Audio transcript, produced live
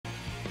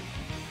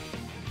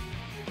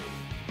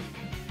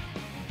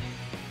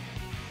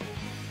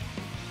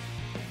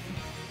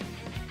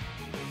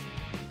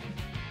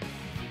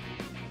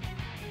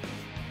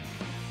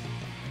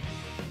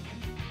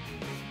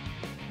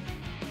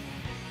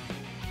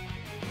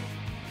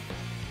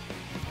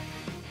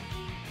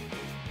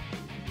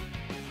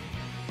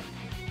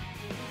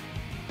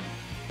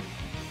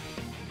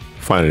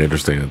find it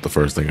interesting that the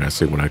first thing I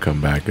see when I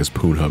come back is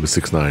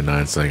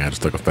Poonhub699 saying I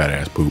just took a fat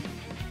ass poop.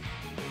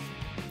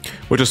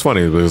 Which is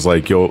funny because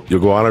like you'll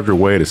go out of your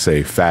way to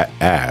say fat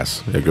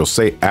ass. Like, you'll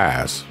say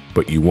ass,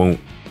 but you'll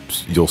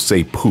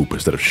say poop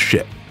instead of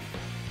shit.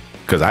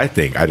 Because I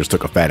think I just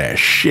took a fat ass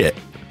shit.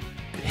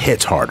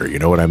 Hits harder, you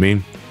know what I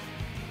mean?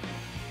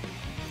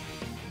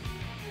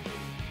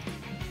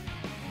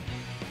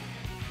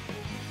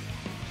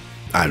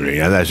 I mean,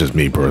 that's just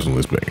me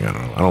personally speaking. I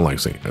don't know. I don't like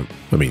saying that.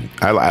 I mean,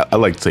 I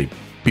like to say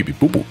pee pee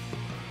poo poo,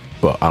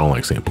 but I don't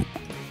like saying poop.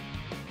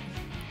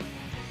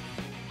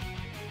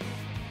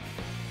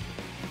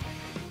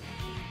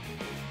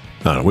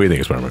 I don't know. What do you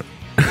think, Experiment?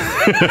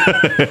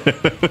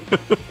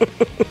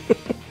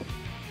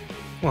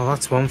 Well,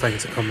 that's one thing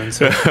to come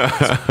into.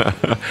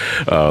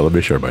 Let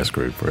me share my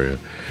screen for you.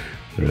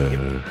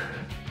 Here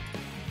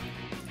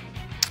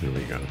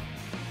we go.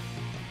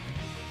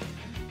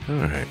 All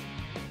right.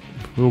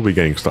 We'll be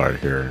getting started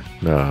here.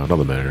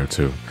 Another minute or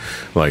two.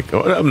 Like,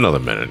 another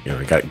minute. You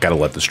know, gotta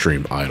let the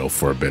stream idle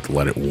for a bit to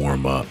let it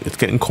warm up. It's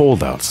getting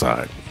cold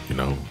outside. You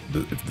know,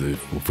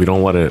 if we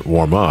don't let it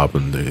warm up,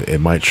 and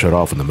it might shut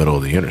off in the middle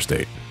of the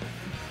interstate.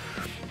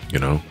 You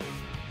know,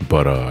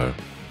 but all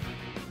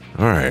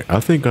right.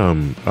 I think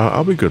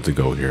I'll be good to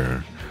go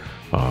here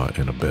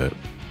in a bit.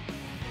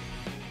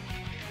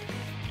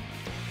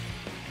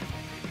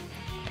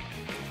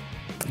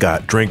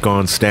 Got drink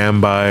on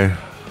standby,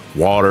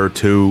 water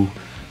too,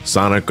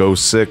 Sonic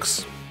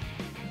 06.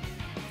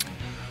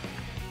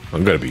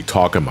 I'm gonna be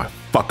talking my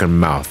fucking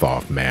mouth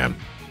off, man.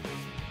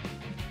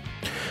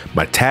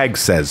 My tag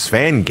says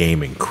fan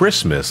gaming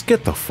Christmas.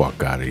 Get the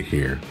fuck out of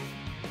here.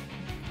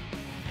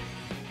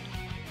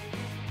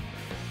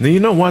 Now, you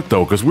know what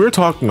though, because we were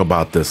talking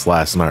about this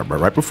last night,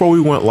 right before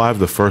we went live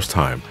the first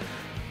time.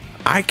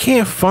 I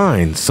can't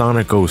find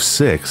Sonic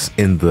 06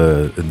 in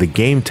the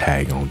game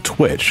tag on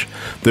Twitch.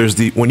 There's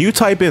when you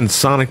type in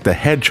Sonic the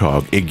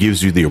Hedgehog, it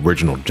gives you the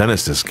original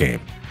Genesis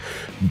game.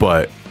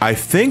 But I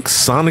think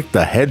Sonic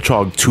the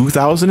Hedgehog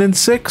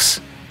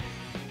 2006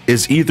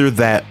 is either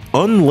that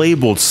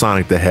unlabeled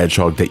Sonic the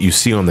Hedgehog that you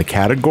see on the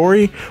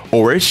category,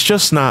 or it's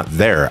just not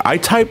there. I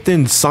typed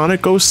in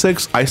Sonic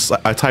 06, I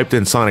typed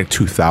in Sonic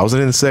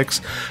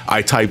 2006,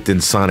 I typed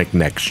in Sonic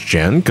Next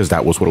Gen, because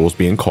that was what it was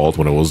being called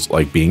when it was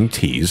like being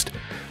teased.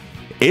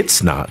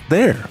 It's not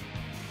there.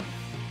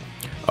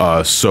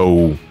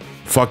 So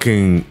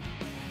fucking,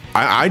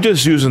 I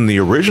just using the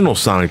original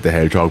Sonic the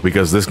Hedgehog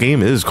because this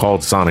game is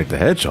called Sonic the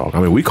Hedgehog.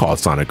 I mean, we call it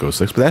Sonic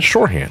 06, but that's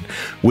shorthand.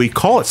 We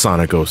call it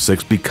Sonic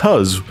 06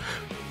 because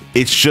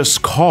it's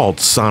just called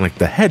Sonic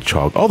the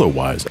Hedgehog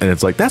otherwise. And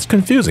it's like, that's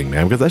confusing,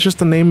 man, because that's just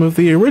the name of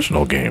the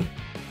original game.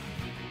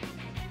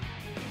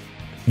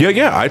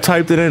 Yeah, I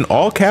typed it in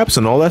all caps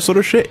and all that sort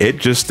of shit. It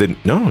just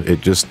didn't, no,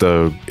 it just,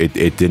 it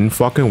didn't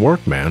fucking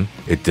work, man.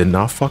 It did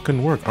not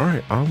fucking work. All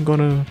right, I'm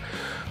gonna,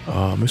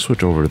 let me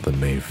switch over to the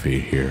main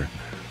feed here.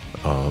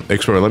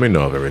 Explorer, let me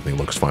know if everything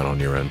looks fine on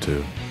your end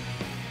too.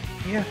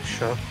 Yeah,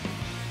 sure.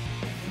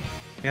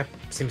 Yep,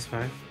 seems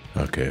fine.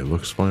 Okay, it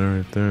looks fine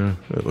right there.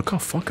 Look how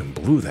fucking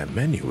blue that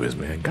menu is,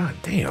 man. God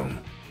damn.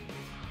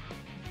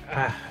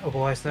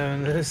 Otherwise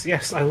known as,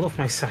 yes, I love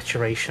my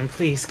saturation.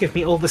 Please give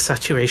me all the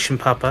saturation,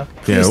 Papa.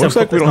 Yeah, Please it looks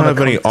like we don't have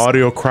any contest.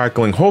 audio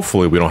crackling.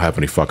 Hopefully we don't have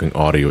any fucking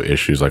audio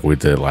issues like we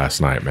did last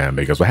night, man,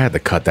 because I had to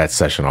cut that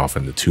session off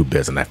into 2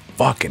 bits and I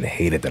fucking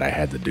hated that I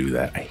had to do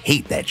that. I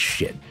hate that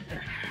shit.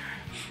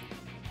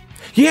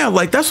 Yeah,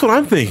 like that's what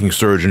I'm thinking,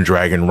 Surgeon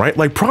Dragon, right?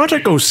 Like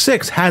Project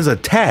 06 has a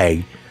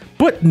tag,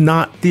 but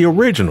not the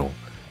original.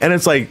 And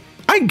it's like,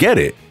 I get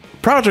it.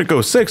 Project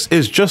 06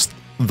 is just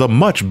the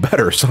much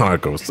better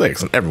Sonic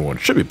 06, and everyone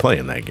should be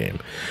playing that game.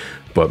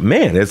 But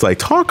man, it's like,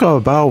 talk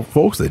about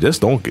folks that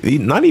just don't,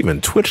 not even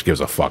Twitch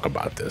gives a fuck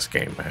about this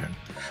game, man.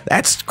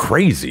 That's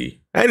crazy.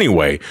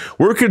 Anyway,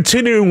 we're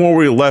continuing where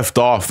we left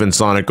off in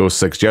Sonic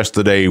 06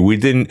 yesterday. We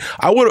didn't,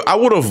 I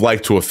would have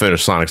liked to have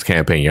finished Sonic's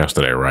campaign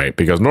yesterday, right?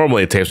 Because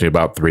normally it takes me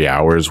about 3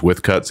 hours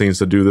with cutscenes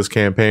to do this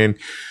campaign.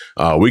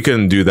 We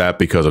couldn't do that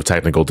because of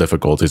technical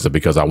difficulties and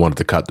because I wanted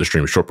to cut the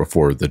stream short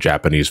before the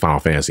Japanese Final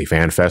Fantasy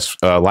Fan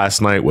Fest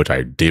last night, which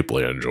I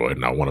deeply enjoyed,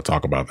 and I want to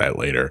talk about that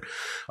later.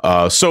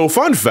 So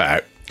fun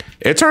fact,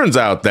 it turns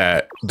out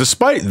that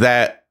despite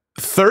that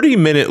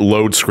 30-minute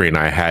load screen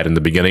I had in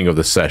the beginning of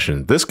the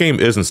session, this game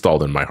is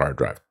installed in my hard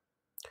drive.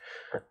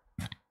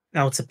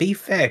 Now, to be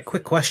fair,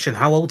 quick question.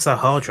 How old's that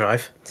hard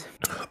drive?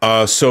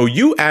 So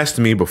you asked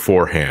me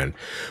beforehand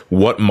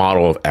what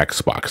model of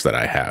Xbox that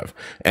I have,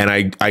 and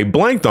I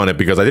blanked on it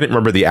because I didn't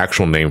remember the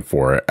actual name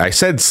for it. I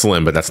said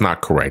Slim, but that's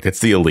not correct. It's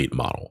the Elite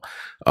model.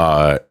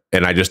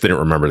 And I just didn't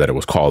remember that it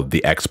was called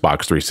the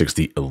Xbox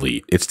 360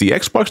 Elite. It's the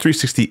Xbox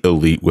 360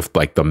 Elite with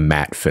like the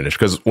matte finish.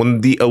 Because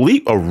when the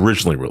Elite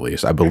originally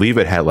released, I believe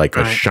it had like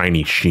a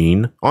shiny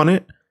sheen on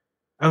it.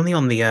 Only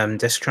on the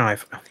disk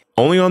drive.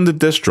 Only on the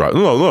disk drive.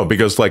 No,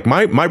 because like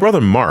my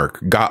brother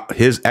Mark got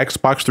his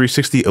Xbox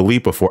 360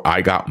 Elite before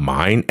I got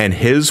mine, and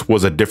his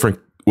was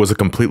a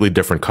completely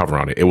different cover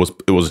on it. It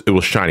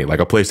was shiny, like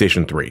a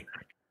PlayStation 3.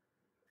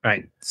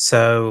 Right.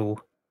 So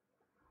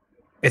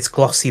It's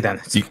glossy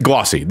then.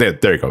 Glossy. There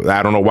you go.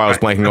 I don't know why I was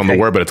blanking on the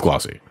word, but it's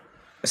glossy.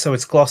 So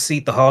it's glossy.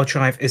 The hard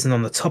drive isn't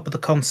on the top of the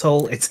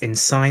console. It's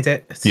inside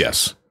it.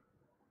 Yes.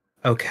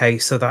 Okay,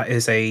 so that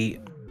is a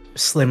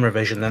slim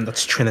revision then.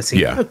 That's Trinity.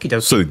 Yeah.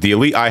 So the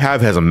Elite I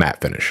have has a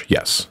matte finish.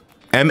 Yes.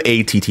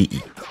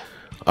 MATTE.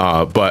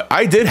 But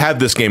I did have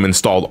this game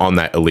installed on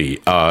that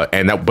Elite, but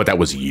that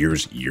was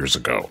years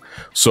ago.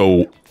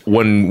 So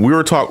when we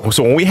were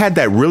when we had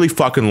that really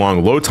fucking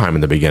long load time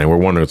in the beginning, we're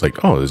wondering, it's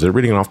like, oh, is it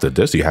reading off the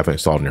disk you have it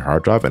installed on your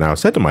hard drive? And I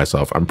said to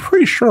myself, I'm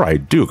pretty sure I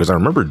do, because I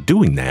remember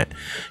doing that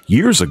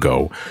years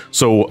ago.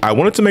 So I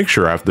wanted to make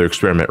sure, after the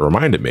experiment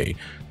reminded me,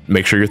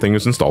 make sure your thing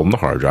is installed on the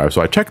hard drive.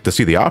 So I checked to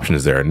see the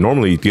options there, and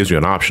normally it gives you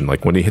an option.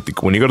 Like when you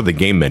go to the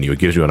game menu, it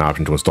gives you an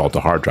option to install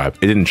the hard drive.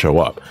 It didn't show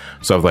up.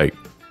 So I was like,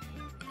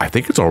 I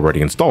think it's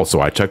already installed.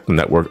 So I checked the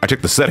network, I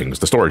checked the settings,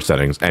 the storage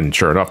settings, and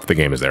sure enough, the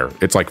game is there.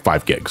 It's like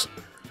 5 gigs.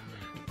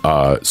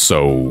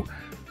 So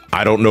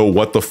I don't know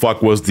what the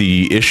fuck was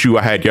the issue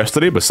I had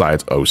yesterday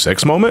besides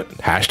 06 moment,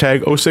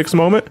 hashtag 06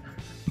 moment,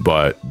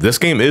 but this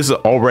game is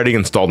already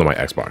installed on my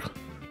Xbox.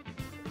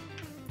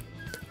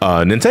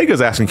 Nintendo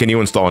is asking, can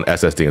you install an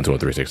SSD into a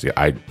 360?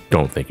 I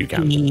don't think you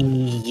can.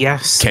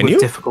 Yes. Can you?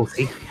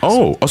 Difficulty. Yes.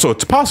 Oh, so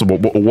it's possible.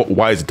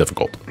 Why is it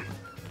difficult?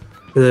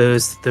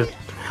 There's the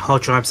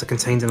hard drives are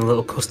contained in a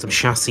little custom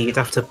chassis. You'd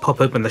have to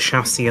pop open the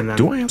chassis and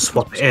then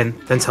swap it in,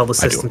 then tell the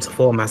system to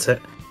format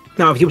it.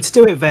 Now, if you were to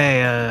do it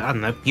via, I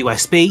don't know,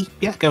 USB,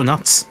 yeah, go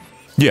nuts.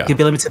 Yeah. You'd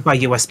be limited by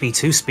USB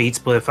 2 speeds,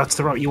 but if that's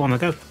the route you want to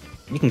go,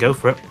 you can go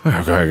for it.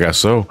 Okay, I guess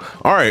so.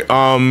 All right,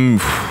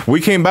 we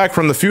came back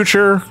from the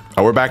future.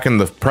 We're back in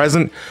the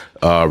present.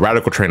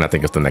 Radical Train, I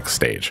think, is the next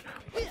stage.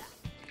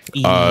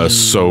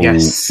 So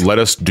let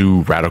us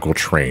do Radical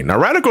Train. Now,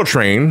 Radical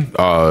Train,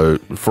 to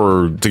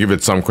give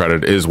it some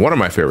credit, is one of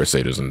my favorite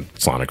stages in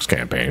Sonic's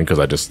campaign, because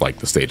I just like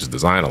the stage's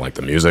design, I like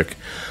the music.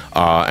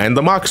 And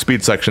the Mach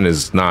Speed section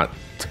is not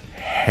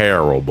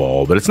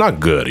terrible, but it's not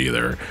good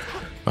either.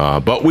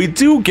 But we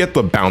do get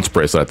the bounce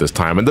bracelet at this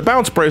time, and the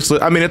bounce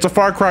bracelet, I mean, it's a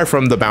far cry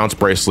from the bounce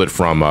bracelet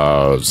from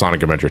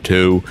Sonic Adventure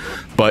 2,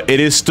 but it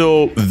is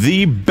still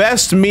the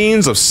best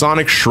means of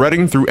Sonic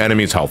shredding through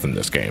enemies' health in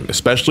this game,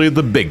 especially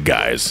the big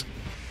guys.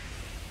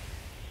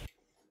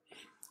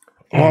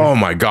 Oh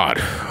my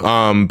god.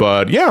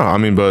 But yeah, I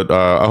mean,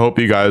 I hope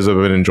you guys have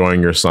been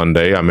enjoying your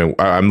Sunday. I mean,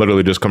 I'm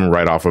literally just coming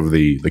right off of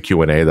the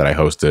Q&A that I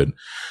hosted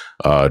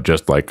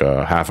just like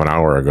half an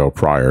hour ago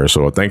prior.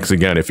 So thanks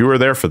again. If you were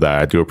there for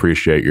that, I do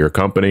appreciate your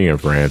company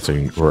and for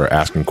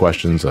asking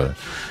questions and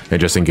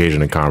just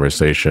engaging in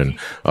conversation.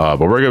 But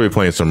we're going to be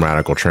playing some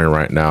Radical Train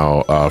right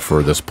now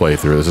for this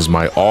playthrough. This is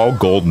my all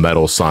gold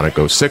medal Sonic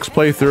 06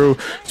 playthrough.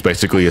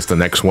 It's the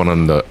next one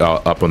on the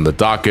up on the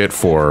docket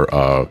for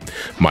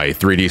my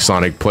 3D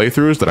Sonic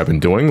playthroughs that I've been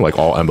doing, like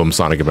all Emblem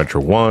Sonic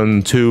Adventure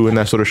 1, 2, and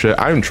that sort of shit.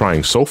 I'm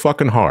trying so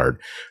fucking hard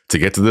to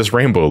get to this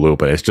rainbow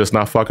loop, and it's just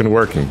not fucking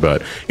working.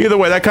 But either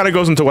way, that kind of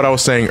goes into what I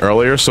was saying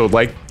earlier. So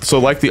like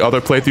the other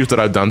playthroughs that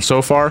I've done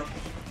so far,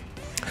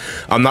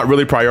 I'm not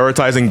really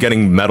prioritizing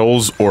getting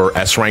medals or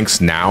S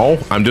ranks now.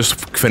 I'm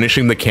just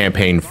finishing the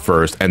campaign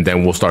first, and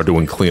then we'll start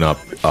doing cleanup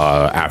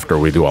after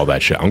we do all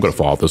that shit. I'm gonna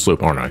fall off this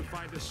loop, aren't I?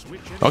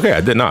 Okay,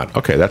 I did not.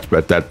 Okay, that's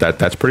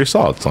pretty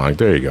solid, Sonic.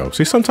 There you go.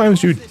 See,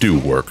 sometimes you do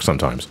work.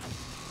 Sometimes.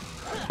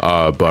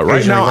 But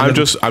right now, I'm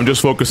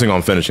just focusing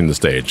on finishing the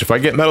stage. If I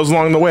get medals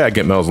along the way, I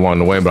get medals along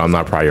the way, but I'm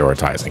not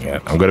prioritizing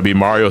it. I'm gonna be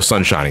Mario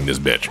Sunshining this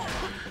bitch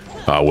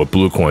with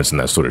blue coins and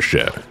that sort of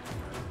shit.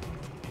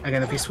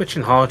 Again, if you're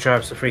switching hard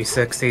drives to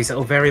 360s,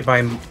 it'll vary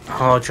by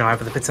hard drive,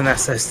 but if it's an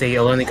SSD,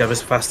 it'll only go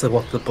as fast as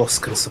what the bus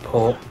can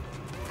support.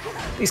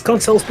 These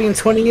consoles being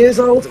 20 years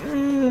old,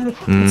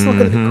 it's not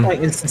going to be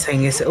quite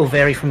instantaneous. It'll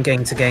vary from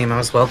game to game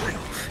as well.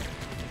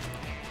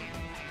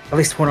 At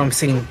least what I'm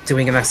seeing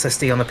doing an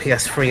SSD on the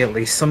PS3, at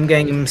least. Some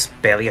games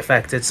barely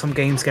affected, some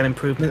games get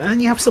improvement,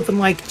 and you have something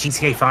like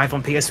GTA 5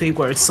 on PS3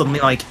 where it's suddenly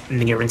like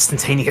near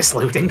instantaneous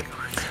loading.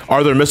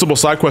 Are there missable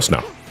side quests?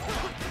 No.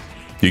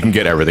 You can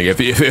get everything. If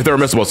there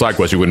were missable side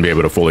quests, you wouldn't be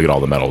able to fully get all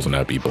the medals, and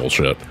that'd be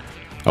bullshit.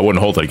 I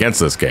wouldn't hold it against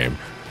this game.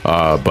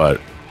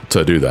 But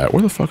to do that,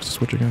 where the fuck's the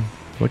switch again?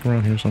 Like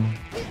around here somewhere?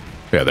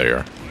 Yeah, there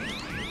you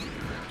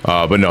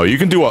are. But no, you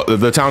can do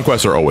the town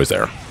quests are always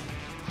there.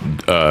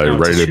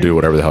 Ready to do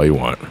whatever the hell you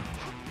want.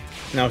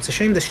 Now, it's a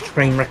shame this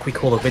train wreck we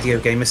call a video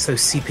game is so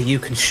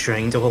CPU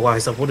constrained,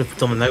 otherwise I would have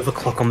done an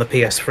overclock on the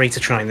PS3 to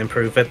try and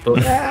improve it,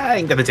 but I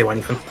ain't gonna do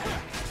anything.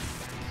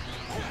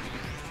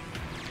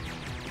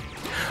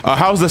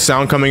 How's the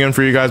sound coming in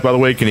for you guys, by the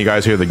way? Can you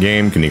guys hear the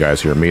game? Can you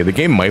guys hear me? The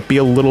game might be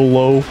a little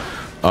low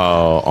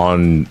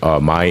on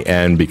my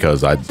end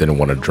because I didn't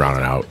want to drown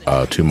it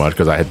out too much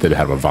because I did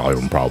have a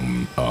volume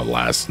problem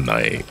last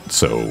night.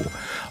 So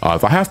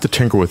if I have to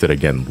tinker with it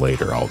again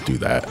later, I'll do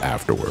that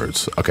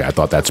afterwards. Okay, I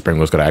thought that spring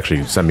was going to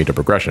actually send me to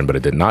progression, but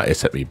it did not. It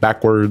sent me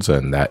backwards,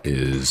 and that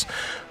is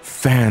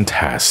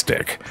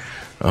fantastic.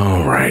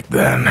 All right,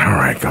 then. All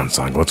right,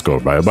 Gunsong, let's go.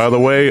 By the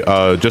way,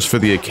 just for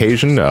the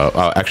occasion,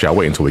 actually, I'll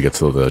wait until we get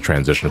to the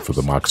transition for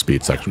the Mach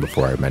Speed section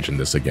before I mention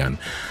this again.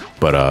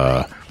 But,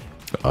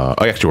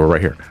 actually, we're right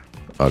here.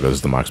 this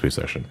is the Mox Speed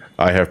session.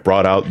 I have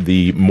brought out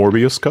the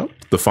Morbius cup,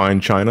 the fine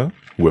china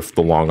with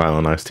the Long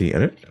Island iced tea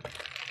in it.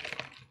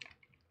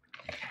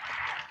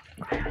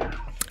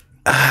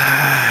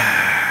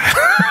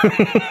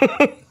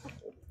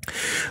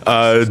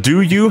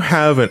 Do you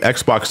have an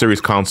Xbox Series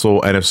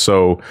console? And if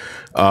so,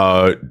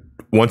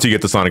 once you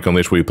get the Sonic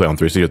Unleashed, will you play on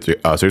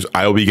 360 series?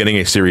 I will be getting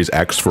a Series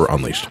X for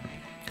Unleashed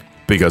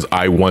because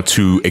I want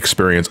to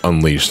experience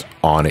Unleashed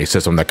on a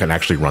system that can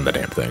actually run the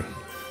damn thing.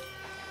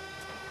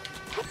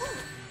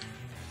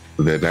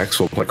 Then next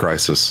we'll play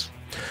Crisis.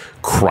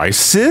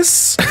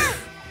 Crisis?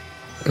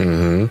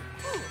 Mm-hmm.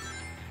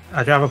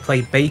 I'd rather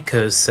play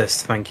Baker's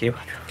Sis, thank you.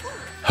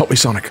 Help me,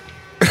 Sonic.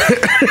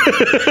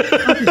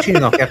 How did you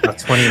not get that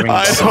 20 rings?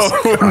 I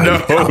don't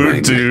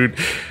know, dude.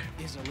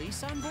 Is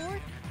Elise on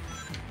board?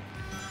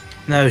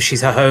 No,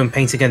 she's at home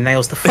painting her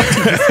nails. The fuck do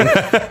you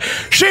think?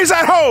 She's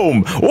at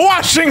home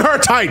washing her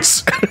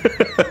tights.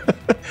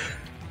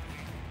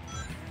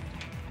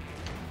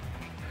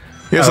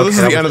 Yeah, so this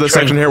is the end of the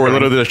section here. We're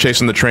literally just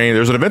chasing the train.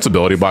 There's an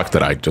invincibility box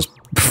that I just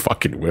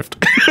fucking whiffed.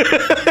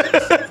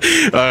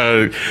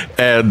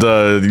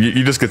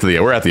 You just get to the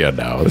end. We're at the end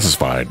now. This is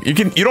fine. You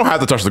don't have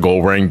to touch the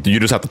gold ring. You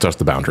just have to touch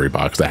the boundary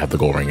box that have the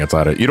gold ring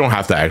inside it. You don't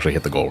have to actually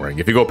hit the gold ring.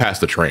 If you go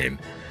past the train,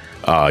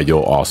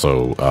 you'll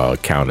also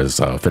count as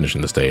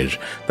finishing the stage.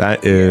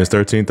 That is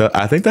 13th.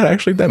 I think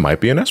that might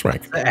be an S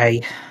rank.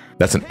 A.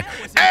 That's an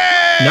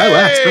No,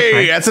 S.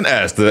 Okay. That's an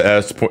S.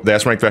 The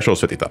S rank threshold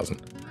is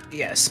 50,000.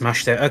 Yeah,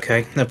 smashed it.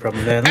 Okay, no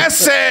problem there.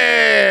 Essay!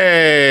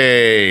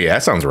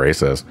 That sounds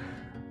racist,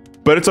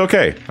 but it's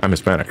okay. I'm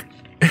Hispanic.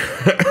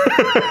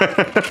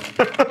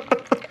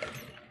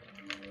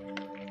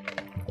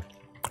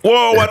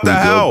 Whoa! What the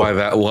hell? By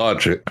that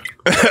logic,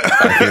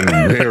 I can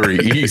very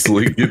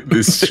easily get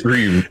this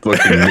stream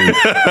fucking new.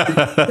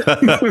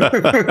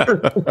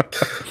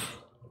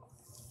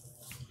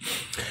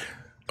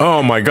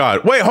 Oh my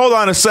god. Wait, hold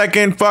on a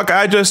second. Fuck,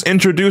 I just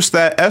introduced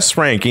that S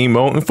rank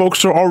emote and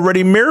folks are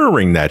already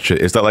mirroring that shit.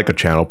 Is that like a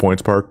channel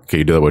points perk? Can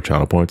you do that with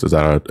channel points? Is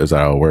that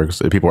how it works?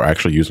 If people are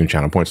actually using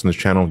channel points in this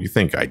channel, you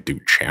think I do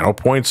channel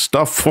points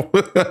stuff?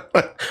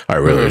 I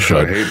really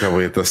should. I hate that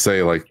we have to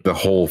say like the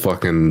whole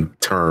fucking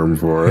term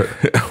for it.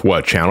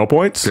 What, channel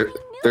points?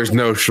 There's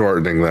no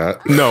shortening that.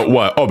 No,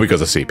 what? Oh,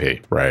 because of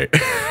CP, right?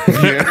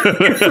 Yeah.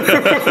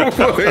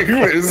 Like,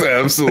 there's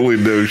absolutely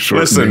no shortening.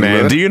 Listen,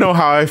 man, that. do you know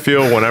how I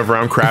feel whenever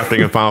I'm crafting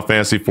in Final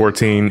Fantasy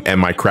 14 and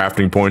my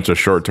crafting points are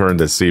short-term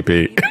to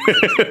CP?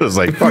 It's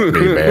like, fuck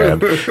me, man.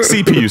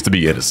 CP used to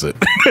be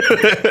innocent.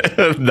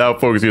 Now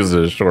folks use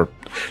it as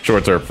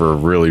short-term for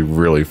really,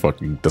 really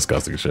fucking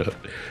disgusting shit.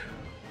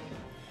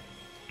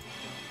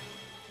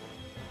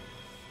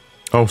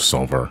 Oh,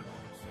 Silver.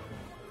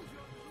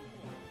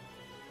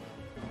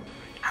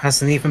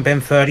 Hasn't even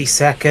been 30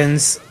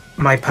 seconds.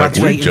 My pad's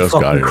Like, we rating just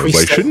got fucking it. It was like,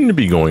 increased. shouldn't you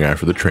be going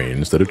after the train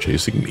instead of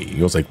chasing me?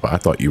 He was like, but I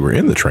thought you were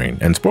in the train.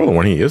 And spoiler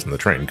warning, he is in the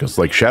train because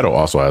like Shadow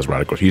also has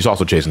radical. He's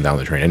also chasing down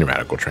the train and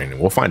radical train, and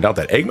we'll find out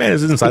that Eggman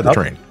is inside the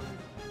train.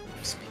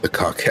 The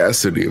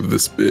caucasity of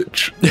this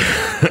bitch.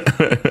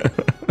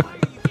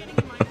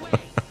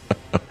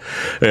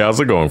 Hey, how's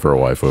it going for a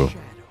waifu?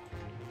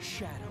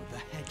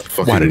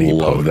 Why did he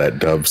love that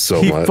dub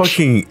so much?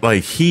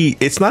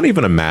 It's not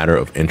even a matter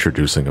of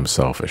introducing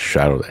himself as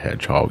Shadow the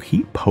Hedgehog.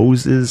 He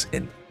poses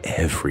in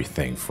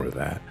everything for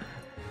that.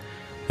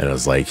 And it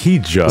was like, he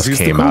just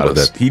came out of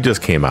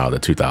the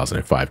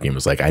 2005 game. It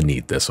was like, I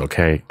need this,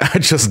 okay? I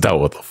just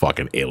dealt with a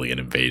fucking alien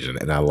invasion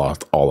and I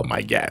lost all of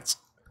my gats.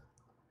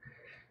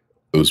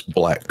 Those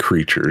black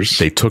creatures.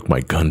 They took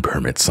my gun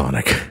permit,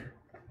 Sonic.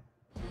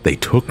 They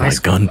took my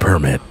gun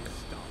permit.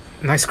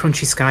 Nice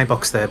crunchy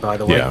skybox there, by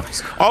the way. Yeah.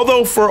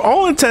 Although for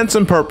all intents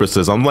and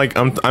purposes,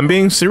 I'm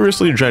being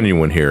seriously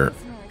genuine here.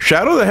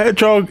 Shadow the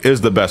Hedgehog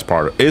is the best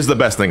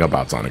thing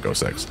about Sonic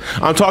 06.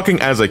 I'm talking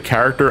as a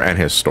character and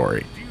his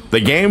story. The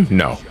game,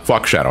 no.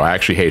 Fuck Shadow. I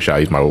actually hate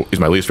Shadow. He's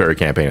my least favorite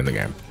campaign in the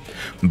game.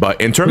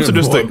 But in terms of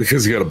just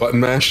because you got a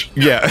button mash?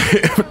 Yeah.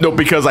 No,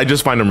 because I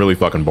just find him really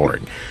fucking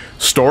boring.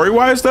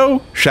 Story-wise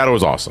though, Shadow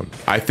is awesome.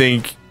 I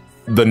think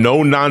the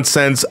no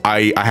nonsense,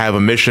 I have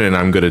a mission and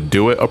I'm gonna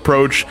do it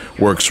approach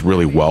works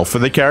really well for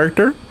the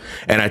character,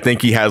 and I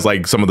think he has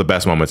like some of the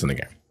best moments in the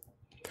game.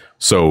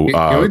 So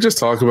can we just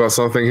talk about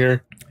something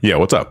here? Yeah,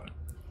 what's up?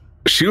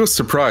 She was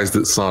surprised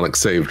that Sonic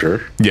saved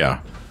her.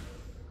 Yeah.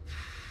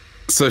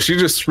 So she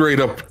just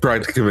straight up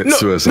tried to commit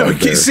suicide.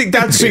 No, see,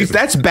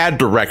 that's bad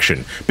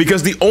direction,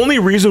 because the only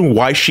reason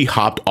why she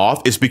hopped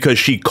off is because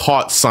she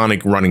caught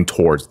Sonic running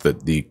towards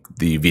the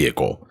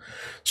vehicle.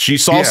 She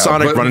saw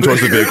Sonic running towards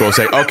the vehicle and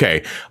say,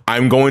 okay,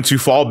 I'm going to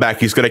fall back.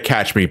 He's going to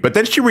catch me. But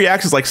then she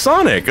reacts as like,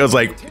 Sonic. I was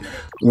like,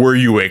 were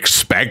you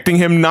expecting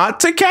him not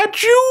to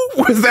catch you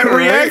with that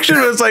reaction?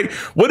 It's like,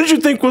 what did you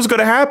think was going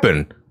to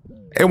happen?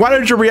 And why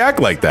did you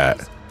react like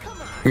that?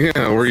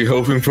 Yeah, were you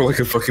hoping for like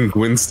a fucking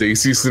Gwen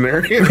Stacy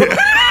scenario?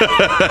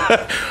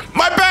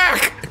 My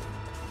back!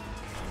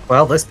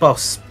 Well, this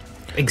boss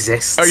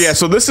exists. Oh yeah,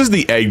 so this is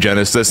the Egg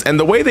Genesis, and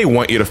the way they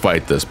want you to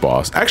fight this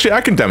boss. Actually,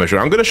 I can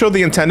demonstrate. I'm going to show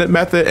the intended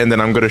method, and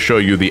then I'm going to show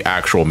you the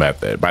actual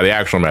method. By the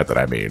actual method,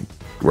 I mean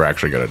we're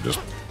actually gonna just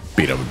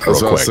beat him I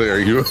was real about quick. to say, are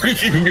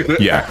you gonna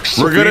Yeah,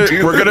 we're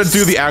gonna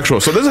do the actual.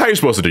 So this is how you're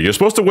supposed to do. You're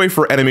supposed to wait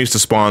for enemies to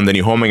spawn, then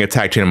you homing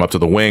attack chain them up to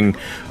the wing,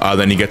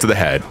 then you get to the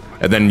head,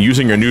 and then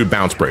using your new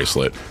bounce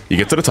bracelet, you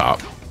get to the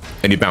top,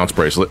 and you bounce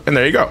bracelet, and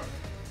there you go.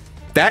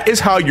 That is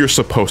how you're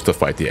supposed to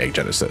fight the Egg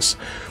Genesis.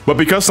 But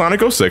because Sonic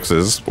 06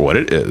 is what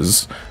it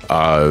is,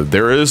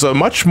 there is a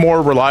much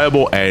more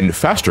reliable and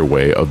faster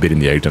way of beating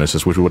the Egg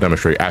Genesis, which we will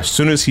demonstrate as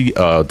soon as he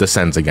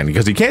descends again.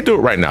 Because you can't do it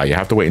right now. You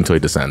have to wait until he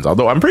descends.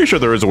 Although I'm pretty sure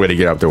there is a way to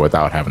get up there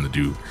without having to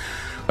do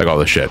like all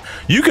this shit.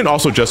 You can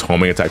also just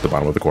homing attack the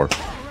bottom of the core.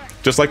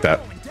 Just like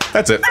that.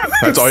 That's it.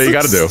 That's all you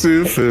got to do.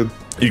 Stupid.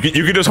 You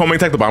can just homing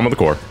attack the bottom of the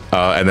core.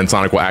 And then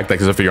Sonic will act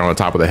like as if you're on the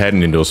top of the head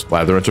and you'll just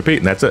lather and repeat.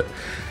 And that's it.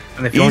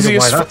 And if you wonder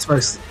why that's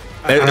most,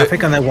 and I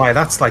think I know why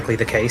that's likely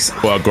the case.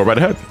 Well, go right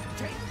ahead.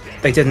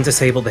 They didn't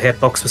disable the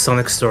hitbox for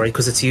Sonic's story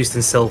because it's used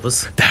in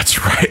silvers. That's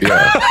right.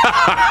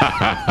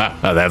 Yeah.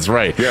 That's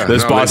right. Yeah,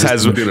 this no, boss they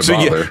has. just didn't So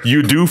bother.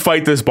 you do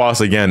fight this boss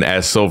again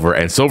as Silver,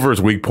 and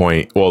Silver's weak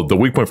point. Well, the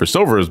weak point for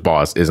Silver's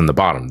boss is in the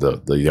bottom,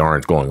 the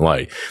orange glowing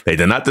light. They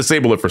did not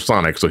disable it for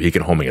Sonic, so he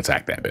can homing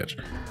attack that bitch.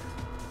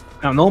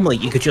 Now, normally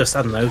you could just,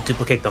 I don't know,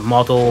 duplicate the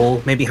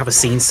model, maybe have a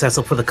scene set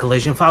up for the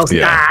collision files.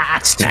 Yeah.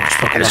 It's too much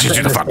fucking It's just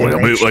effort. the fuck.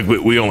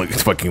 We only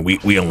fucking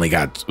we only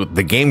got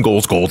the game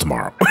goal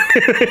tomorrow.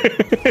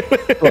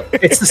 Look,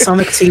 it's the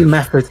Sonic Team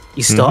method.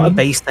 You start a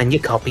base, then you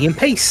copy and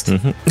paste.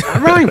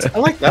 That rhymes. I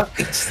like that.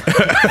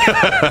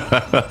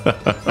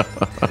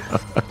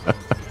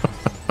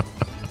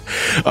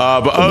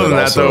 But other than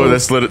that, also-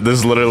 though, this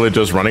is literally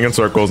just running in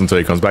circles until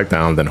he comes back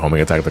down, then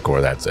homing attack the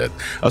core. That's it.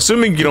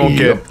 Assuming you don't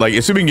get like,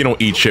 assuming you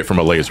don't eat shit from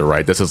a laser,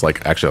 right? This is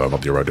like actually I'm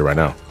about to do right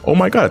now. Oh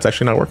my god, it's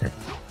actually not working.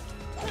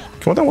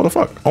 Come on down, what the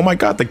fuck? Oh my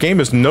god, the game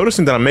is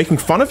noticing that I'm making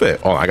fun of it.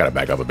 Oh, I gotta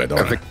back up a bit, don't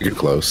I? I think you're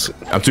close.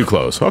 I'm too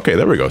close. Okay,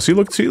 there we go. See,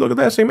 look at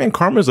that. See, man,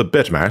 karma's a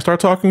bitch, man. I start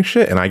talking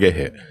shit and I get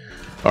hit.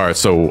 All right,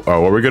 so what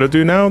are we gonna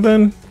do now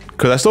then?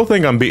 Because I still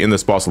think I'm beating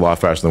this boss a lot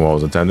faster than what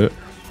was intended.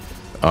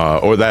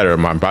 Or that, or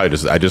I'm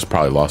probably I just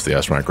probably lost the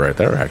S rank right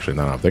there. Actually,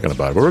 now I'm thinking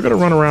about it. But we're gonna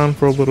run around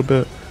for a little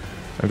bit.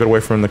 I'm gonna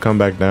wait for him to come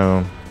back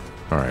down.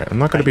 All right, I'm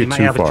not gonna be You might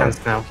too have a far.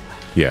 chance now.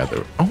 Yeah.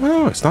 Oh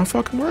no, it's not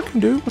fucking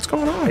working, dude. What's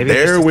going on? Maybe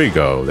There just- we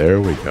go. There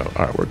we go.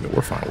 All right, we're good.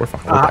 We're fine. We're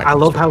fine. We're back I on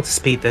love this. how to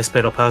speed this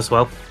bit up as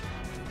well.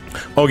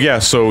 Oh yeah,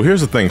 so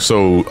here's the thing.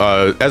 So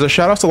as a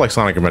shout out to like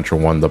Sonic Adventure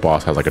 1, the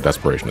boss has like a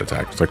desperation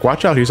attack. It's like,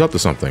 watch out, he's up to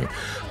something.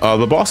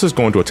 The boss is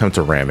going to attempt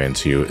to ram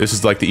into you. This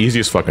is like the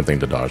easiest fucking thing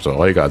to dodge. So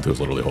all you gotta do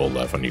is literally hold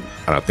left and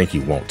I think he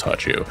won't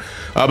touch you.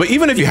 But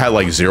even if you had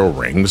like 0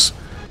 rings,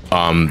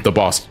 the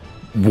boss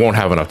won't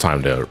have enough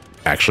time to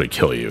actually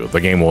kill you.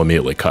 The game will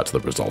immediately cut to the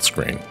results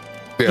screen.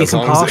 Yeah, You as can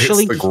long as it hits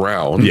partially- the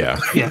ground. Yeah.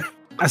 Yeah.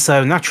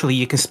 So naturally,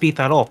 you can speed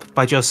that up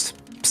by just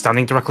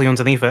standing directly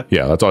underneath it.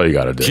 Yeah, that's all you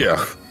gotta do.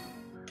 Yeah.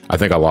 I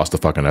think I lost the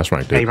fucking S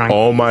rank, dude. A rank.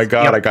 Oh my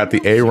god, Yep. I got the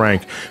A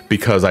rank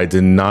because I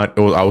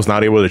was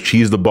not able to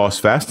cheese the boss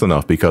fast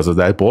enough because of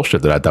that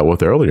bullshit that I dealt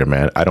with earlier,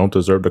 man. I don't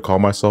deserve to call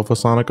myself a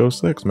Sonic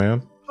 06,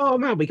 man. Oh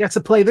man, we get to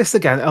play this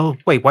again. Oh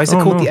wait, why is it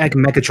called no. the Egg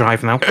Mega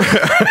Drive now?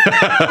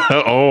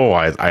 Oh,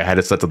 I had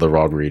it set to the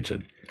wrong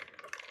region.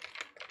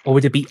 Or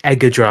would it be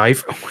Egga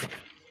Drive?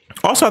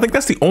 Also, I think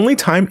that's the only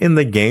time in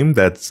the game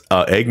that's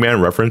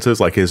Eggman references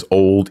like his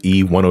old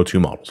E102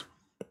 models.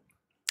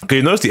 Okay,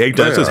 you notice the Egg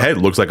Genesis head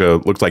looks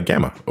like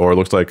Gamma, or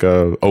looks like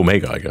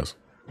Omega, I guess.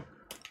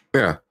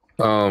 Yeah.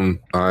 I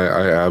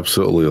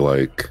absolutely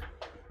like.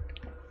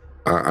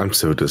 I'm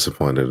so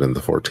disappointed in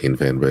the 14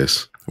 fan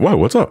base. Whoa,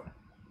 what's up?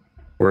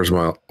 Where's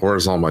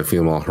all my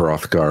female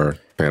Hrothgar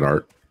fan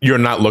art? You're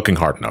not looking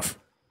hard enough.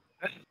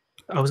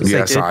 I was gonna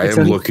Yes, say, I it's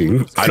am only-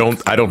 looking. I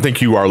don't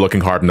think you are looking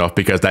hard enough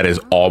because that is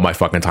all my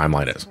fucking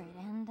timeline is.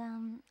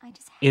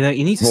 You know,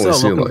 you need to I've only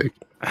start seen looking.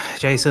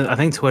 Jason, I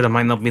think Twitter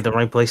might not be the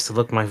right place to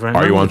look, my friend.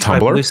 Are you on Try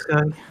Tumblr? Blue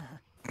Sky?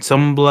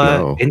 Tumblr,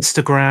 No.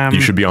 Instagram,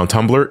 You should be on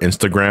Tumblr,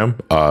 Instagram,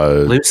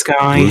 Blue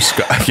Sky. Blue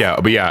Sky. Yeah,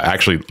 but yeah,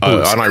 actually,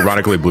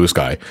 unironically, Blue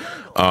Sky.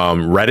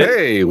 Reddit.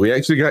 Hey, we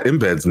actually got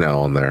embeds now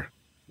on there.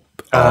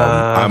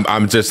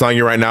 I'm just telling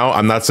you right now.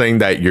 I'm not saying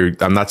that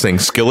I'm not saying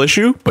skill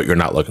issue, but you're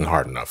not looking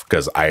hard enough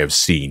because I have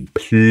seen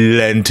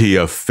plenty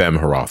of Femme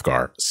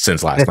Hrothgar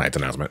since last night's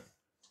announcement.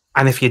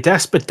 And if you're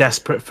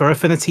desperate for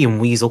Affinity and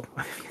Weasel.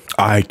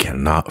 I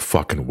cannot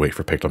fucking wait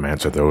for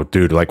Pictomancer though,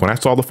 dude. Like when I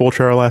saw the full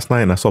trailer last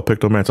night and I saw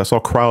Pictomancer, I saw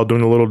Crowd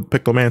doing the little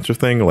Pictomancer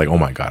thing. Like, oh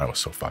my god, I was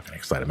so fucking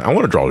excited, man. I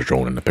want to draw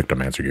drone in the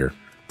Pictomancer gear.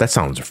 That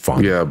sounds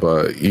fun. Yeah,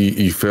 but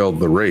you failed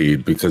the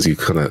raid because you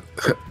couldn't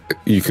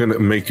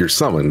make your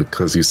summon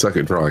because you suck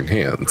at drawing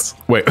hands.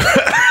 Wait,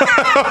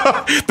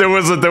 there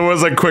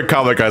was a quick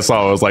comic I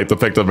saw. It was like the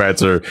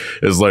Pictomancer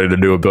is learning a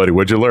new ability.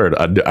 What'd you learn?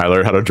 I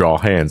learned how to draw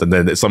hands, and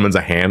then it summons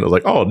a hand. I was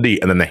like, oh,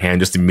 neat. And then the hand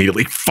just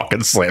immediately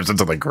fucking slams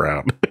into the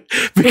ground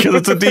because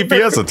it's a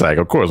DPS attack.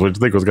 Of course, what did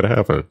you think was gonna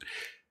happen?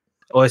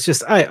 Or it's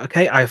just,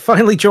 okay, I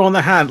finally drawn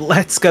the hand.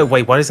 Let's go.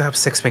 Wait, why does it have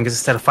 6 fingers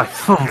instead of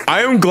 5?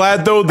 I am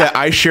glad though that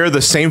I share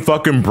the same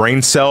fucking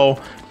brain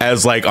cell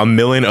as like a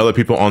million other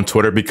people on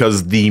Twitter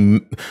because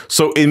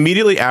so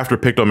immediately after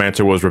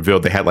Pictomancer was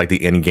revealed, they had like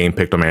the in-game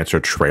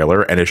Pictomancer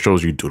trailer and it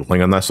shows you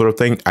doodling and that sort of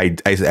thing. I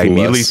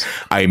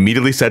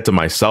immediately said to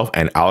myself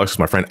and Alex,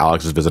 my friend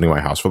Alex is visiting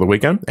my house for the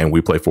weekend and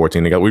we play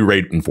 14 together. We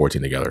raid in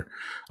 14 together.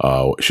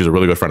 She's a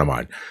really good friend of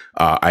mine.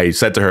 I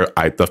said to her,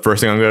 the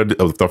first thing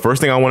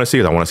I want to see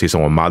is I want to see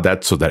someone mod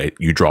that so that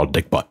you draw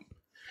dick butt.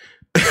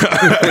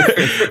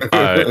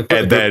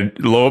 And then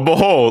lo and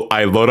behold,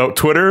 I load up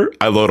Twitter,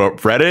 I load up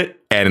Reddit,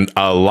 and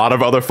a lot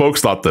of other folks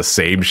thought the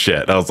same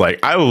shit. I was like,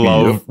 I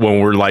love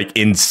when we're like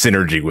in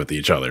synergy with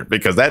each other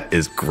because that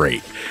is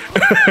great.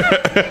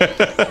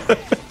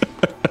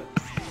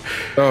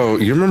 Oh,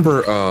 you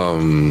remember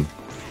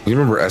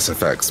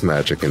SFX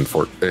Magic in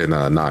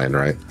 9,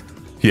 right?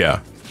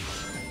 Yeah.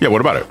 What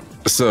about it?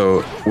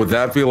 So would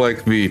that be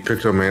like the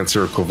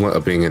Pictomancer equivalent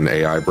of being an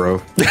AI,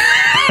 bro?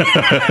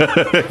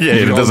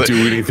 You don't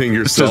do anything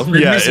yourself. And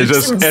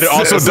it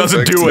also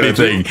doesn't do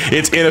anything.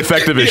 It's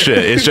ineffective as shit.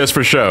 It's just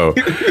for show.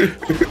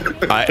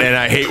 And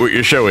I hate what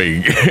you're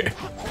showing.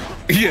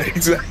 Yeah,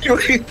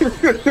 exactly.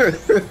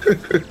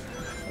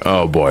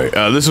 Oh boy,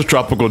 this is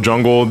Tropical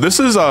Jungle. This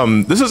is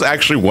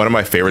actually one of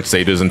my favorite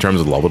stages in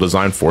terms of level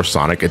design for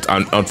Sonic. It's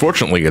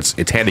unfortunately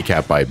it's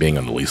handicapped by being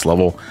on the least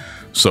level,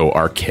 so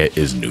our kit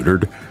is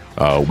neutered.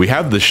 We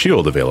have the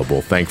shield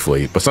available,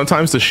 thankfully, but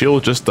sometimes the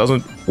shield just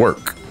doesn't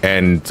work,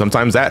 and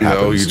sometimes that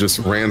happens. No, you just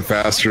ran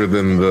faster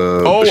than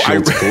the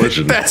shield's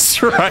collision.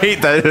 That's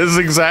right. That is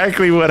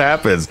exactly what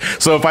happens.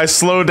 So if I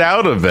slow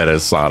down a bit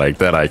as Sonic,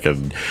 then I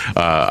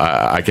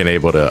can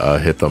able to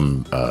hit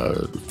them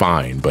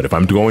fine. But if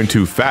I'm going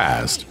too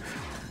fast,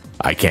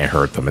 I can't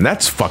hurt them, and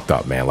that's fucked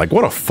up, man. Like,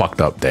 what a fucked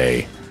up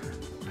day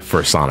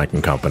for Sonic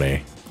and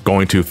company.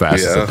 Going too fast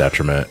is a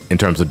detriment in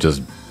terms of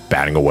just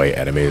batting away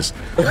enemies.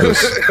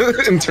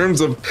 In terms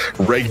of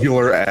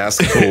regular ass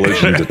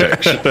collision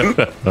detection.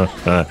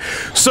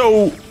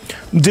 So,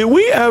 did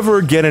we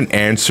ever get an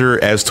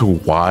answer as to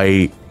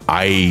why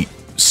I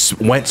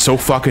went so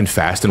fucking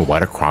fast in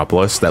White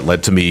Acropolis that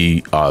led to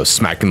me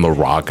smacking the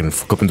rock and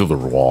flipping through the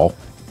wall?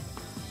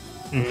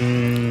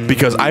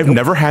 Because I've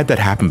never had that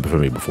happen to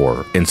me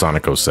before in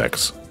Sonic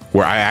 06,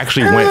 where I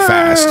actually went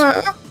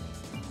fast.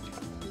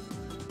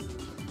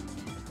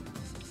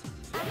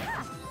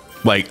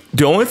 Like,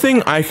 the only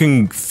thing I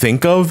can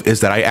think of is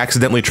that I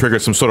accidentally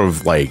triggered some sort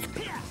of, like,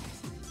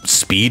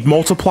 speed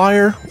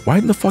multiplier. Why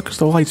in the fuck is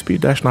the light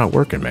speed dash not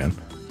working, man?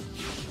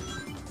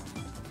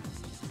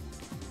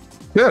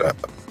 Yeah.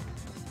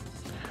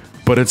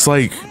 But it's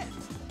like,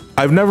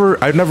 I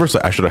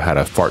should have had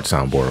a fart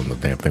soundboard on the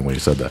damn thing when you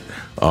said that.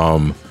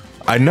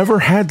 I never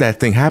had that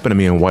thing happen to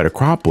me in White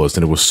Acropolis,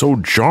 and it was so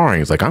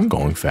jarring. It's like, I'm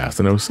going fast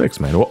in 06,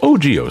 man. Well,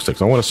 OG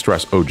 06. I want to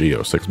stress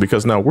OG 06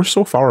 because now we're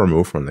so far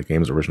removed from the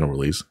game's original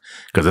release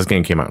because this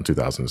game came out in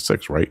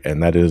 2006, right?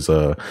 And that is,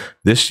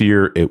 this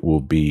year it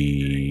will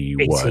be,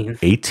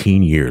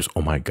 18 years.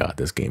 Oh my God,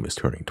 this game is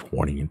turning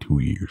 20 in 2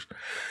 years.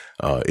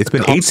 It's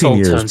been 18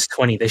 years. Turns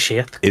 20 this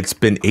year. It's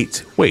been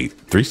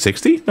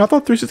 360? No, I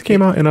thought 360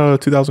 came out in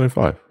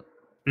 2005.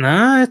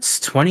 Nah, it's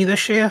 20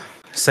 this year.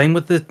 Same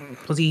with the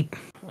bloody...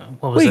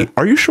 What was it?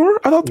 Are you sure?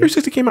 I thought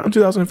 360 came out in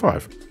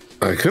 2005.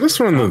 I could have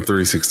sworn that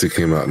 360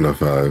 came out in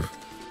 05.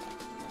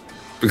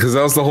 Because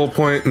that was the whole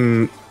point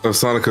of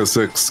Sonic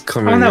 06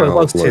 coming out. Oh, no, it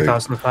was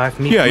 2005.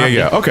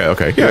 Yeah.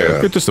 Okay.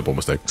 Yeah. Just a simple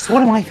mistake. So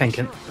what am I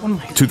thinking?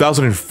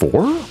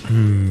 2004?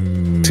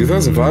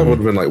 2005 would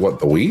have been like, what,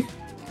 the Wii?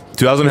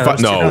 2005?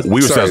 No, Wii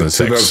was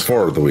 2006.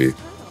 2004, the Wii.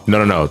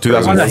 No.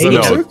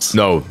 2006?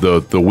 No, the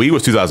Wii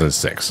was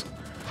 2006.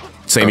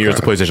 Same year as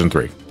the PlayStation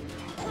 3.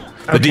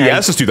 The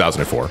DS is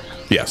 2004.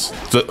 Yes.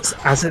 So,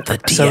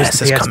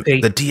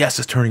 the DS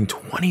is turning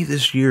 20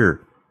 this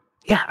year.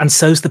 Yeah, and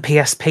so's the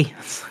PSP.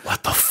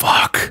 What the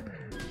fuck?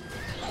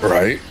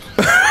 Right?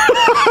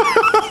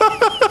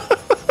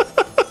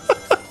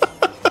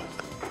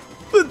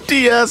 The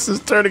DS is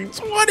turning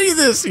 20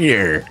 this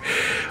year.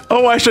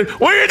 Oh, I should.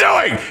 What are you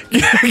doing?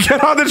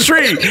 Get on the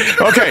tree.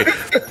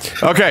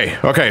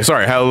 Okay.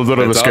 Sorry, I had a little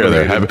bit of a scare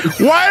there.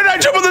 Why did I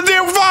jump on the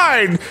damn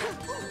vine?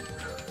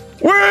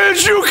 Where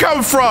did you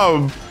come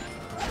from?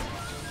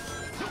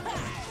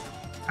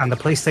 And the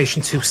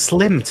PlayStation 2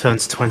 Slim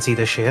turns 20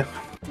 this year.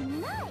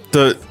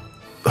 I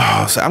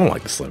don't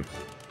like the Slim.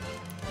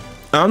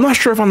 I'm not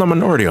sure if I'm the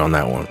minority on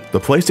that one. The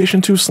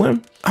PlayStation 2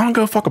 Slim, I don't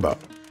give a fuck about.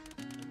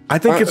 I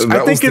think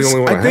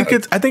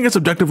it's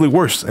objectively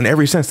worse in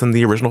every sense than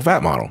the original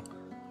Fat model.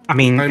 I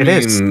mean, it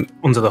is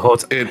under the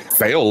hood. It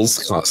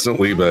fails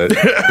constantly, but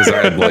because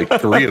I had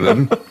like 3 of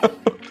them.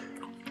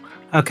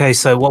 Okay,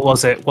 so what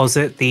was it? Was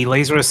it the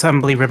laser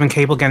assembly ribbon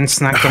cable getting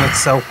snagged on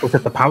itself? Was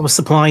it the power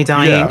supply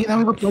dying? Yeah. You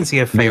know, plenty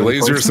of the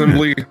laser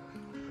assembly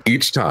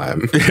each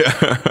time.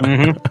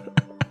 Yeah.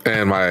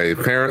 And my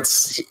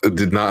parents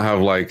did not have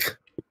like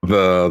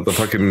the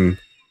fucking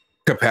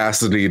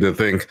capacity to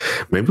think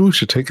maybe we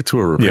should take it to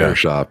a repair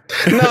shop.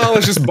 No,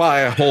 let's just buy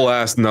a whole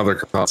ass another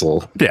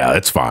console. Yeah,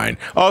 that's fine.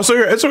 Oh, so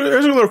here's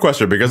another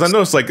question, because I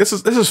know it's like this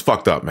is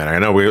fucked up, man. I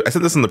know I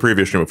said this in the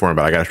previous stream before,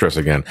 but I gotta stress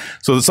again.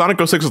 So the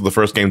Sonic 06 was the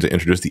first game to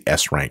introduce the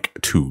S rank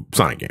to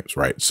Sonic games,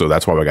 right? So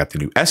that's why we got the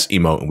new S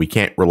emote, and we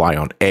can't rely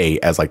on A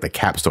as like the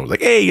capstone.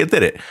 Like, hey, you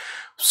did it.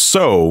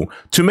 So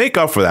to make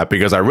up for that,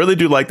 because I really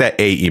do like that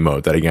A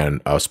emote that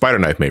again Spider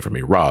Knife made for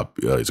me. Rob,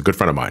 he's a good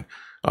friend of mine.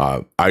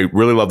 I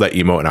really love that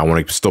emote, and I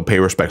want to still pay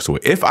respects to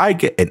it. If I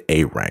get an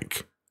A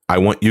rank, I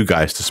want you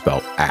guys to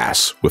spell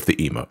ass with the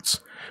emotes,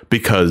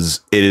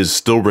 because it is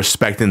still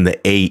respecting the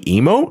A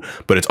emote,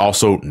 but it's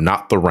also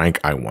not the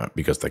rank I want,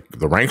 because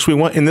the ranks we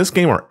want in this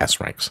game are S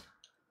ranks.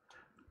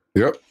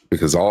 Yep,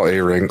 because all A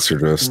ranks are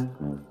just...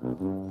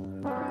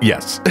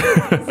 Yes.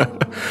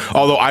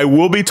 Although I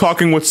will be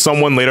talking with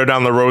someone later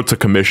down the road to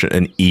commission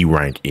an E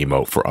rank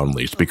emote for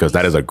Unleashed, because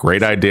that is a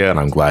great idea, and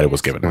I'm glad it was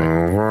given to me.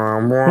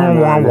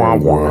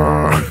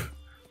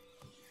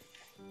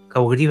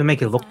 Oh, would even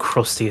make it look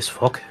crusty as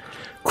fuck.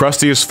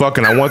 Crusty as fuck,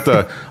 and I want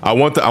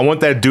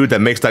that dude that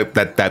makes that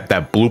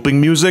blooping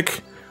music,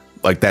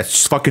 like that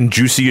fucking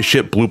juicy as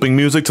shit blooping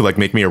music, to like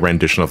make me a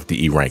rendition of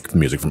the E rank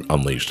music from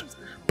Unleashed.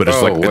 But it's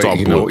it's all bloops.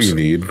 You know what you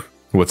need?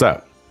 What's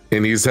that?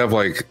 It needs to have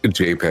like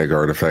JPEG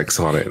artifacts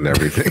on it and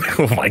everything.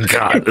 Oh my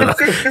god!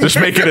 Just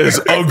make it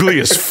as ugly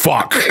as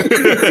fuck.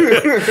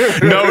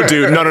 No,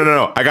 dude,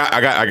 no. I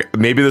got.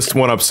 Maybe this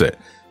one upset.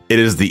 It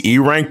is the E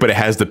rank, but it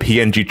has the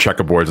PNG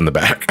checkerboards in the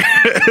back.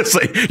 It's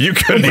like you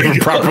couldn't even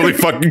properly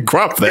fucking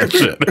crop that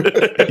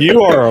shit.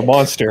 You are a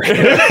monster.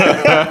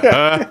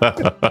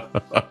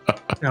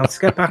 Now let's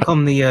get back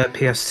on the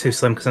PS2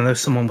 Slim, because I know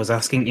someone was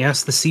asking.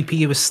 Yes, the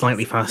CPU is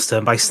slightly faster.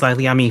 By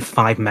slightly, I mean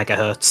 5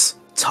 megahertz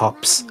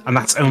tops, and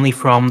that's only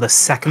from the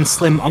second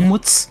Slim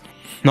onwards,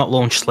 not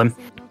Launch Slim.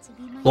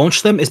 Launch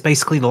Slim is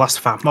basically the last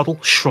fat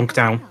model, shrunk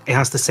down. It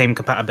has the same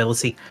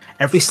compatibility.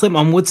 Every Slim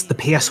onwards, the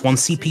PS1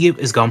 CPU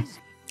is gone.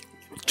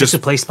 Just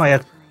replaced by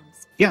a...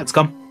 Yeah, it's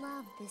gone.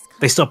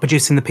 They stopped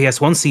producing the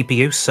PS1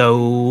 CPU,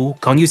 so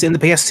can't use it in the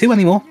PS2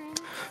 anymore.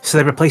 So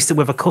they replaced it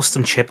with a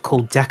custom chip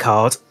called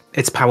Deckard.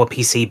 It's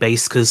PowerPC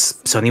based, because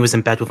Sony was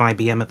in bed with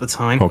IBM at the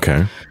time.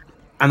 Okay.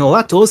 And all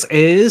that does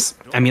is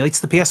emulates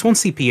the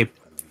PS1 CPU.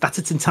 That's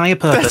its entire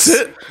purpose. That's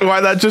it? Why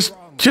not just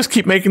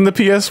keep making the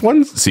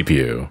PS1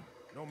 CPU?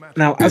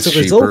 Now, as a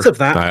result of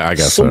that, I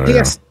guess some so,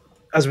 yeah.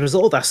 As a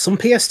result of that, some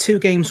PS2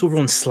 games will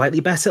run slightly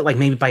better, like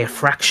maybe by a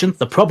fraction.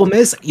 The problem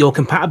is your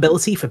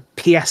compatibility for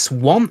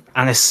PS1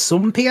 and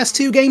some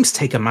PS2 games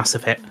take a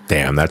massive hit.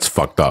 Damn, that's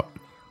fucked up.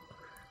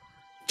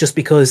 Just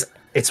because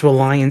it's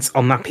reliant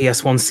on that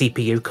PS1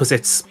 CPU, because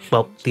it's,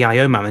 well, the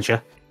I/O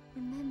manager.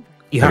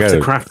 You have to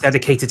craft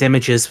dedicated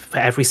images for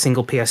every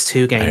single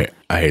PS2 game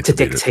I hate to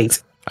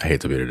dictate. I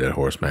hate to beat a dead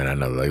horse, man. I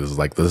know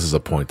this is a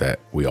point that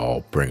we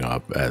all bring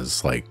up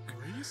as like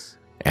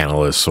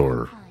analysts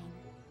or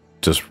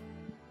just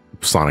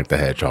Sonic the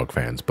Hedgehog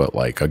fans, but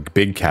like a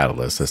big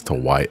catalyst as to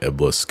why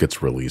Iblis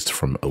gets released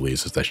from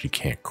Elise is that she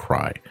can't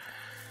cry.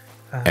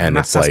 And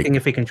Matt's it's asking like,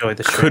 if we can enjoy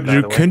the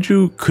stream,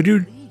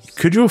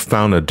 could you have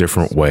found a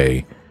different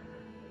way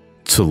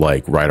to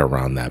like right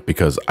around that?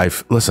 Because I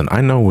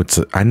know it's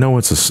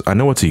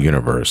a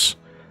universe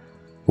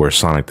where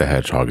Sonic the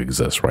Hedgehog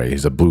exists, right?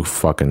 He's a blue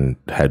fucking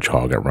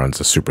hedgehog that runs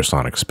at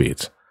supersonic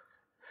speeds.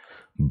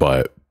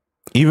 But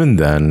even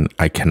then,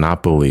 I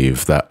cannot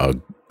believe that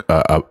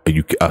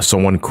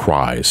someone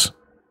cries,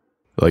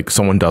 like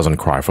someone doesn't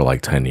cry for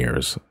like 10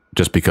 years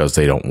just because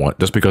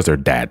their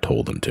dad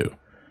told them to.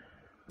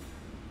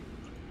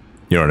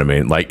 You know what I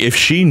mean? Like if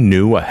she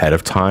knew ahead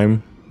of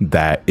time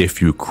that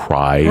if you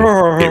cry,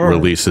 it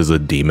releases a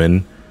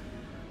demon,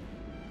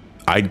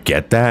 I'd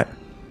get that.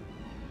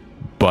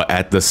 But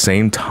at the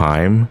same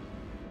time,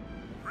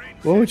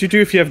 what would you do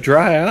if you have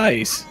dry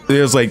eyes?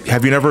 It's like,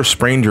 have you never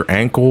sprained your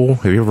ankle?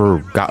 Have you ever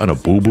gotten a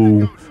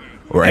boo-boo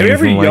or anything like that?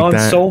 Have you ever yawned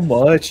so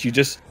much you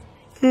just...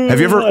 Have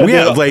you ever,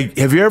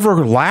 have you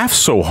ever laughed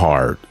so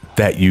hard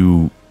that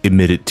you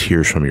emitted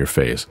tears from your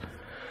face?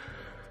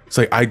 It's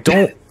like, I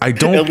don't,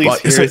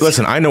 it's like,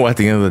 listen, I know at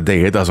the end of the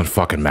day, it doesn't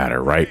fucking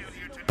matter, right?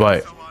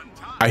 But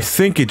I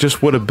think it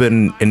just would have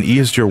been an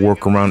easier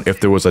workaround if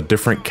there was a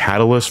different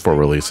catalyst for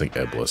releasing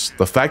Iblis.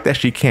 The fact that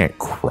she can't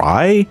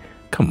cry?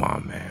 Come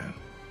on, man.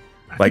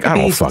 Like, I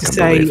don't fucking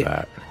believe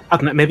that. I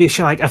don't know, maybe it's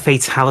like a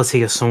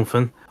fatality or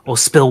something. Or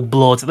spill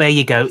blood. There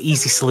you go.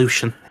 Easy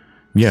solution.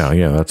 Yeah,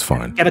 that's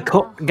fine. Get a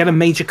cut, get a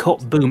major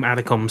cut, boom, out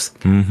it comes.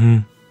 Mm-hmm.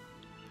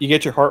 You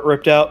get your heart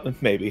ripped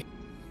out? Maybe.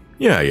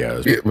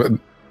 Yeah.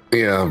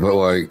 But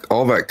like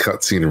all that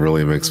cutscene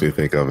really makes me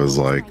think of is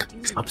like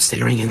stop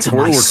staring into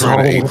my soul. We're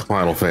trying to hate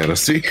Final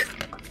Fantasy,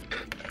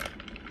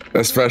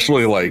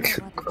 especially like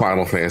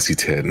Final Fantasy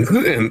X.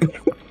 And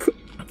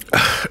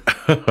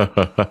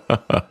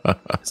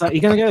it's like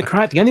you're gonna get a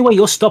cry. The only way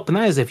you're stopping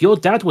that is if your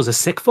dad was a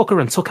sick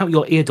fucker and took out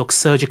your ear duct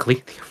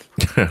surgically.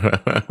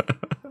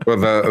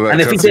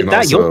 And if he did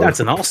that, your dad's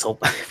an arsehole.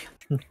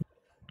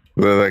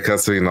 That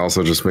cutscene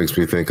also just makes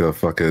me think of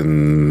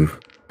fucking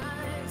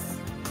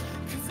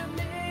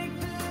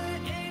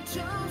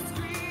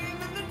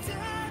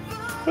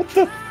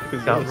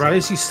God, right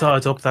as you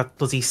started up that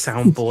bloody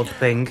soundboard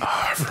thing,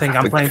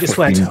 I'm playing, just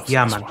went,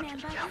 yeah, man.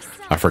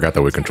 I forgot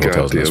that we control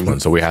Tails in this one,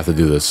 so we have to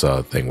do this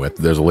thing with.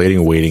 There's a lady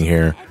waiting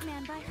here.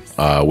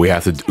 We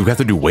have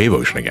to do Wave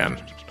Ocean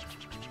again.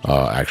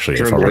 Actually,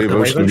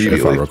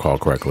 if I recall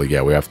correctly,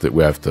 yeah, we have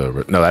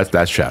to. No,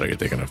 that's Shadow you're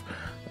thinking of.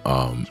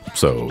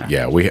 So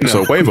yeah,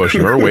 so Wave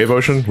Ocean. Remember Wave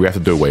Ocean? We have to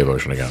do Wave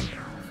Ocean again.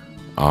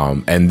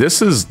 And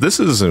this is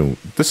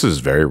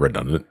very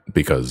redundant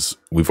because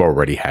we've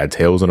already had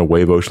Tails in a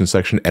Wave Ocean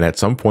section, and at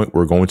some point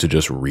we're going to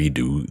just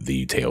redo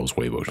the Tails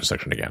Wave Ocean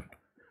section again.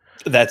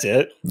 That's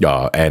it.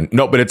 And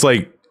no, but it's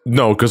like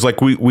no, because like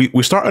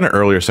we start in an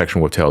earlier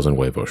section with Tails in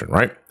Wave Ocean,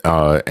 right?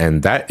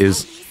 And that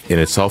is in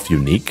itself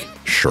unique,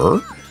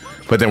 sure.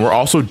 But then we're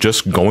also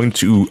just going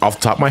to, off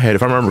the top of my head,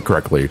 if I remember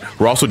correctly,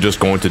 we're also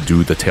just going to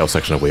do the Tails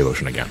section of Wave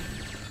Ocean again.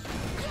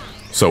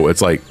 So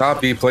it's like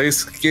copy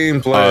place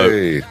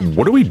gameplay.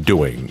 What are we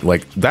doing?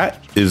 Like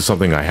that is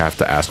something I have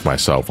to ask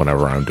myself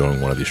whenever I'm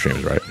doing one of these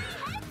streams, right?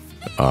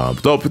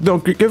 Though,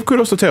 give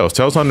kudos to Tails.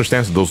 Tails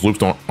understands that those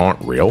loops aren't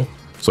real,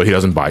 so he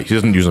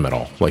doesn't use them at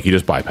all. Like he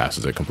just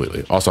bypasses it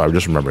completely. Also, I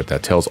just remembered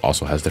that Tails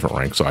also has different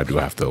ranks, so I do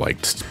have to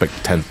like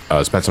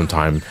spend some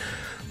time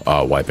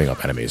wiping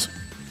up enemies,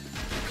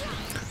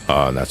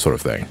 and that sort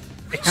of thing.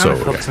 It kind of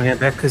fucks me a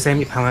bit because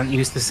Amy Pallant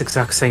used this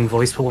exact same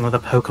voice for one of the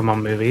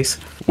Pokemon movies.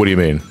 What do you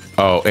mean?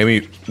 Oh,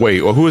 Amy.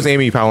 Wait, well, who is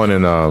Amy Pallant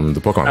in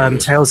the Pokemon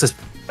movies? Tails is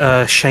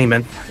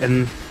Shaman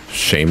in the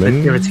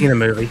Giratina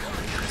movie.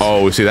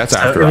 Oh, see, that's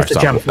after I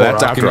stopped.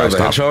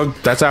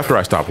 That's after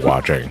I stopped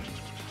watching.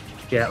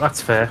 Yeah,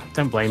 that's fair.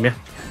 Don't blame you.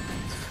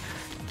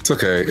 It's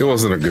okay. It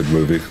wasn't a good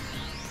movie.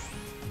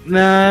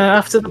 Nah,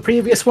 after the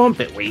previous one,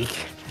 bit weak.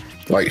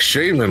 Like,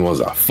 Shaman was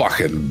a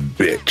fucking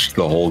bitch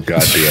the whole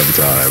goddamn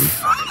time.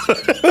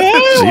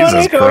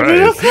 Jesus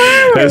Christ.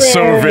 It's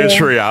so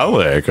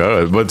vitriolic.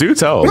 But do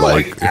tell. No,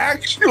 like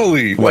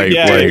actually. Why?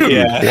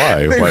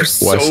 They're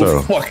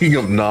so fucking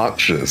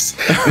obnoxious.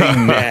 They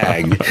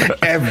nag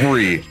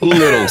every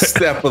little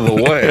step of the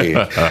way.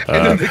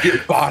 And then they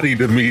get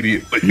bodied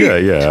immediately.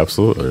 Yeah,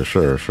 absolutely.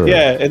 Sure.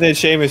 Yeah, and then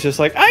Shaman's just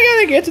like, I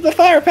gotta get to the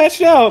fire patch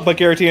now. But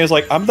Giratina's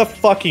like, I'm the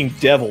fucking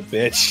devil,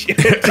 bitch.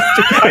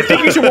 I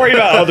think you should worry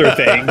about other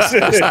things.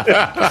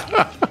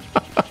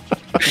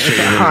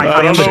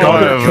 I don't know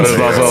why, but it's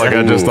also like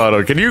I just thought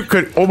of.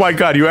 Oh my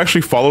god, you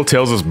actually follow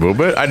Tails'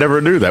 movement? I never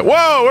knew that.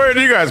 Whoa, where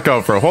did you guys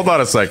come from? Hold on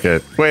a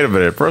second. Wait a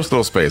minute.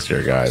 Personal space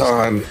here, guys.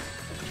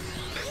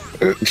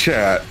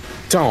 Chat,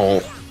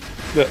 don't.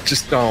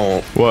 Just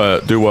don't.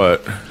 What? Do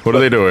what? What are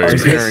they doing?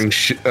 Comparing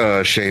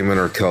Shaman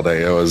or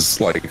Keldeo as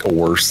like a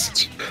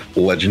worst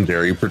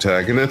legendary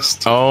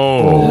protagonist.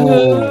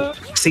 Oh.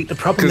 See, the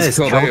problem is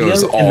Keldeo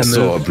is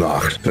also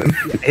obnoxious.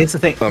 Here's the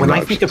thing: when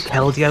I think of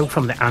Keldeo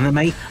from the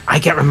anime, I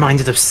get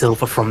reminded of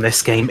Silver from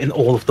this game in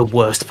all of the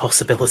worst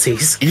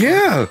possibilities.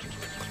 Yeah.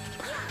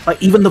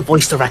 Like even the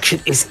voice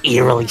direction is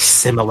eerily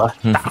similar.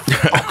 That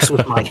fucks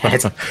with my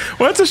head.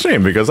 Well, that's a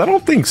shame because I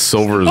don't think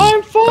Silver's.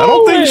 I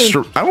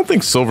don't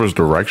think Silver's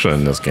direction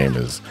in this game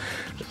is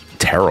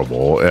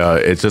terrible.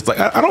 It's just like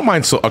I don't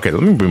mind. Okay,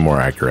 let me be more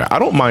accurate. I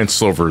don't mind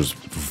Silver's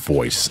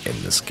voice in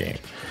this game.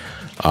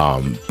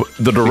 But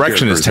the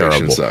direction is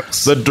terrible.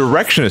 The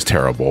direction is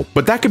terrible,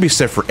 but that could be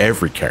said for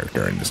every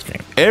character in this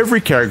game.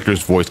 Every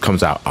character's voice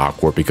comes out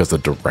awkward because the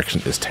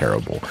direction is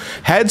terrible.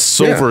 Had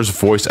Silver's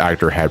voice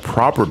actor had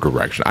proper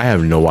direction, I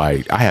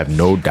have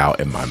no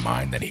doubt in my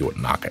mind that he would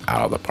knock it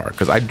out of the park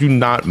because I do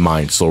not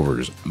mind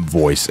Silver's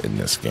voice in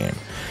this game,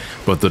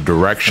 but the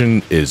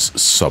direction is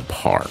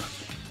subpar,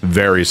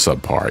 very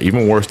subpar,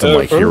 even worse than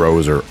like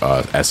Heroes or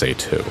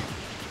SA2.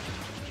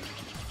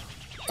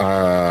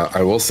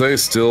 I will say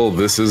still,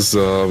 this is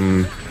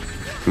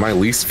my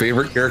least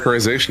favorite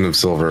characterization of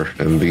Silver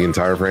in the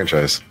entire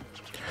franchise.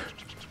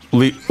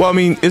 Well, I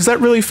mean, is that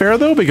really fair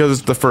though? Because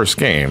it's the first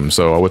game,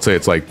 so I would say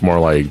it's like more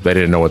like they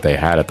didn't know what they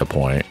had at the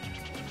point.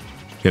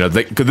 You know,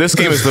 because this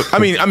game is the. I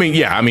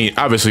mean,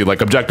 obviously,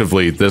 like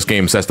objectively, this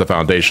game sets the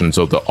foundation,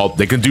 so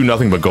they can do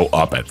nothing but go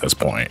up at this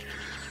point.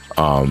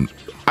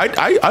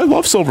 I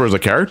love Silver as a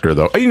character,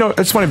 though. You know,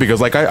 it's funny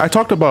because, like, I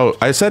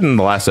said in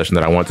the last session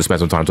that I wanted to spend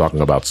some time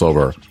talking about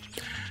Silver,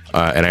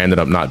 and I ended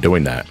up not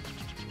doing that.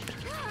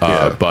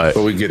 But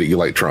we get it. You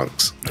like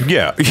Trunks.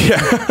 Yeah.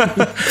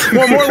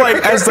 Well, more like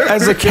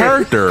as a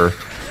character.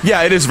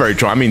 Yeah, it is very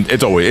Trunks. I mean,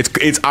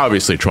 it's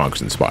obviously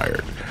Trunks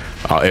inspired,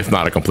 if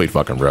not a complete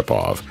fucking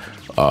ripoff.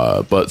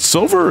 But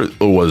Silver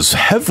was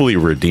heavily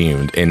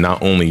redeemed in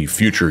not only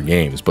future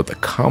games, but the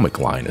comic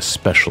line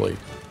especially.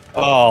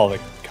 Oh,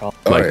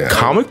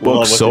 comic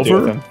book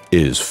Silver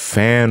is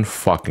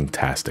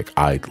fan-fucking-tastic.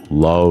 I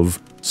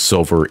love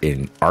Silver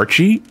in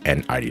Archie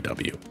and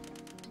IDW.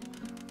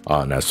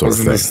 And that sort of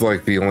thing. Wasn't this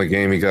like the only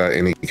game you got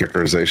any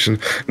characterization?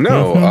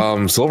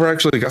 No, Silver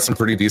actually got some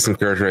pretty decent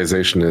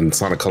characterization in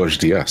Sonic Colors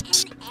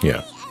DS.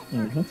 Yeah.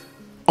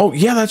 Oh,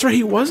 yeah, that's right.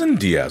 He was in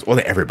DS. Well,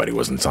 everybody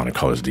was in Sonic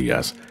Colors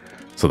DS.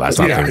 So that's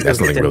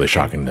nothing really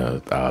shocking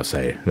to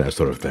say, that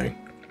sort of thing.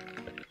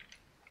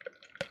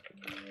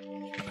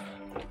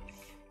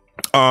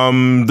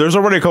 There's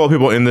already a couple of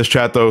people in this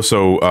chat though,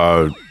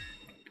 so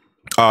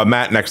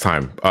Matt, next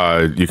time,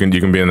 you can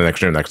be in the next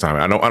stream next time.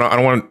 I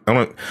don't want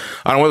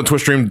the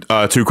Twitch stream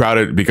too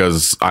crowded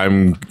because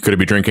I'm gonna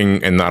be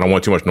drinking and I don't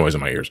want too much noise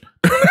in my ears.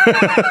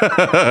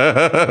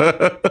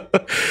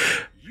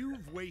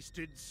 You've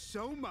wasted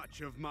so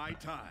much of my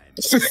time.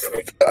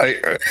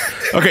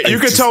 Okay, you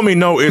can tell me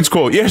no, it's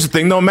cool. Here's the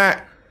thing though,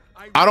 Matt.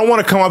 I don't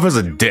want to come off as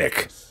a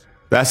dick.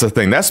 That's the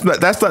thing. That's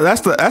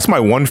my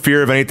one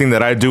fear of anything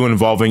that I do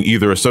involving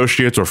either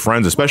associates or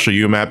friends, especially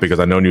you, Matt, because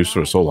I've known you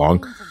for so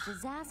long.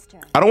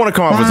 I don't want to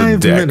come off as a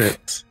dick.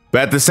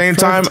 But at the same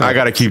time, I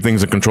got to keep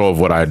things in control of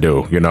what I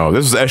do. You know,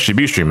 this is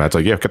SGB stream. That's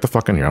like, yeah, get the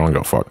fuck in here. I don't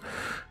go fuck.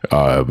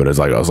 But it's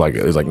like, no, it's like,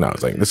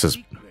 this is.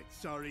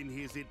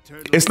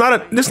 It's not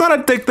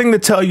a dick thing to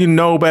tell you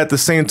no, but at the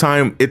same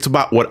time, it's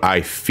about what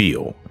I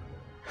feel.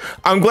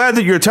 I'm glad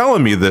that you're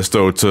telling me this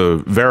though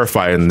to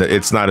verify, and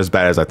it's not as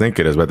bad as I think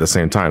it is. But at the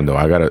same time, though,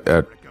 I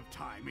gotta.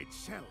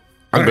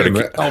 I'm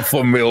gonna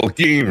alpha male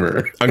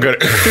gamer. I'm gonna.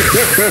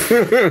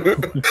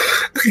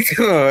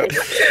 God,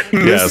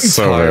 yes, this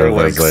so entire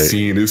like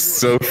scene is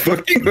so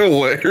fucking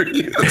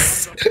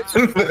hilarious.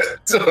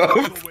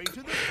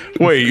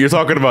 Wait, you're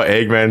talking about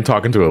Eggman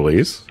talking to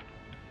Elise?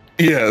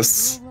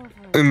 Yes,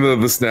 in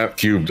the Snap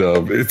Cube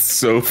dub. It's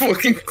so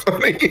fucking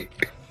funny.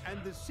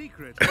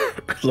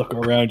 Look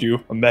around you.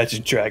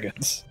 Imagine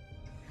dragons.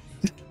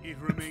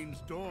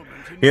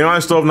 You know, I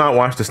still have not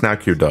watched the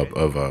Snap Cube dub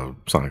of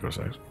Sonic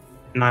 06.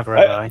 Neither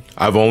have I.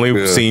 I've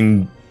only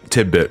seen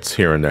tidbits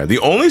here and there. The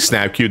only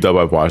Snap Cube dub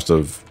I've watched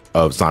of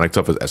Sonic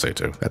stuff is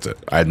SA2. That's it.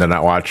 I did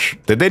not watch.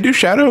 Did they do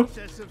Shadow?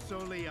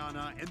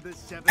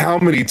 How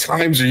many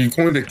times are you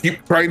going to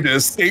keep trying to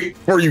escape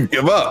before you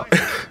give up?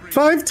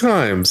 5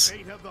 times.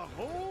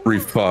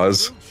 Brief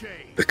pause.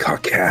 The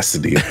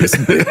caucasity of this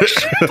bitch.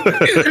 The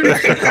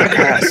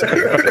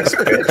caucasity of this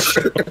bitch.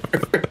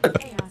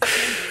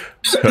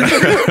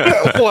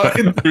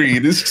 Line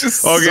read is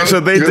just okay.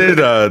 So they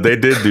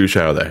did do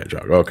Shadow the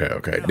Hedgehog.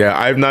 Okay. Yeah,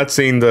 I've not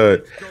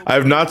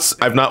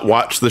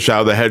watched the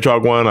Shadow the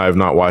Hedgehog one. I've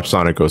not watched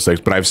Sonic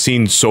 06, but I've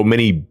seen so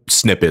many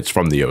snippets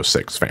from the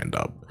 06 fan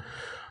dub.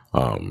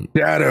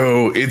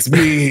 Shadow, it's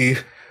me,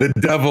 the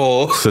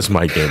devil. This is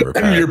my gamer.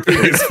 I'm your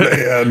biggest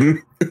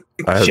fan.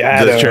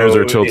 The chairs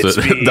are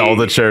tilted. All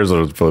the chairs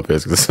are flipping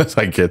because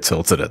I get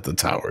tilted at the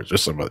towers or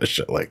some other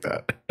shit like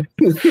that.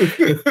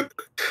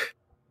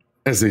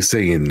 As they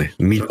say in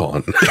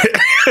Nippon. Can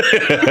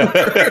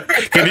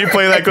you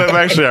play that clip?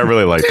 Actually, I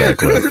really like that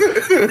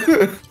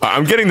clip.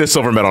 I'm getting the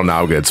silver medal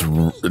now. It's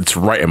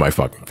right in my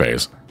fucking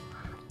face.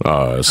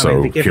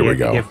 So here we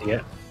go.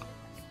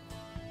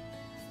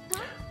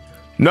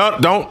 No,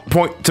 don't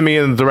point to me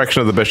in the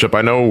direction of the bishop.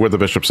 I know where the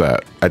bishop's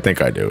at. I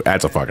think I do.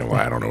 That's a fucking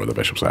lie. I don't know where the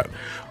bishop's at.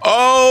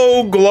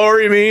 Oh,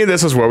 glory me.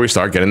 This is where we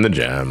start getting the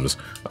gems.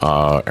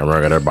 And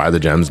we're going to buy the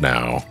gems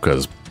now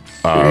because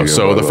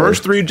so the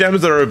first 3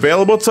 gems that are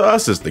available to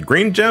us is the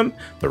green gem,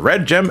 the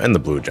red gem, and the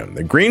blue gem.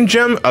 The green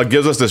gem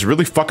gives us this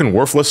really fucking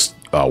worthless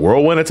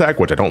whirlwind attack,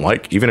 which I don't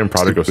like, even in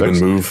Project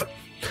 06. Move.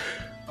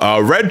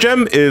 Red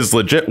gem is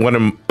legit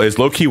is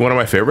low-key one of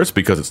my favorites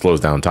because it slows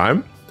down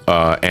time.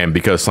 And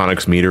because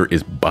Sonic's meter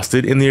is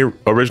busted in the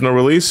original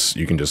release,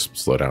 you can just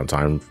slow down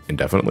time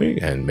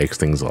indefinitely and makes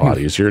things a lot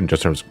easier in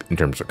terms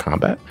of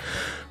combat.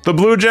 The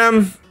blue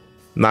gem,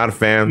 not a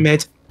fan.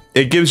 Mid.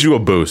 It gives you a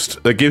boost.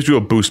 It gives you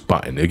a boost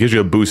button. It gives you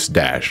a boost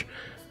dash.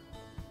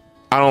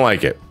 I don't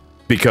like it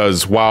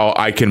because while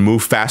I can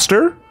move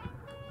faster,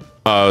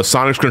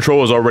 Sonic's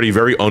control is already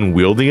very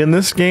unwieldy in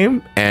this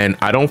game, and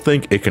I don't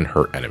think it can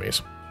hurt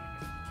enemies.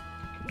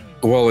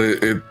 Well,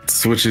 it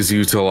switches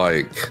you to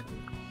like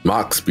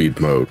Mach speed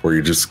mode where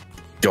you just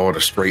go in a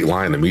straight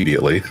line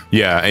immediately.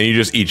 Yeah, and you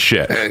just eat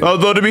shit.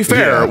 Although to be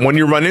fair, when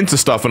you run into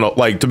stuff and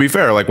when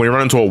you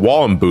run into a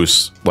wall and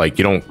boost, like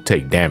you don't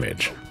take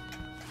damage.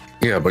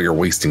 Yeah, but you're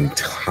wasting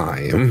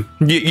time.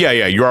 Yeah,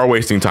 you are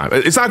wasting time.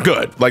 It's not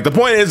good. Like the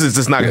point is, it's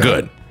just not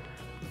good.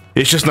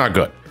 It's just not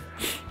good.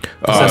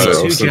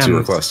 Since you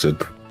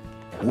requested.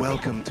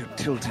 Welcome to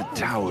Tilted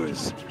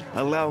Towers.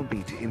 Allow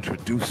me to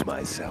introduce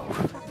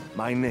myself.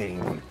 My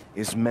name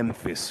is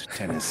Memphis,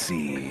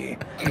 Tennessee,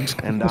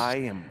 and I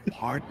am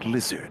part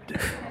lizard.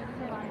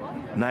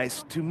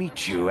 Nice to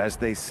meet you, as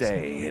they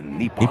say in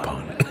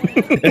Nippon.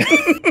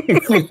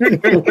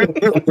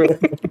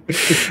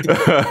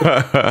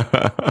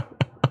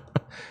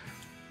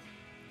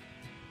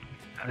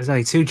 There's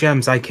only 2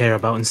 gems I care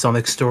about in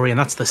Sonic's story, and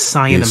that's the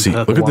cyan and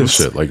purple look at ones.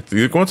 this shit. Like,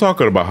 you're going to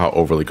talk about how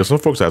overly, because some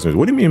folks ask me,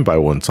 what do you mean by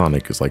when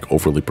Sonic is like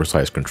overly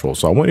precise control?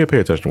 So I want you to pay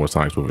attention to what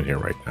Sonic's moving here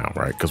right now,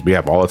 right? Because we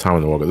have all the time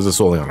in the world. This is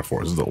solely on the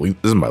force. This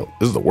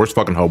is the worst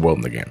fucking hub world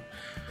in the game.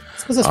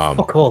 It's because it's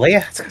fuck all,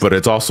 yeah. But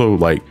it's also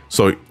like,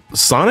 so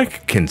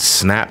Sonic can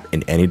snap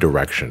in any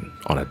direction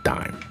on a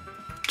dime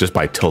just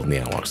by tilting the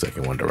analog stick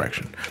in one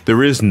direction.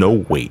 There is no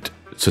weight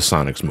to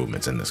Sonic's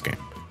movements in this game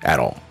at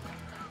all.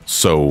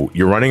 So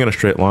you're running in a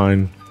straight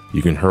line,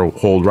 you can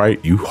hold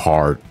right, you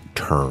hard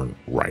turn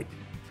right.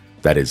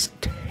 That is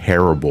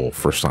terrible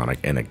for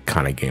Sonic in a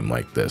kind of game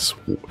like this.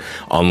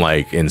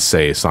 Unlike in,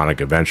 say,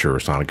 Sonic Adventure or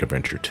Sonic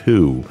Adventure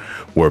 2,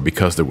 where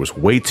because there was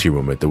weight to your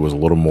movement, there was a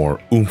little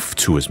more oomph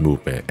to his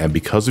movement. And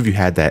because if you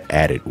had that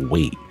added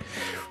weight,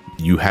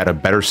 you had a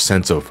better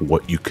sense of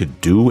what you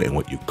could do and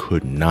what you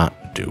could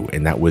not do.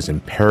 And that was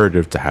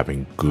imperative to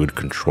having good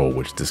control,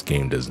 which this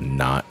game does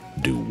not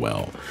do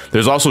well.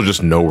 There's also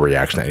just no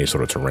reaction to any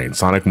sort of terrain.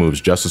 Sonic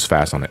moves just as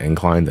fast on an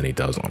incline than he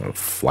does on a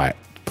flat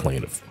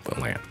plane of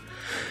land.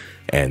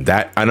 And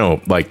that, I know,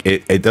 like,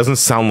 it doesn't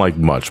sound like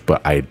much,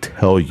 but I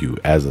tell you,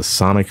 as a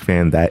Sonic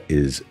fan, that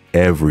is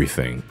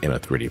everything in a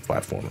 3D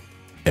platformer.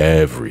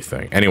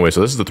 Everything. Anyway,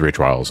 so this is the 3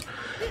 trials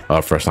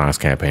for Sonic's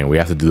campaign. We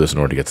have to do this in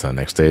order to get to the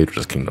next stage, which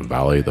is Kingdom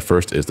Valley. The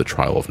first is the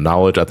Trial of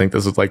Knowledge. I think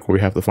this is like where we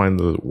have to find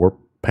the warp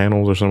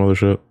panels or some other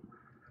shit.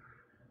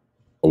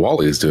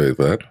 Wally is doing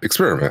that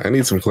experiment. I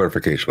need some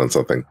clarification on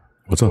something.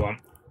 What's up?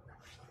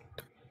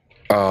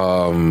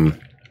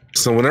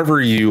 So whenever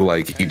you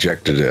like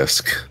eject a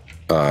disc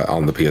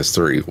on the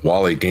PS3,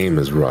 while a game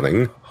is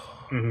running,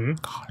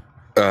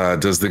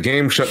 does the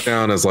game shut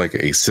down as like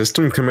a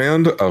system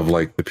command of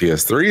like the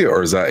PS3,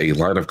 or is that a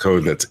line of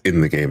code that's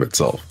in the game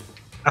itself?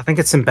 I think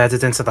it's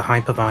embedded into the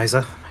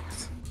hypervisor.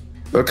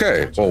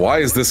 Okay, well, why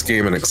is this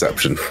game an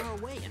exception?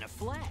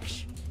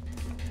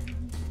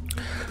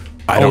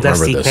 I don't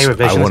remember SDK this. I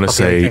revisions want to probably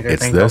say think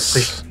it's thing,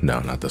 this. No,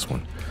 not this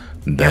one.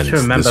 You Then have to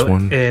it's remember, this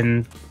one.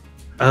 in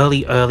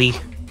early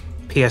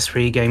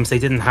PS3 games, they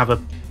didn't have a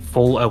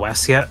full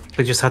OS yet.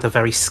 They just had a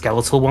very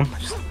skeletal one.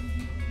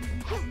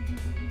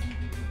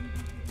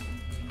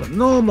 But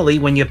normally,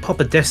 when you pop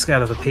a disk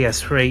out of a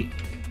PS3,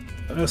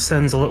 it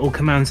sends a little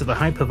command to the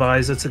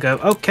hypervisor to go,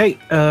 okay,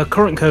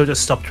 current code has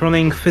stopped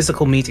running,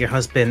 physical media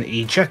has been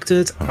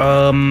ejected.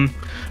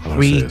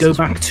 We go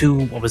back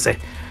to, what was it?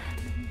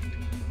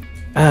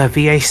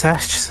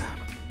 VSS,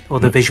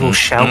 or the visual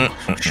shell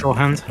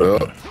shorthand.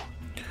 Hold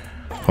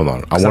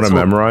on, I want to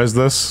memorize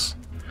this,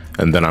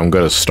 and then I'm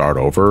going to start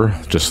over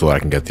just so that I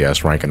can get the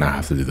S rank and not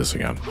have to do this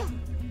again.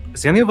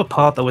 The only other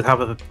part that would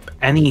have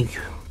any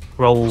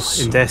role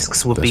in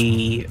discs would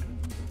be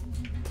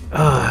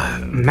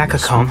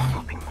Megacon,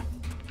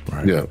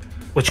 Right. Yeah,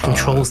 which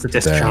controls the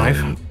disk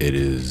drive. It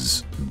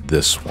is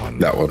this one.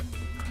 that one.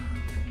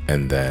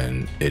 And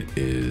then it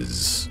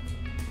is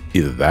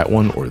either that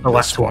one or The this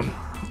left one.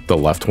 The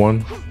left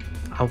one?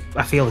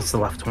 I feel it's the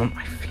left one.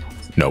 I feel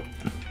it's... Nope.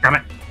 Damn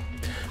it.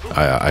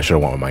 I should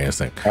have went with my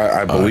instinct.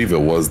 I believe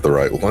it was the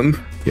right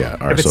one. Yeah,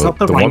 all right, If it's so not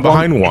the the right one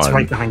behind one, one, it's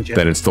right behind you.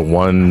 then it's the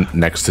one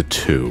next to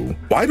 2.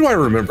 Why do I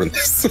remember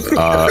this?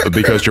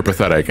 Because you're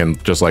pathetic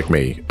and just like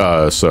me.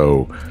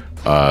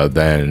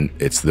 Then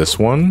it's this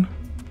one.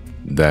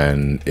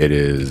 Then it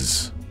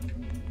is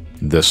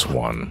this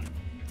one.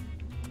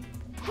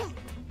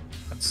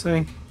 Let's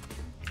see.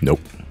 Nope.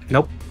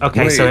 Nope.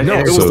 Okay, Wait, so no,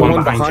 it it's was the the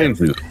one behind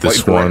you. you. This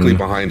Like directly one.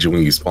 behind you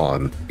when you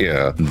spawn.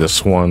 Yeah.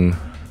 This one.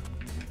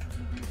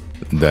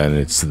 Then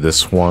it's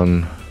this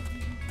one.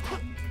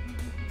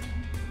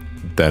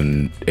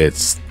 Then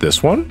it's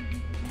this one.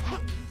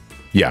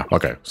 Yeah.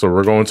 Okay. So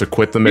we're going to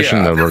quit the mission.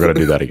 Yeah. Then we're going to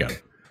do that again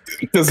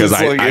because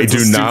I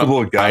do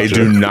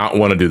not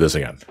want to do this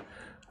again.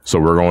 So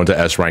we're going to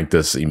S rank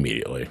this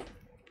immediately.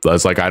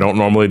 That's like I don't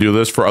normally do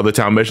this for other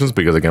town missions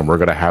because again we're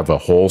going to have a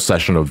whole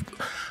session of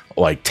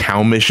like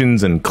town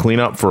missions and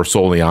cleanup for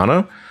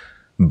Soliana.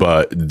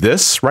 But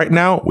this right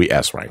now we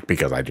S rank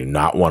because I do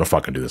not want to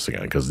fucking do this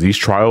again because these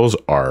trials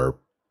are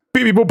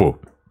beep beep boo boo.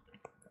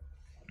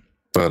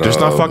 But Just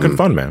not fucking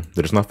fun, man.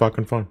 They're just not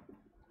fucking fun.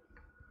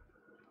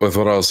 With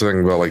what I was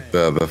saying about like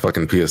the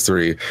fucking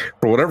PS3,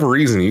 for whatever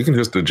reason, you can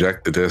just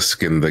eject the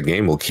disc and the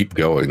game will keep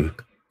going.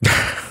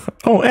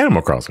 Oh,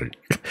 Animal Crossing.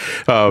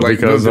 Like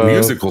because the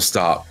music will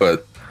stop,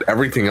 but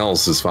everything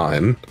else is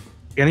fine.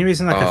 The only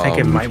reason I can think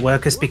it might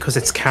work is because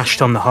it's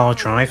cached on the hard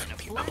drive.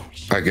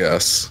 I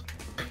guess.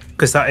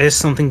 Because that is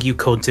something you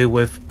could do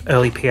with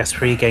early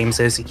PS3 games,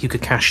 is you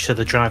could cache to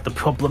the drive. The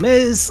problem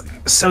is,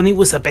 Sony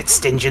was a bit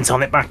stingent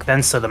on it back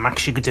then, so the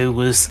max you could do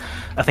was,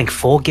 I think,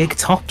 4 gig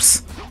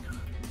tops.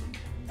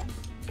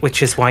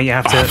 Which is why you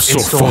have to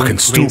install and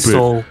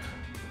reinstall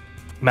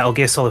Metal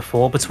Gear Solid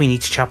 4 between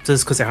each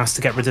chapters, because it has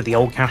to get rid of the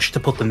old cache to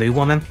put the new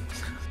one in.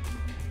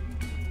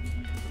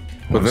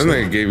 But then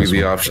they gave you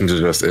the option to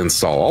just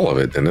install all of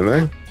it, didn't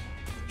they?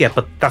 Yeah,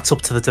 but that's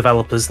up to the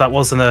developers. That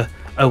wasn't a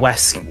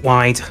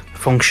OS-wide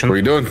function. What are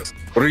you doing?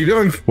 What are you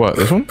doing? What,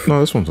 this one?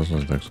 No, this one's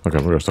next. Okay,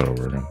 we're gonna start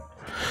over again.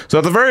 So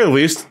at the very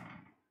least,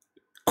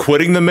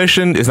 quitting the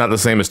mission is not the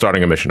same as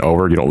starting a mission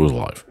over. You don't lose a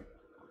life.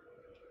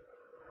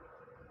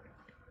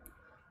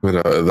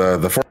 But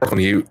the fourth one,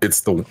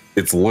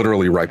 it's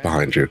literally right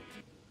behind you.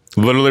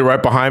 Literally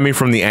right behind me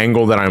from the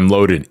angle that I'm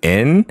loaded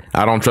in.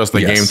 I don't trust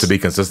the game to be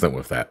consistent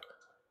with that.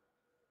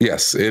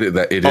 Yes, it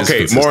is.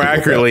 Okay, more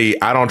accurately,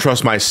 I don't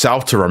trust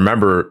myself to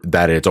remember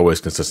that it's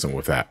always consistent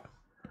with that.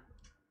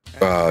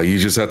 You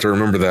just have to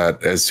remember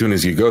that as soon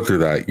as you go through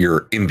that,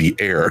 you're in the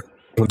air.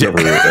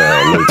 Whenever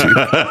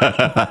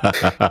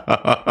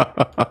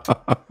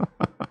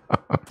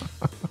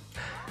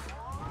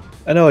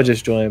I know I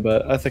just joined,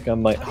 but I think I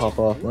might hop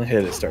off. My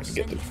head is starting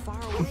to get to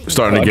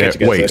Starting to get.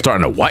 Wait,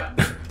 starting to what?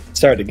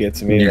 Starting to get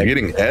to me. You're like,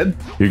 getting head?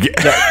 You get.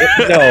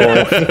 no,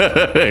 I think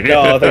I'm getting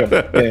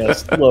a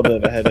little bit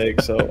of a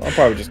headache, so I'll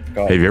probably just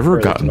go. Have you ever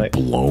early gotten tonight.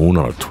 blown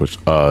on a Twitch?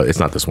 It's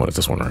not this one. It's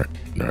this one, right?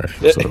 All right.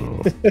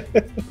 So.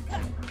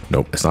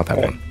 Nope, it's not that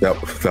one.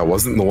 That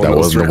wasn't the one. That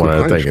wasn't the one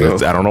I think. No.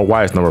 I don't know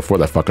why it's number 4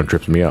 that fucking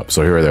trips me up.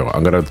 So here we go.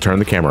 I'm gonna turn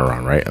the camera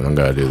around, right? And I'm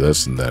gonna do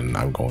this, and then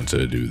I'm going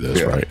to do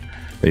this, right?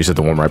 Then you said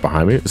the one right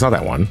behind me. It's not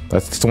that one.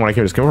 That's the one I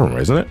just came from,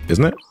 isn't it?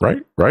 Isn't it?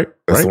 Right?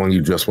 That's the one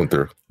you just went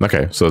through.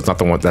 Okay, so it's not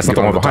the one. That's not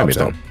the one behind me,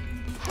 though.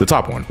 The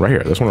top one, right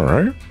here. This one,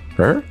 right here.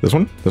 Right here. This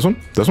one. This one.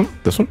 This one.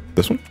 This one.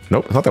 This one.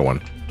 Nope, it's not that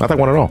one. Not that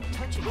one at all.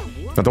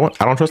 Not the one.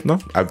 I don't trust. No,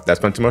 that's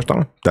been too much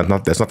time. That's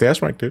not the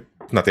S rank, dude.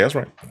 Not the S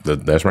rank.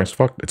 The S rank's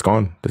fucked. It's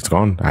gone. It's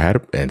gone. I had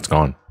it, and it's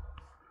gone.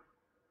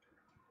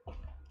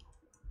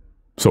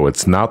 So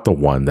it's not the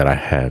one that I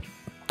had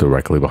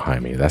directly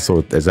behind me. That's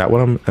so. Is that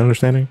what I'm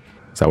understanding?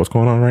 Is that what's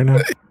going on right now?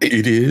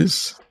 It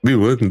is. The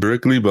one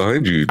directly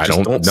behind you. I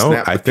Just don't know.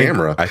 snap I the think.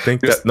 camera. I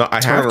think Just that no.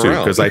 I have to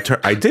because I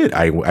did.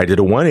 I did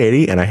a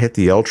 180 and I hit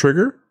the L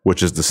trigger,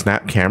 which is the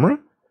snap camera.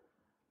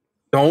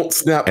 Don't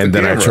snap. And the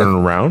then camera. I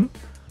turned around,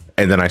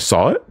 and then I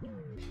saw it,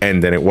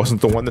 and then it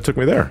wasn't the one that took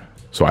me there.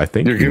 So I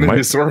think You're getting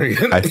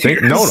disoriented. I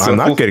think no, I'm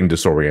not getting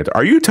disoriented.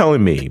 Are you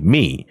telling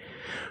me,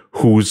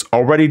 who's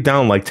already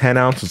down like 10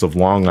 ounces of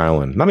Long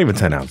Island? Not even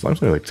 10 ounces. I'm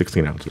saying like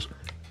 16 ounces.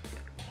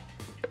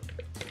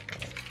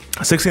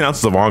 16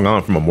 ounces of Long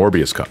Island from a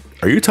Morbius cup.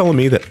 Are you telling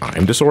me that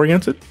I'm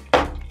disoriented?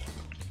 I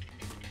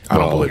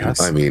don't believe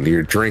it. I mean,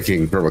 you're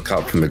drinking from a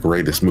cup from the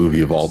greatest movie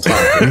of all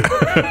time.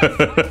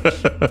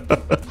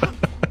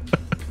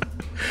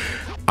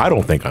 I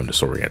don't think I'm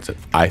disoriented.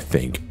 I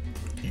think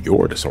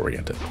you're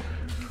disoriented.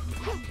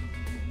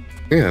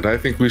 Yeah, and I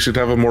think we should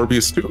have a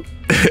Morbius too.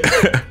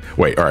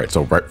 Wait, all right.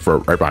 So right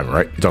behind me,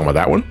 right? You talking about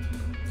that one?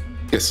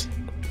 Yes.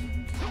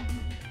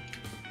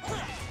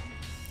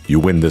 You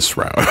win this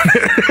round.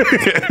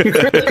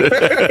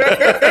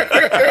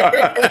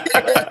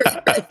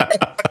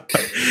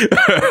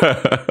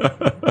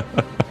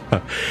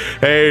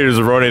 Hey, there's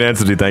a Ronin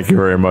Entity. Thank you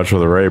very much for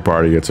the raid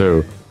party, you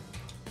too.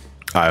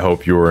 I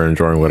hope you were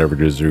enjoying whatever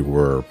it is you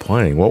were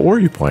playing. What were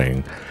you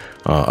playing?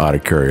 Out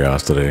of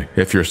curiosity,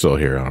 if you're still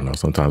here, I don't know.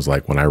 Sometimes,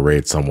 like when I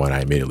raid someone,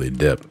 I immediately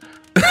dip.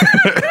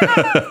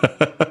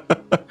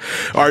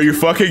 Are you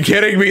fucking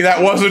kidding me?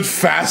 That wasn't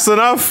fast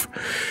enough.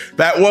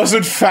 That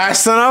wasn't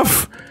fast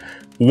enough.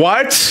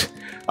 What?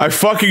 I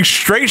fucking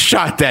straight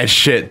shot that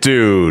shit,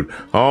 dude.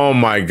 Oh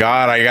my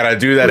god, I gotta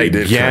do that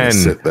again.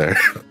 Sit there.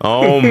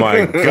 Oh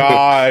my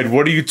god,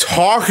 what are you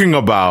talking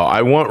about?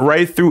 I went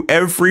right through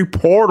every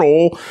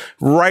portal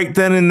right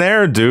then and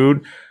there,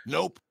 dude.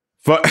 Nope.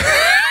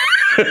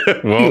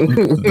 Well,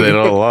 they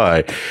don't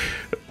lie.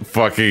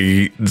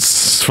 Fucking.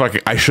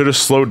 I should have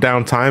slowed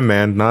down time,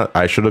 man.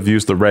 I should have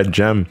used the red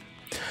gem.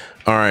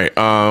 All right.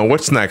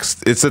 What's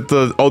next? It's at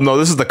the. Oh no,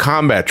 this is the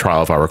combat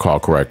trial, if I recall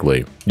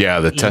correctly. Yeah,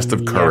 the test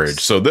of courage.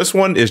 So this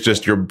one is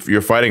just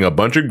you're fighting a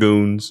bunch of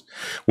goons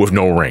with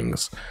no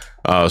rings.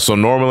 So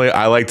normally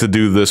I like to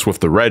do this with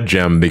the red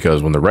gem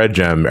because when the red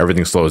gem,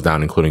 everything slows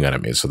down, including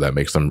enemies. So that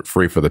makes them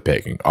free for the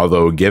picking.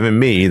 Although, given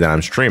me that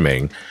I'm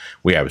streaming,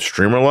 we have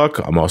streamer luck.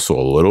 I'm also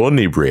a little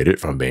inebriated,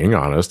 if I'm being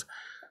honest.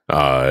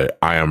 I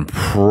am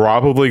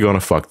probably going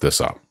to fuck this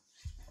up.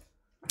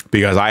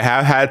 Because I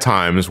have had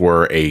times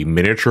where a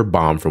miniature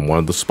bomb from one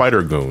of the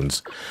spider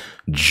goons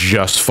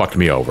just fucked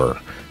me over.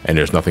 And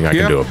there's nothing I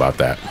can do about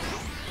that.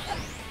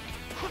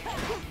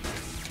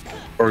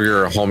 Or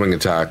your homing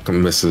attack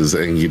misses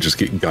and you just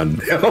get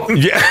gunned down.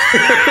 Yeah.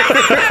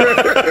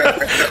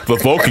 The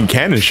Vulcan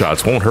cannon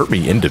shots won't hurt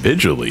me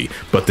individually,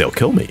 but they'll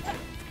kill me.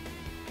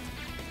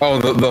 Oh,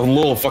 the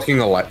little fucking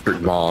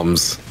electric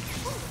bombs.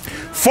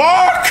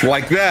 Fuck!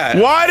 Like that.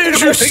 Why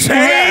did you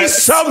say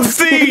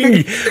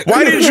something?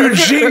 Why did you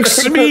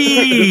jinx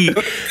me?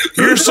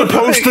 You're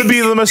supposed to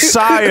be the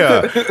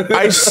Messiah.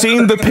 I've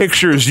seen the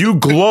pictures. You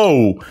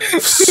glow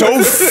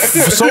so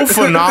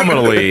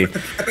phenomenally.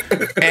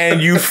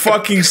 And you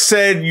fucking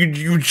said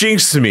you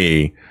jinxed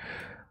me.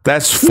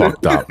 That's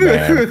fucked up,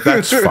 man.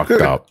 That's fucked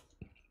up.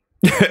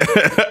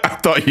 I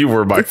thought you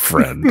were my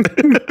friend.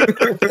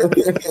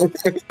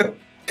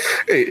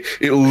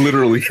 It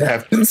literally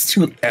happens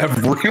to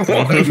everyone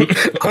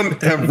on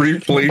every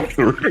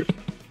playthrough.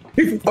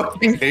 I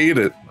fucking hate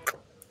it.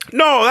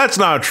 No, that's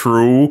not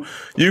true.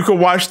 You can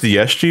watch the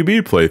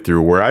SGB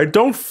playthrough where I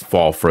don't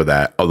fall for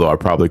that. Although I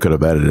probably could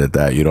have edited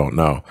that. You don't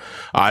know.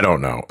 I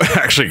don't know.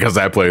 Actually, because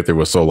that playthrough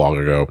was so long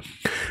ago.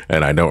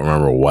 And I don't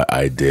remember what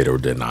I did or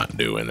did not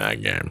do in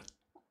that game.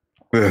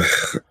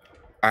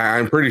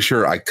 I'm pretty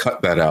sure I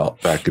cut that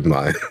out back in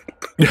my...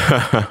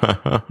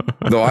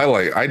 No,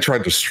 I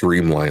tried to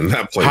streamline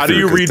that playthrough. How do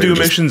you redo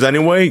missions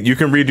anyway? You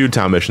can redo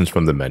town missions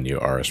from the menu,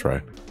 RS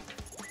Ray.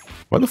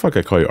 Why the fuck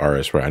I call you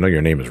RS Ray? I know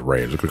your name is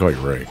Ray. I'm just gonna call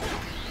you Ray.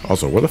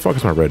 Also, where the fuck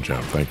is my red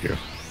gem? Thank you.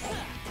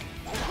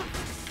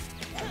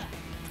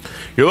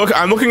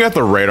 I'm looking at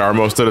the radar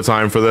most of the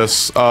time for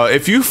this.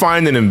 If you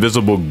find an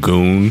invisible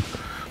goon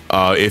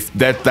If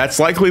that's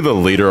likely the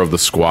leader of the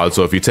squad,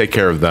 so if you take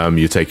care of them,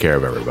 you take care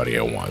of everybody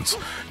at once.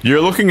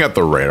 You're looking at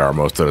the radar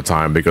most of the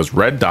time because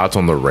red dots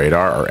on the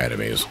radar are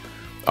enemies.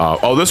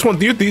 Oh, this one,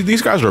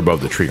 these guys are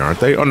above the tree, aren't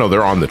they? Oh no,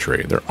 they're on the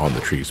tree. They're on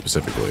the tree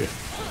specifically.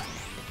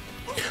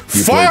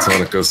 You Fuck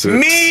Sonic 06?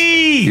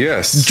 me!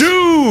 Yes.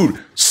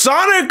 Dude,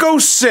 Sonic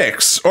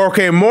 06,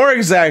 okay, more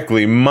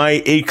exactly,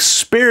 my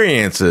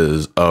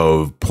experiences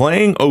of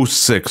playing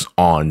 06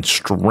 on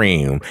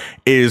stream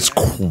is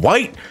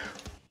quite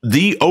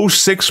the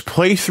 06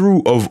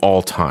 playthrough of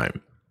all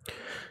time.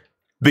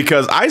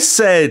 Because I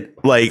said,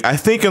 like, I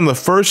think in the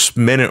first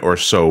minute or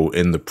so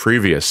in the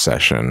previous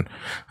session,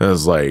 I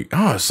was like,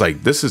 oh, it's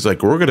like, this is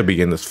like, we're going to be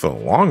in this for the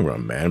long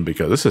run, man,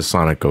 because this is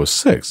Sonic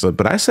 06.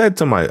 But I said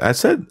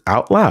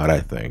out loud, I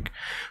think,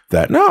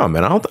 that, no,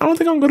 man, I don't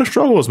think I'm going to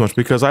struggle as much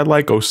because I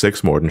like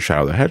 06 more than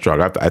Shadow the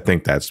Hedgehog. I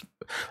think that's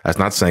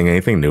not saying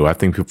anything new. I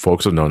think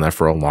folks have known that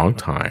for a long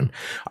time.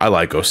 I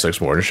like 06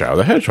 more than Shadow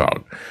the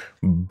Hedgehog.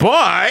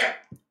 But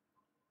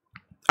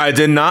I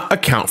did not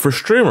account for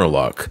streamer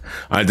luck.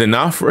 I did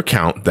not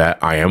account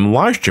that I am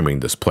live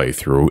streaming this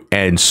playthrough.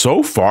 And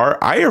so far,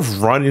 I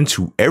have run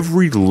into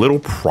every little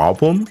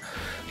problem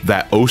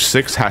that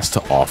 06 has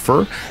to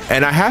offer.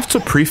 And I have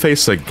to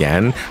preface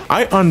again,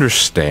 I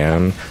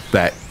understand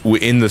that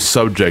in the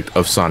subject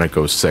of Sonic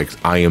 06,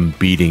 I am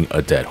beating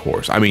a dead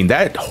horse. I mean,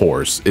 that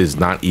horse is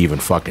not even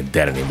fucking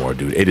dead anymore,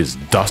 dude. It is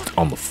dust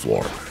on the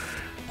floor.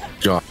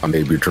 John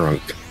may be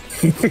drunk.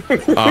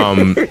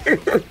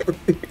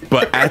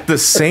 But at the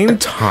same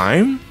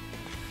time,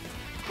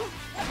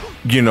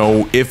 you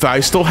know, if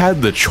I still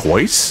had the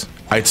choice,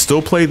 I'd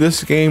still play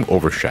this game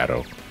over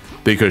Shadow,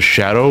 because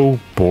Shadow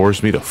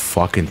bores me to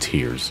fucking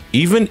tears.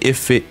 Even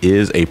if it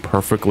is a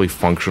perfectly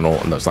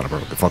functional, no, it's not a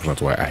perfectly functional,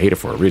 that's why I hate it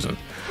for a reason.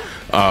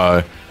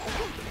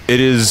 It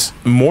is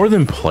more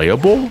than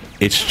playable.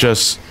 It's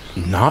just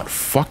not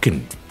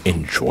fucking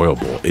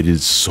enjoyable. It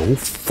is so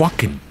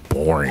fucking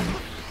boring.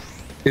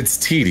 It's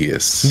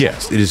tedious.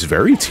 Yes, it is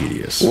very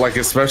tedious. Like,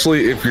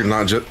 especially if you're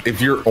not just,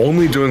 if you're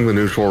only doing the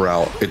neutral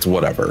route, it's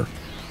whatever.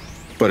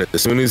 But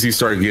as soon as you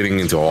start getting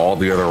into all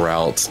the other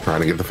routes,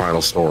 trying to get the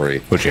final story,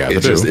 which you have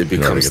it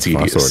becomes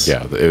tedious.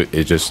 Yeah,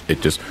 it just.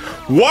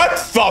 What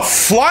the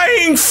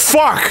flying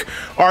fuck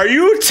are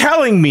you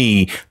telling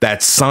me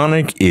that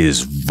Sonic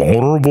is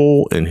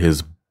vulnerable in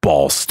his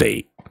ball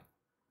state?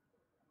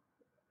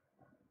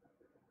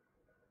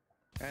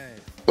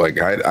 Like,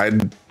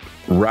 I'd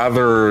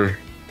rather.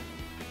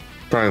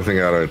 Trying to think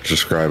how to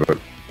describe it,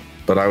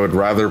 but I would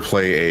rather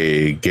play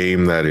a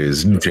game that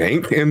is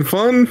jank and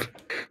fun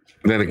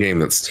than a game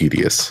that's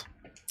tedious.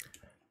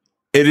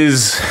 It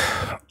is,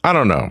 I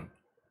don't know.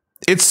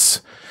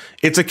 It's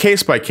a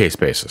case by case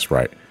basis,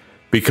 right?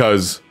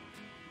 Because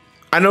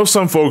I know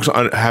some folks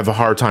have a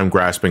hard time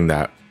grasping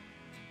that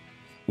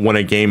when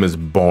a game is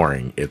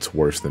boring, it's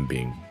worse than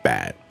being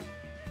bad.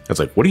 It's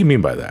like, what do you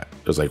mean by that?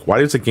 It's like, why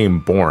is a game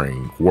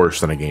boring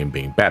worse than a game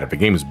being bad? If a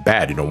game is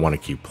bad, you don't want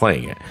to keep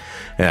playing it.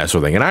 And that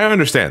sort of thing. And I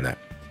understand that,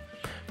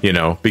 you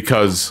know,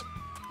 because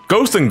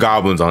Ghosts and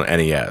Goblins on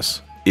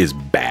NES is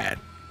bad.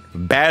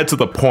 Bad to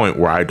the point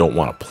where I don't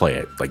want to play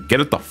it. Like,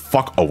 get it the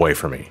fuck away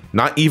from me.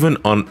 Not even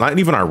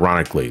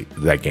ironically,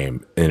 that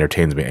game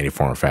entertains me in any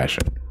form or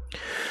fashion.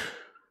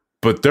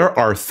 But there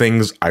are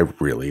things I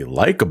really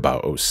like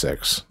about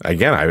 06.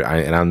 Again,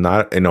 I'm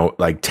not, you know,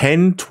 like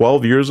 10,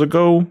 12 years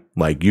ago,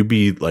 like you'd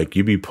be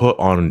put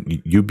on,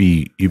 you'd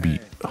be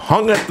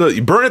hung at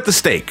you burn at the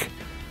stake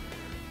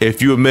if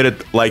you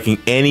admitted liking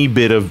any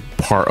bit of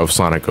part of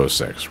Sonic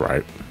 06,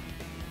 right?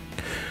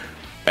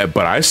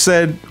 But I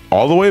said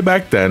all the way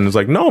back then, it's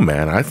like, no,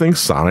 man, I think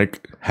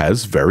Sonic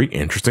has very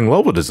interesting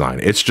level design.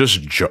 It's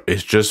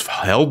just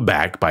held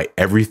back by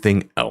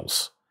everything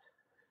else.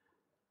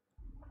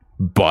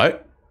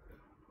 But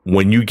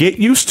when you get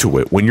used to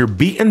it, when you're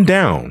beaten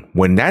down,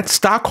 when that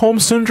Stockholm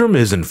Syndrome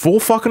is in full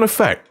fucking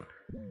effect,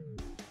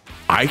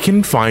 I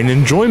can find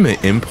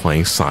enjoyment in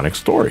playing Sonic's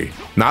story.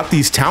 Not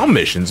these town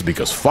missions,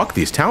 because fuck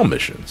these town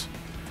missions.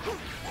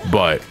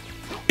 But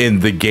in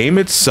the game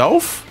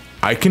itself,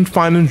 I can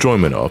find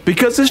enjoyment of,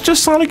 because it's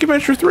just Sonic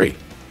Adventure 3.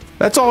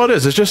 That's all it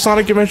is. It's just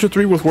Sonic Adventure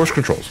 3 with worse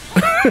controls.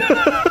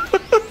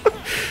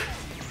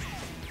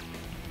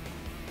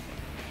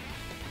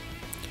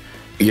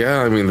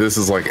 Yeah, I mean, this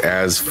is like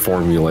as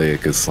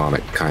formulaic as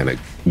Sonic kind of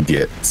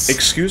gets.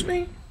 Excuse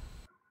me?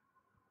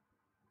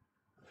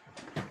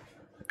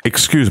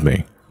 Excuse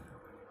me.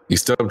 You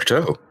stubbed your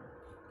toe.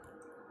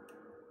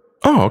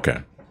 Oh,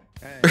 okay.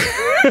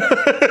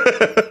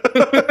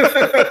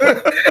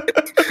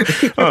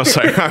 Oh,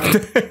 sorry.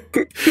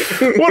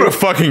 What a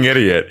fucking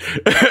idiot.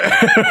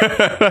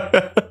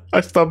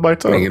 I stubbed my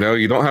toe. You know,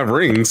 you don't have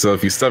rings, so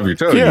if you stub your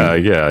toe, yeah.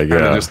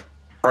 Just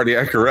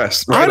cardiac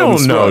arrest. Right, I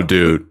don't know,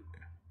 dude.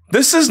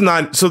 This is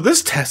not, so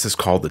this test is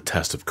called the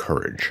test of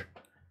courage.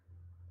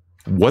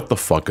 What the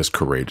fuck is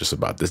courageous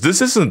about this?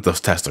 This isn't the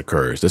test of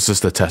courage. This is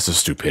the test of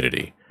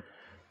stupidity.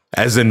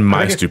 As in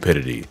my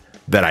stupidity,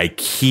 that I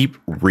keep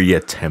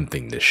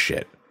reattempting this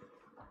shit.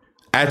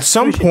 At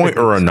some point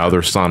or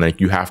another, Sonic,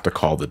 you have to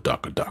call the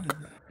duck a duck.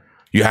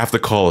 You have to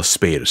call a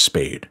spade a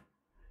spade.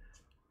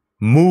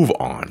 Move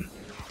on.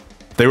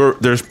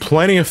 There's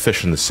plenty of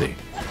fish in the sea.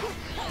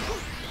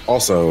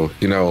 Also,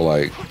 you know,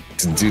 like,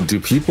 do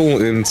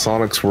people in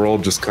Sonic's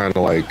world just kind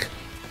of like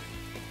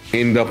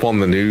end up on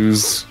the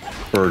news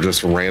or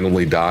just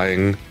randomly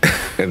dying,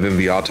 and then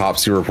the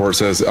autopsy report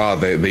says, "Oh,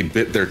 they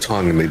bit their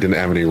tongue and they didn't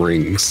have any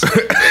rings."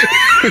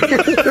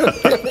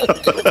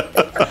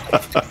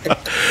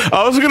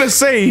 I was gonna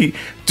say,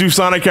 do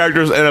Sonic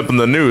characters end up in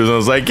the news? And I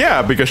was like,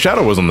 yeah, because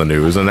Shadow was on the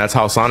news, and that's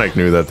how Sonic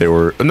knew that they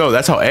were. No,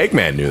 that's how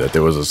Eggman knew that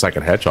there was a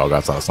second hedgehog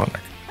outside of Sonic.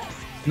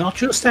 Not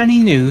just any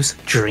news,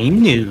 Dream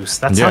News.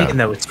 That's how you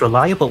know it's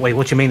reliable. Wait,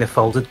 what do you mean it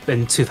folded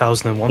in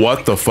 2001?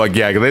 What the fuck?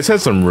 Yeah, they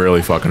said some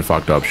really fucking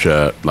fucked up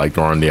shit like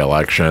during the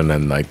election,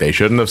 and like they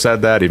shouldn't have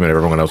said that, even if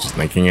everyone else was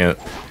thinking it.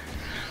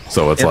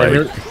 So it's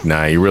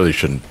nah, you really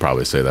shouldn't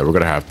probably say that. We're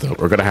gonna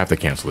have to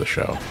cancel the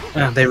show.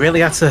 They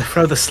really had to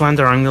throw the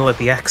slander angle at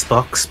the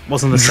Xbox.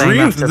 Wasn't the same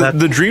after that.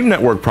 The Dream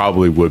Network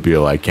probably would be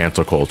like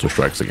cancel culture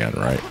strikes again,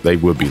 right? They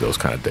would be those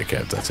kind of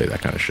dickheads that say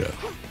that kind of shit.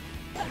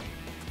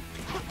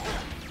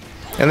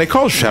 And they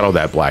called Shadow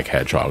that black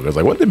hedgehog. I was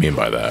like, what do they mean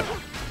by that?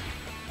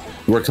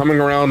 We're coming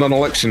around on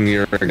election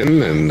year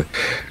again,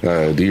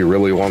 and do you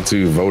really want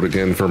to vote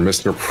again for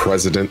Mr.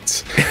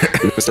 President?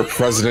 Mr.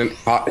 President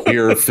hot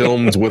here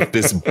filmed with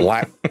this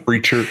black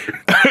creature.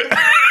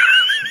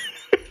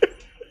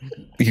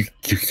 You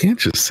can't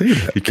just say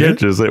that. You can't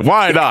just say,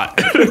 why not?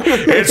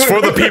 It's for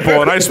the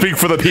people, and I speak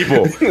for the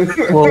people.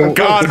 Well,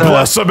 God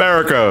bless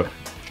America.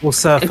 Well,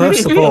 sir,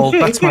 first of all,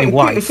 that's my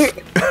wife.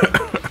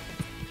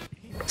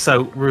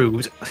 So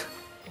rude.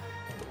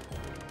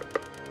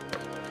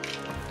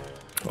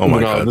 Oh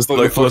my God!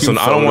 Like, listen,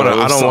 I don't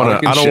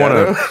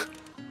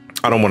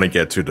want to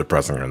get too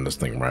depressing on this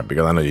thing, right?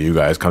 Because I know you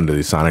guys come to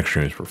these Sonic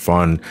streams for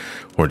fun,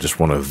 or just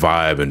want to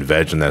vibe and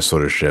veg and that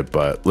sort of shit.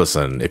 But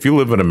listen, if you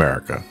live in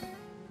America,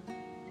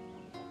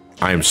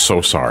 I am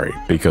so sorry,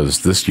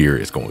 because this year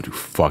is going to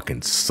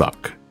fucking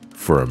suck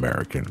for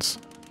Americans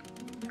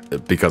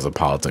because of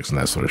politics and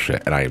that sort of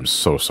shit. And I am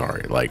so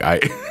sorry. Like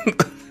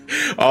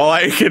all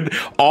I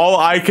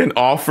can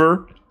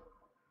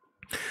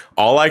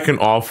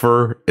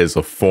offer is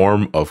a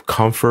form of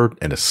comfort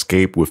and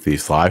escape with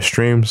these live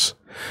streams.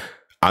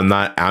 I'm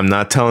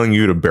not telling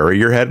you to bury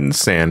your head in the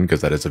sand,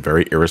 because that is a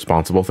very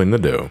irresponsible thing to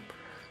do.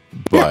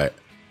 But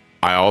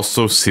I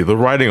also see the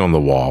writing on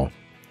the wall,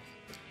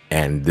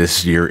 and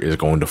this year is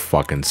going to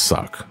fucking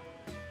suck.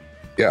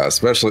 Yeah,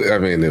 especially, I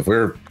mean, if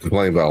we're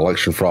complaining about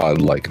election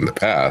fraud like in the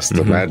past,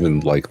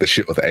 imagine like the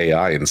shit with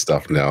AI and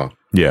stuff now.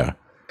 Yeah.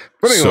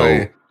 But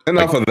anyway,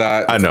 enough of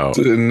that. I know.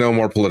 No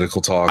more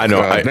political talk. I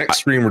know. Next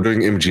stream, we're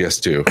doing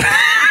MGS2.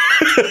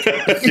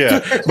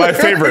 Yeah, my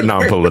favorite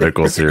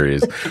non-political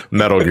series,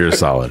 Metal Gear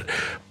Solid.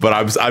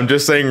 But I'm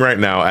just saying right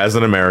now, as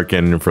an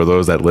American, for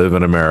those that live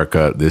in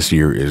America, this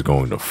year is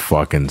going to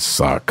fucking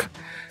suck.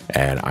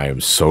 And I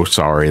am so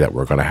sorry that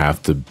we're going to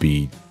have to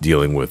be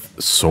dealing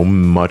with so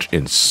much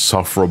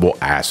insufferable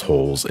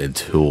assholes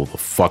until the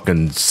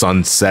fucking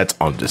sun sets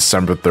on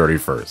December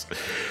 31st.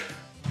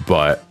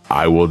 But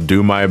I will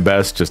do my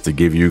best just to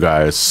give you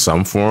guys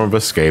some form of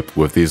escape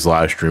with these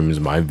live streams,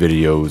 my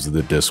videos,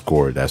 the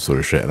Discord, that sort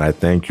of shit. And I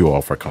thank you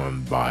all for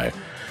coming by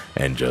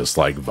and just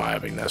like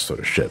vibing, that sort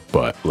of shit.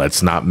 But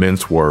let's not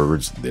mince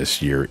words.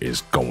 This year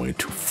is going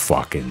to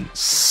fucking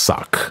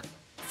suck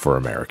for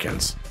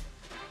Americans.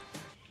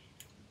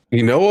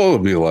 You know what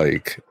would be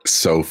like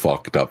so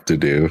fucked up to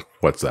do?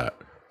 What's that?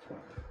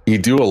 You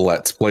do a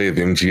Let's Play of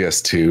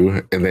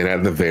MGS2, and then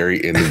at the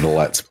very end of the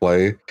Let's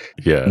Play,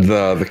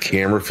 the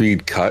camera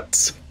feed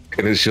cuts,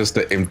 and it's just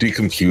an empty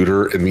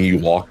computer, and then you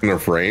walk in a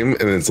frame,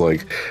 and it's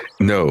like,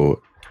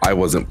 no, I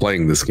wasn't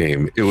playing this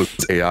game. It was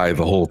AI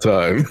the whole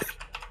time.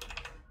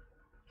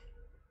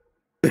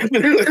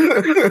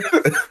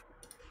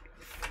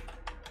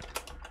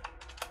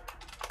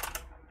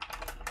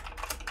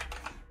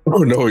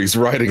 Oh no, he's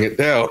writing it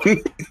down.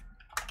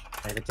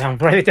 Write it down,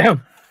 write it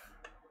down.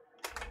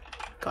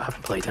 God, I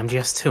haven't played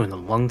MGS2 in a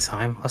long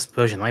time. Last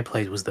version I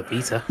played was the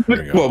beta.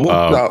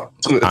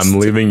 I'm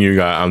leaving you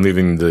guys. I'm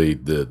leaving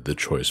the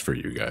choice for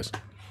you guys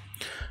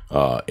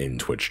in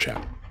Twitch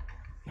chat.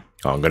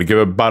 I'm gonna give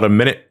it about a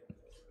minute.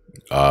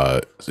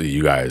 So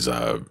you guys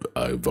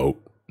vote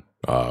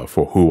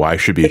for who I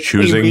should be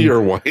choosing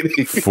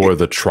for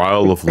the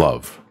Trial of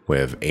Love. We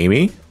have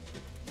Amy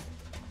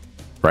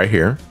right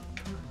here,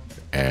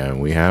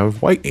 and we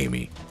have White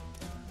Amy,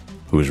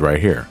 who's right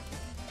here.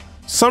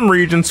 Some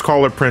regions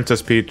call her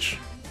Princess Peach.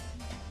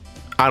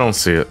 I don't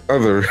see it.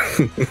 Other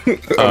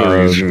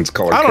regions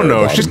call her. I don't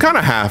know. She's kind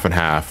of half and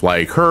half.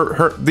 Like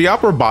the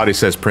upper body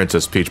says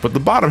Princess Peach, but the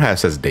bottom half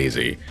says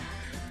Daisy.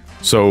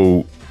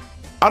 So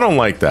I don't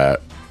like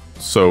that.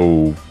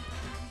 So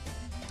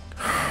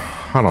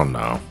I don't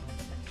know.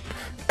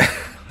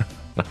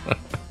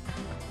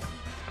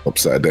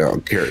 Upside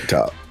down carrot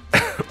top.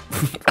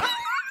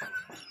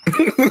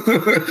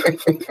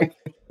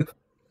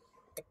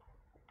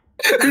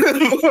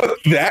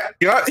 That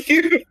got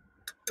you?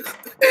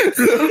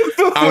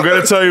 I'm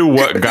gonna tell you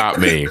what got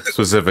me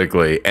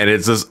specifically, and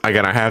it's just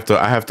again, I have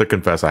to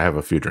confess, I have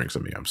a few drinks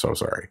in me. I'm so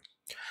sorry,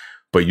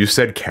 but you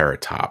said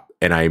Carrot Top,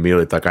 and I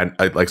immediately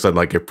I said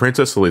like if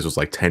Princess Elise was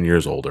like 10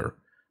 years older,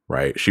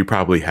 right? She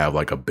probably have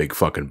like a big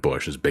fucking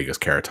bush as big as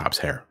Carrot Top's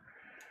hair.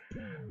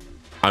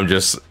 I'm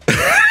just.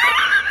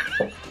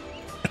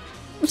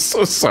 I'm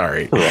so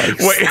sorry. Right.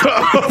 Wait,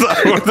 hold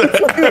on.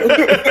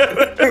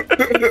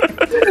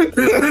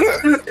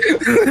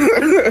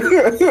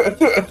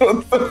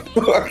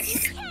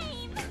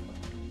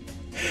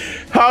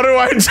 How do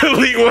I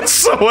delete what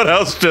someone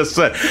else just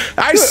said?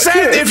 I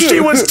said if she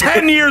was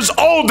 10 years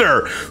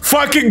older.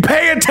 Fucking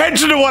pay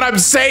attention to what I'm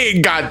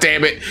saying, god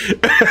damn it.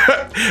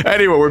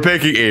 Anyway, we're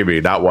picking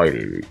Amy, not White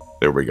Amy.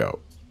 There we go.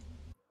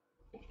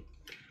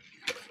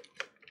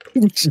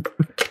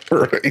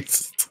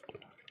 Christ.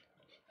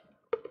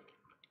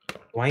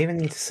 Do I even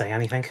need to say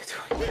anything?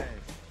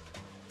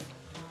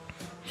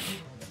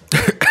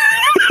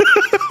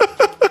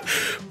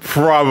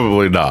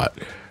 Probably not.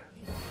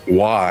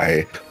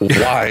 Why?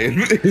 Why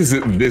is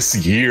it this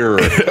year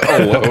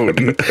alone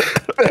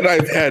that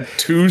I've had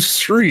 2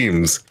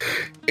 streams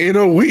in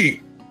a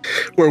week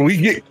where we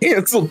get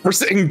canceled for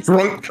saying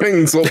drunk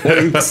things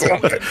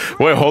alongside?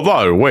 Wait, hold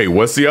on. Wait,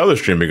 what's the other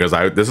stream? Because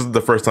this is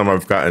the first time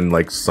I've gotten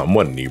like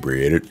somewhat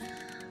inebriated,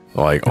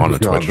 like on a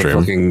Twitch stream.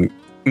 Fucking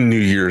New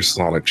Year's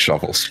Sonic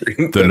Shuffle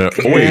stream. Wait,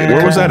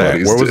 where was that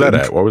at? Where was that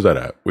at? Where was that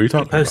at? What are you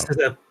talking about? Posted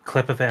a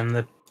clip of it in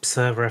the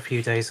server a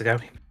few days ago.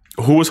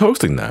 Who was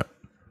hosting that?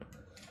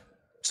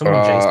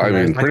 I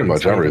mean, pretty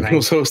much everyone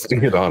was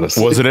hosting it,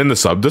 honestly. Was it in the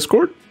sub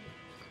Discord?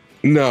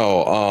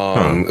 No,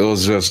 it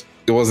was just,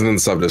 it wasn't in the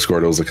sub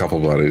Discord. It was a couple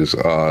buddies.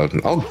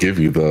 I'll give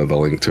you the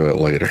link to it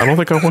later. I don't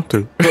think I want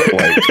to.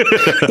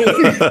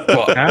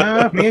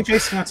 Me and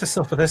Jason had to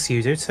suffer this.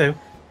 You do too.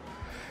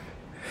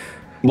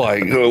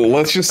 Like,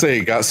 let's just say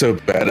it got so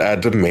bad I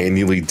had to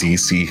manually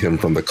DC him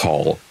from the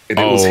call. And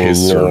it was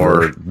his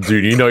Lord. server.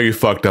 Dude, you know you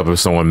fucked up if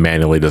someone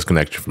manually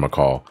disconnects you from a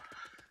call.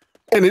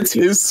 And it's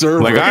his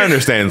server. Like, I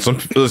understand.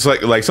 It's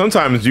like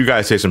sometimes you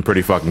guys say some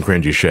pretty fucking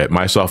cringy shit,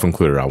 myself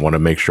included. I want to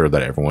make sure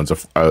that everyone's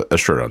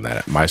assured on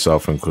that,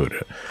 myself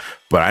included.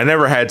 But I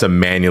never had to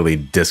manually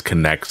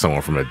disconnect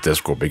someone from a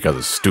Discord because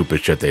of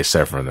stupid shit they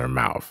said from their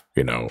mouth.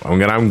 You know,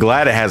 I'm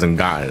glad it hasn't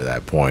gotten to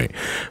that point.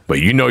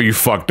 But you know you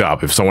fucked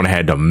up if someone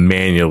had to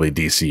manually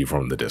DC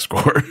from the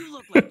Discord.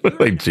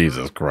 Like,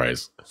 Jesus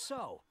Christ.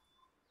 So,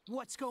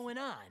 what's going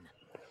on?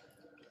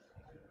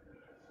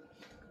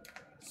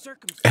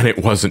 And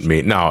it wasn't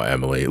me. No,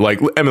 Emily. Like,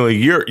 Emily,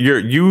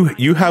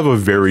 you have a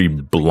very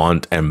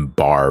blunt and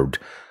barbed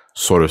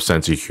sort of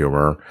sense of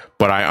humor,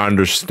 but I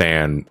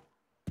understand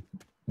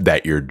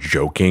that you're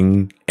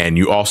joking, and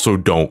you also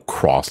don't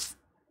cross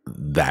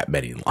that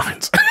many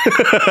lines.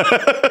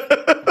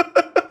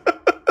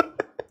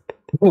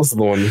 What was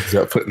the one who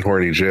got put in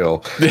horny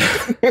jail?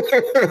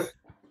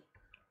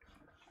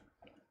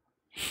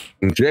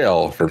 In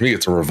jail, for me,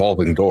 it's a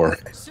revolving door.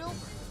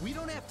 We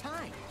don't have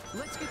time.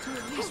 Let's get to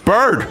at least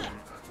Bird!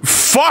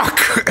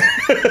 Fuck!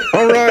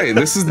 Alright,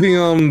 this is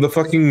the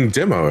fucking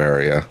demo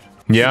area.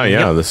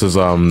 Yeah, this is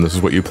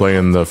what you play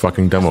in the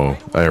fucking demo.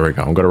 There we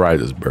go. I'm gonna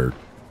ride this bird.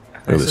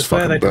 Look at this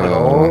fucking The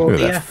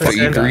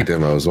E3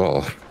 demo as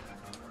well.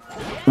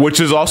 Which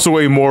is also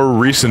a more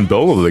recent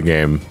build of the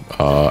game,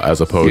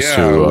 as opposed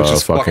to which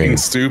is fucking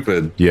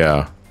stupid.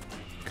 Yeah.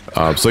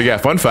 So yeah,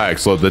 fun fact.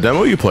 So the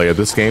demo you play of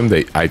this game,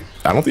 I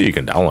don't think you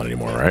can download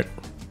anymore, right?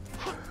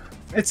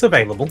 It's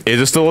available. Is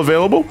it still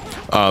available?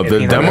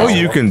 The demo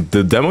you can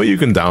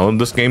download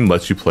this game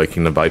lets you play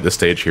Kingdom Bite, the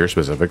stage here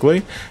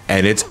specifically,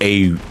 and it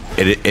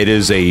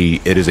is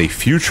a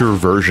future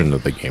version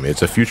of the game.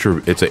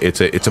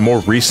 It's a more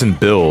recent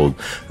build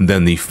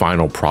than the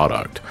final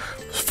product.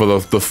 For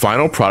the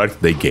final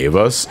product they gave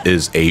us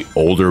is a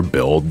older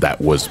build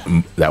that was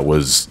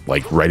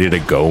like ready to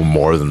go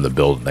more than the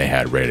build they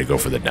had ready to go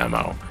for the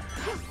demo.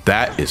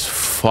 That is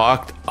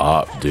fucked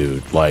up,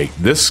 dude. Like,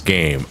 this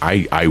game,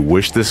 I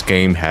wish this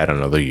game had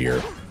another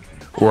year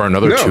or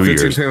another 2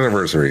 years. 15th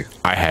anniversary.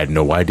 I had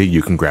no idea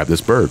you can grab this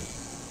bird.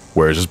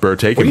 Where is this bird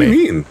taking me? What do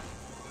you mean?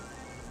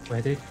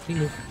 Where did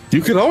you?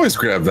 You can always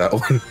grab that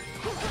one.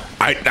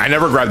 I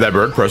never grabbed that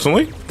bird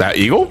personally. That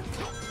eagle.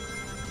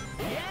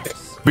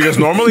 Because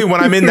normally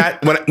when I'm in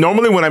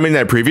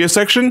that previous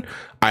section,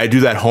 I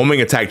do that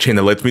homing attack chain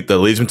that leads me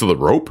to the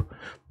rope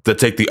to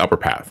take the upper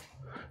path.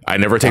 I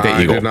never take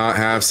that eagle. I did not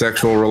have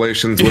sexual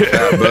relations with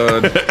that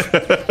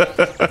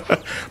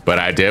bud. But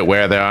I did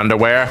wear their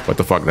underwear. What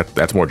the fuck?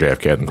 That's more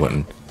JFK than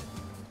Clinton.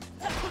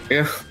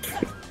 Yeah.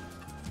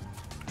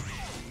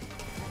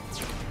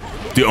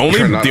 The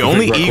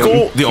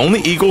only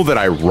eagle that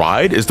I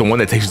ride is the one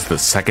that takes us to the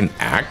second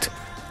act,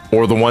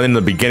 or the one in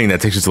the beginning that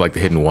takes us to like the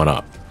hidden one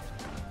up.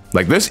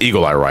 Like this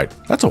eagle I ride,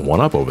 that's a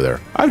one up over there.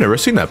 I've never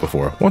seen that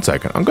before. 1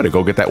 second, I'm gonna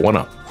go get that one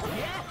up.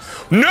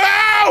 No!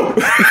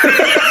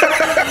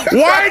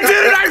 Why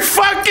didn't I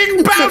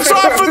fucking bounce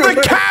off of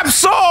the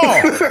capsule?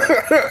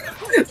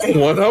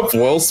 One up,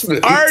 Will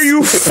Smith. Are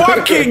you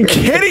fucking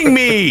kidding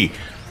me?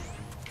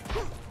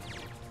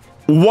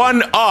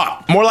 one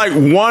up. More like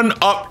one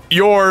up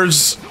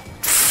yours.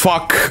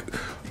 Fuck.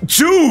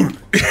 Dude.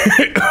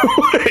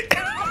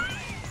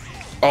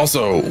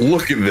 Also,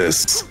 look at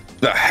this.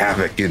 The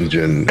Havoc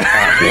engine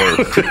at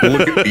work.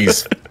 Look at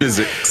these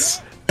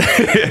physics.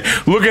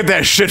 Look at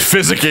that shit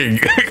physicking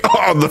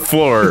on the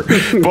floor.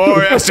 Boy,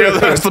 that's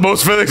the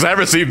most physics I've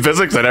ever seen.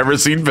 Physics I've ever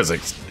seen.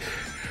 Physics.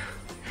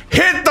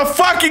 Hit the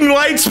fucking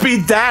light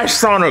speed dash,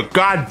 Sonic.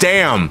 God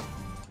damn.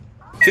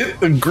 Hit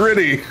the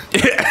gritty.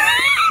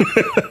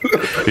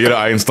 You know,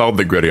 I installed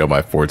the gritty on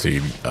my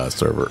 14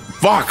 server.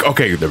 Fuck.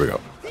 Okay, there we go.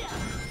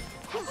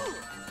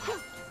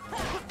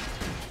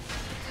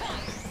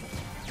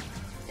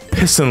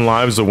 Pissing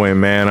lives away,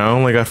 man. I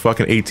only got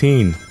fucking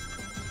 18.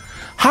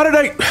 How did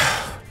I...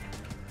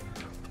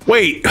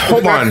 Wait,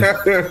 hold on.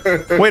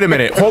 Wait a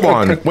minute. Hold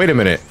on. Wait a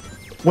minute.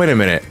 Wait a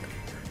minute.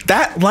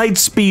 That light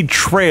speed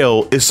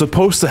trail is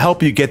supposed to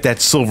help you get that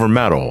silver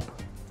medal.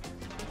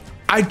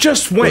 I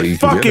just went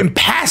fucking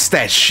past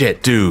that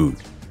shit, dude.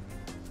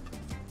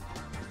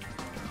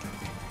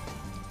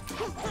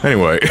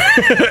 Anyway.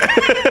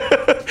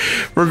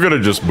 We're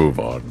gonna just move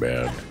on,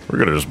 man. We're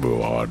gonna just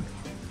move on.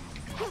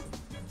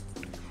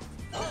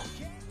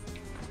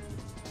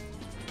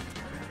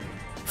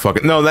 Fuck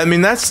it. No, I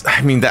mean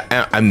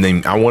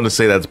I want to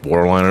say that's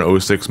borderline an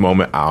 06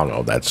 moment. I don't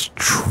know. That's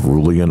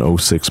truly an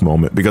 06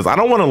 moment because I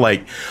don't want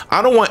to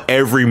I don't want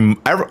every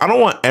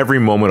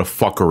moment of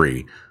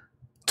fuckery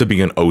to be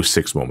an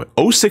 06 moment.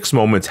 06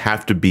 moments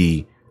have to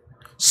be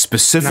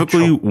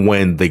specifically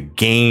when the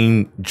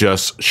game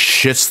just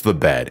shits the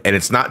bed, and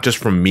it's not just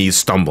from me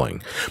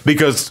stumbling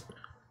because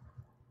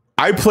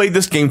I played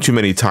this game too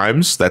many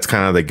times. That's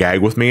kind of the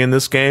gag with me in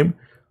this game.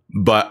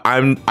 But I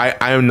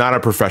am not a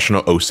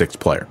professional 06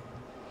 player,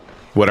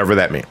 whatever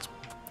that means.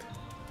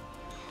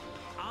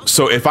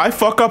 So if I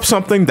fuck up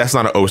something, that's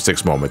not an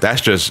 06 moment.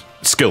 That's just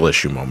skill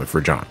issue moment for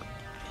John.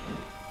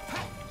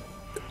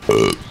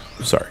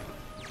 Sorry.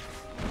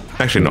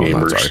 Actually, no, I'm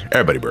not sorry.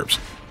 Everybody burps.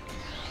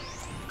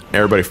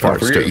 Everybody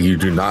farts too. You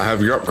do not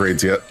have your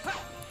upgrades yet.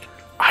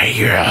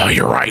 Yeah,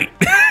 you're right.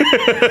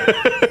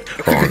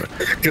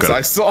 Because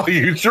I saw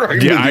you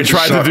trying. Yeah, I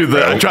tried to do the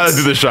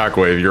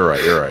shockwave. You're right.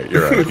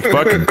 He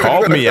fucking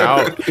called me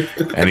out,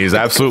 and he's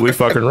absolutely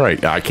fucking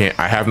right. I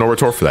have no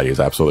retort for that. He's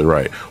absolutely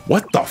right.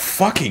 What the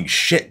fucking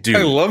shit, dude?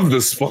 I love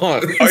the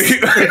spawn.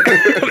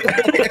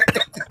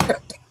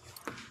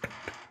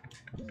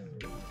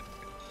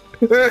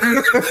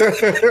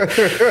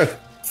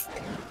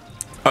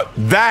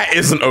 That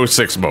is an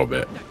 06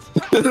 moment.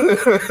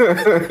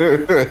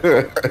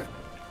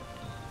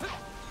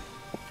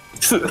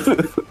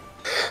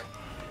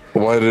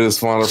 Why did it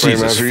spawn a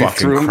frame after you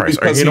threw him?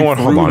 You know what?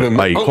 Hold on.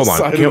 Hold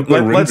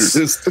on.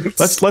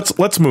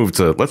 Let's move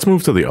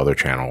to the other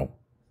channel,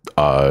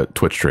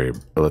 Twitch stream.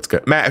 Let's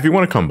get Matt. If you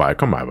want to come by,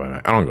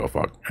 Matt. I don't go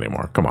fuck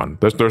anymore. Come on.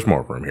 There's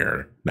more room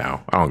here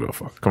now. I don't go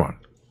fuck. Come on.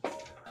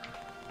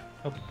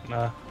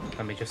 Oh,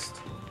 let me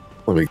just.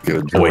 Let me get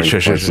a drink. Oh, wait,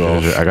 shit.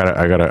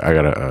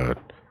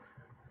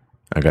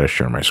 I gotta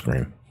share my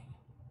screen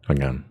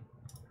again.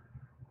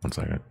 1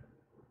 second.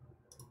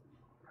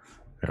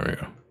 There we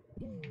go.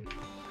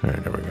 All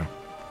right, there we go.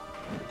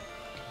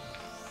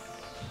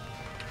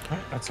 All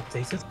right, that's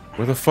updated.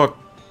 Where the fuck?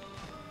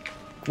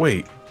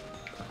 Wait.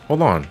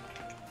 Hold on.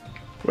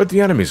 Where'd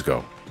the enemies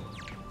go?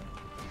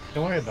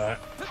 Don't worry about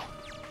it.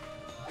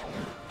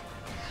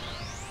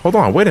 Hold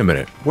on. Wait a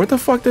minute. Where the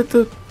fuck did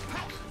the...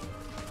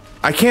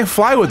 I can't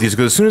fly with these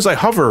because as soon as I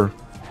hover,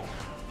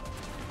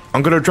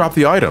 I'm gonna drop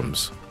the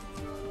items.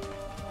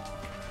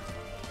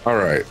 All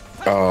right.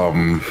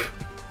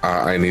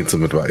 I need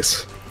some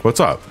advice. What's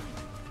up?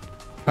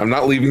 I'm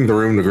not leaving the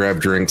room to grab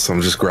drinks.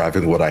 I'm just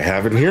grabbing what I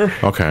have in here.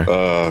 Okay.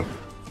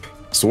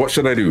 So what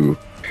should I do?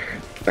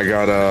 I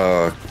got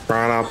a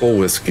crown apple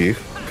whiskey.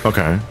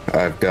 Okay.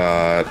 I've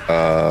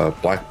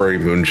got blackberry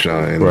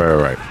moonshine.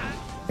 Right.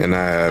 And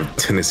I have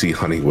Tennessee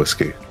honey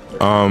whiskey.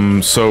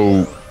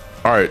 So,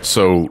 all right.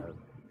 So,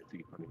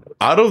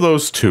 out of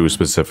those two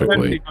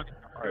specifically.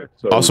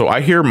 Also,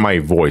 I hear my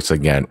voice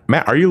again.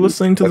 Matt, are you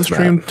listening to the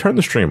stream? Matt. Turn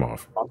the stream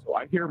off. Also,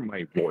 I hear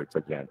my voice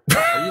again.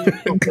 Are you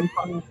listening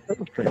to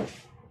the stream?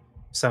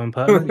 So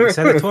impertinent. You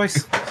said it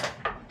twice.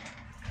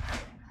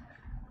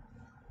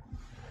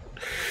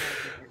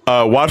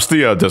 Watch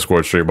the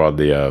Discord stream on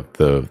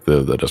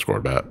the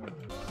Discord, Matt.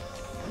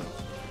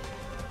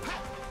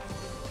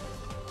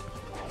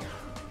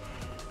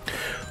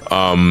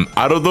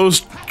 Out of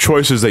those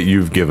choices that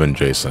you've given,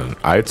 Jason,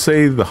 I'd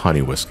say the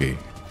honey whiskey,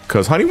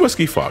 because honey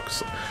whiskey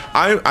fucks.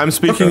 I'm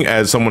speaking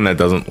as someone that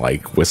doesn't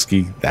like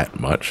whiskey that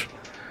much,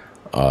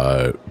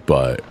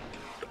 but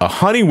a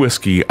honey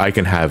whiskey I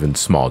can have in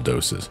small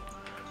doses.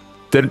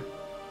 Do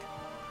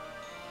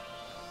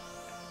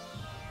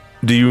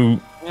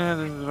you? Yeah,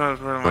 this is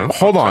about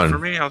hold on. For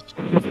me,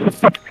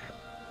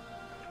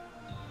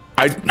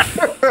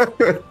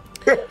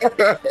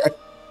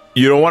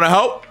 You don't want to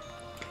help?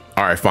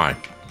 All right, fine.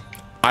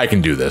 I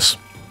can do this.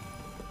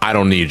 I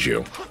don't need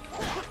you.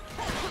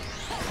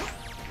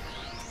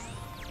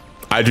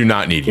 I do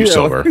not need you,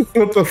 Silver.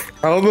 What the?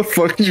 How the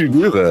fuck did you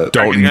do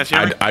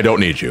that? I don't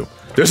need you.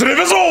 There's an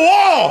invisible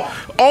wall!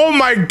 Oh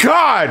my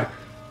god!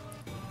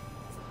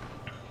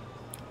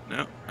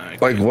 No.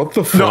 Like, what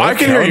the fuck? No, I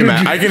can hear you,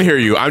 Matt. I can hear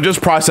you. I'm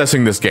just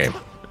processing this game.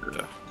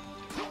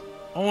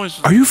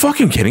 Are you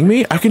fucking kidding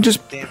me? I can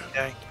just... Damn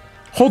guy.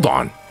 Hold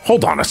on.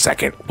 Hold on a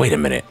second. Wait a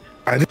minute.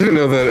 I didn't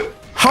know that.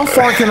 How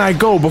far can I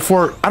go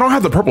before... I don't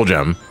have the purple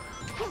gem.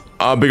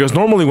 Because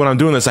normally when I'm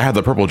doing this, I have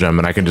the purple gem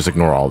and I can just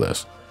ignore all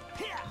this.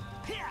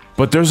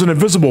 But there's an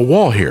invisible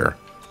wall here.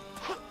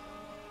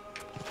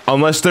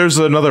 Unless there's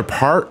another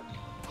part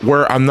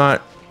where I'm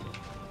not...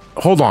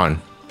 Hold on.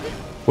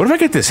 What if I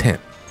get this hint?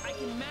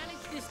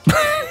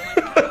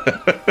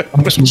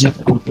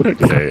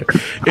 Okay.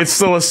 It's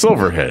still a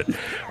silver hit.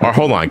 Or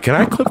hold on. Can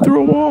I clip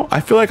through a wall? I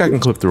feel like I can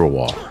clip through a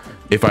wall.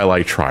 If I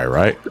like try,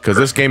 right? Because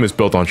this game is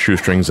built on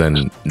shoestrings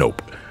and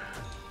nope.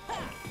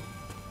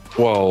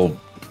 Well,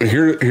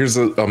 here's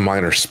a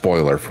minor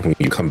spoiler for when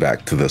you come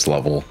back to this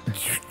level.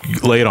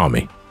 Lay it on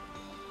me.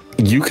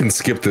 You can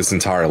skip this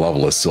entire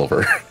level as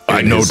silver.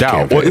 No doubt.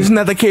 Campaign. Well, isn't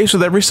that the case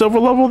with every silver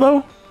level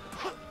though?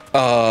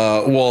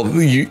 Well,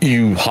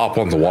 you hop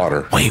on the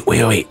water.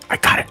 Wait. I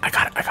got it.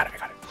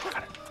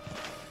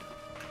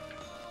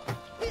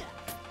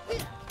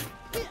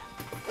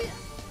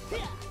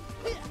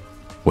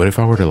 What if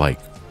I were to like...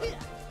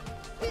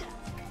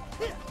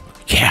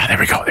 Yeah, there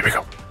we go.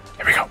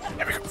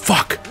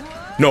 Fuck.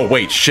 No,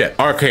 wait, shit.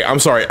 Okay, I'm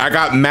sorry. I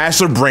got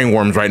massive brain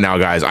worms right now,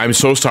 guys. I'm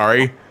so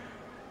sorry.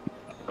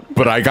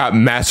 But I got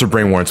massive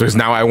brain worms because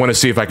now I want to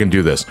see if I can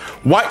do this.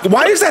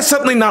 Why is that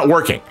suddenly not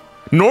working?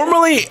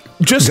 Normally,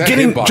 just that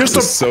getting hitbox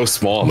is so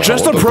small. Now.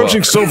 Just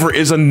approaching silver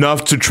is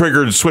enough to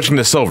trigger switching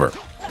to silver.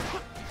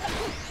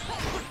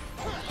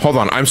 Hold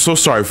on, I'm so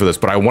sorry for this,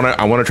 but I want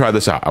to try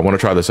this out.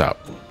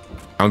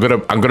 I'm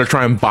gonna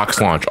try and box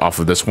launch off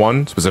of this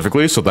one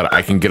specifically so that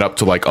I can get up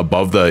to like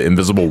above the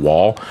invisible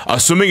wall,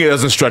 assuming it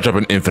doesn't stretch up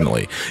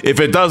infinitely. If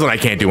it doesn't, I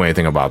can't do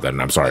anything about that,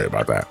 and I'm sorry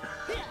about that.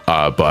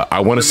 But I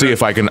want to see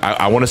if I can.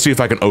 I want to see if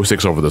I can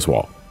 06 over this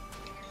wall.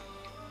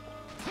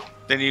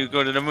 Then you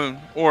go to the moon,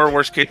 or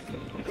worst case.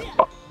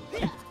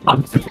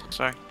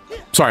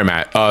 Sorry,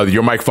 Matt.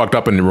 Your mic fucked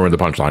up and ruined the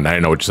punchline. I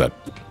didn't know what you said.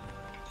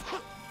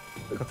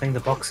 Good thing the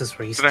boxes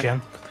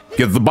respawn.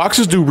 Yeah, the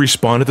boxes do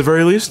respawn at the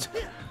very least.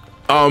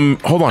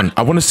 Hold on.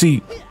 I want to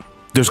see.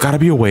 There's got to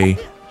be a way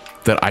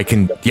that I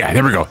can. Yeah,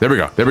 there we go.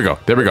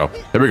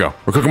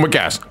 We're cooking with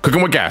gas.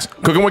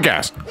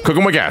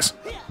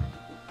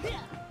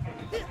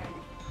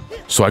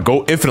 So I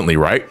go infinitely,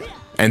 right?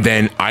 And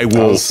then I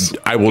will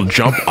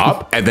jump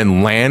up and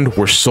then land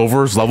where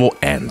silver's level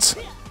ends.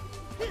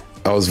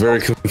 I was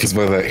very confused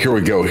by that. Here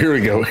we go.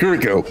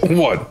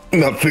 1,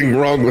 nothing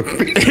wrong with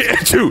me.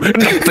 2,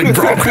 nothing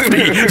wrong with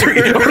me.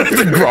 3,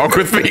 nothing wrong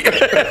with me.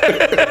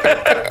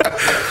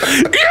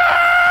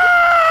 Yeah!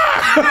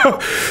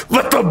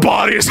 Let the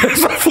bodies hit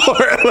the floor.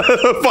 Let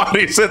the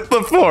bodies hit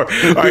the floor.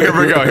 All right, here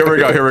we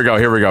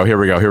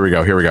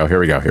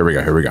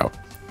go.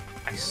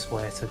 I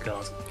swear to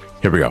God.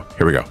 Here we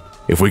go.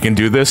 If we can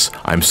do this,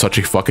 I'm such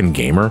a fucking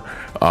gamer.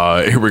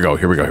 Here we go.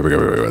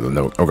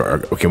 No,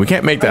 okay, we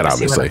can't make that,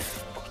 obviously.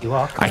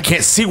 I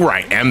can't see where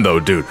I am, though,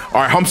 dude.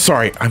 All right, I'm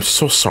sorry. I'm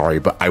so sorry,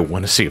 but I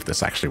want to see if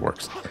this actually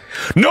works.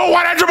 No,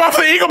 why did I jump off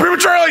the eagle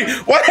prematurely?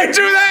 Why did I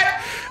do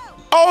that?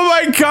 Oh,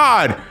 my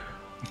God.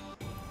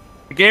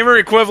 The gamer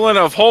equivalent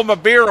of hold my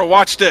beer or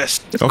watch this.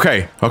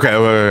 Okay,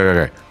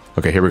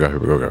 here we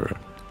go.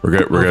 We're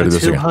gonna do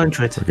this again.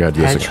 200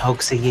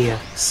 hedgehogs a year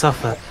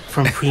suffer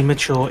from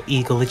premature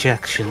eagle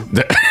ejection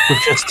with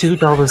just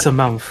 $2 a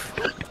month.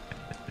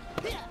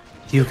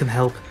 You can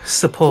help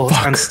support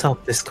and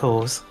stop this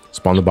cause.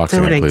 Spawn the box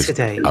again, please.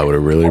 Today. I would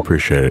really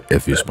appreciate it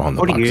if you spawn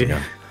the box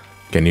again.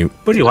 Can you?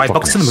 What do you like?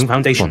 Box in the Moon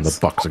Foundation. Spawn the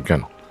box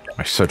again.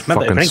 I said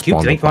fucking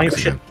spawn the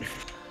box again.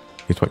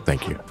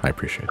 Thank you. I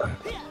appreciate that.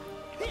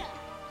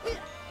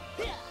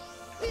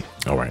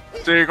 All right.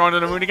 So you're going to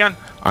the moon again?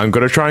 I'm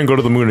going to try and go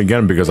to the moon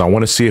again because I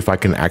want to see if I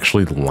can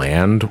actually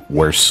land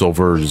where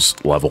Silver's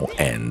level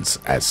ends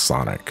as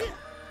Sonic.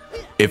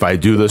 If I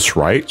do this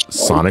right,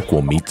 Sonic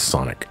will meet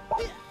Sonic.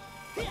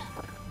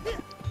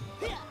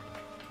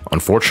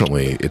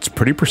 Unfortunately, it's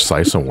pretty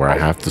precise on where I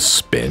have to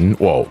spin,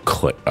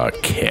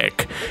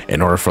 kick,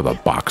 in order for the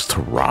box to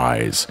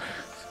rise.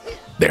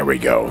 There we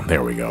go.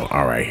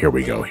 All right, here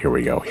we go. Here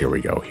we go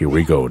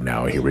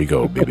now. Here we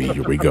go, baby.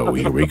 Here we go,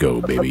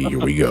 baby. Here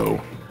we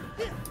go.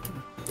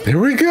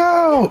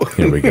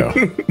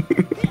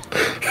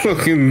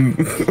 Fucking,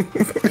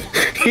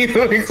 you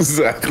know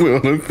exactly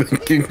what I'm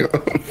thinking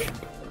of.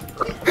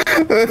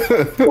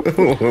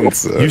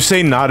 You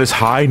say not as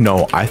high?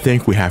 No, I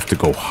think we have to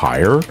go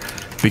higher.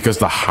 Because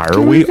the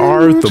higher we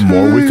are, the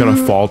more we're going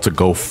to fall to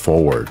go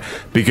forward.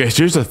 Because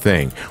here's the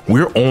thing.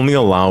 We're only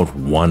allowed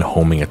one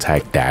homing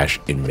attack dash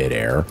in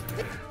midair.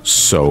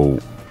 So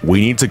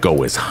we need to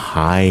go as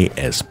high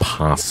as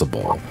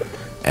possible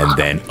and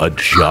then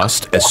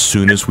adjust as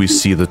soon as we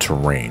see the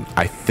terrain.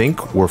 I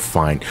think we're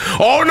fine.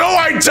 Oh no,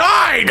 I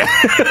died!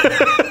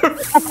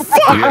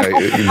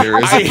 Yeah,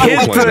 there is a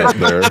kill plane up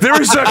there.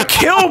 There's a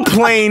kill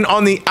plane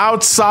on the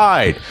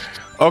outside.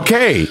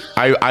 Okay,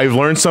 I've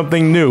learned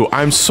something new.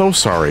 I'm so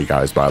sorry,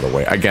 guys, by the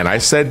way. Again, I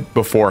said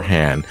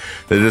beforehand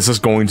that this is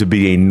going to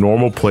be a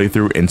normal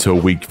playthrough until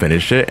we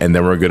finish it, and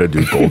then we're going to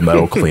do gold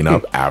medal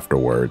cleanup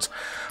afterwards.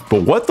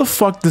 But what the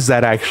fuck does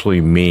that actually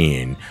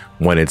mean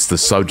when it's the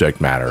subject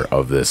matter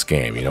of this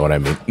game? You know what I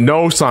mean?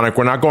 No, Sonic,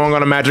 we're not going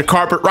on a magic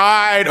carpet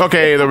ride.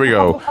 Okay, there we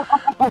go.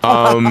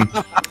 I'm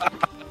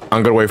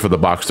going to wait for the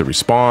box to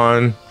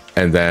respawn,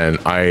 and then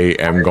I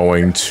am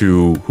going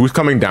to... Who's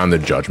coming down to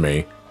judge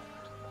me?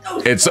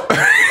 It's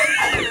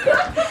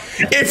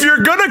if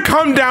you're gonna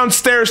come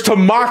downstairs to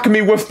mock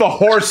me with the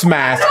horse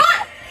mask,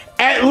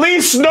 at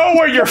least know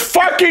where you're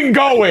fucking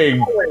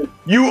going.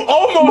 You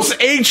almost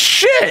ate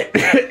shit.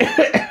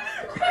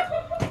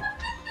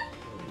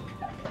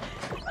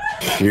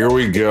 Here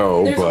we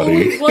go, There's buddy.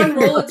 only one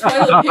roll of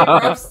toilet paper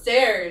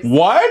upstairs.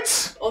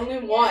 What? Only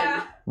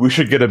one. We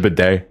should get a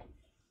bidet.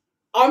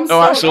 I'm Oh,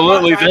 so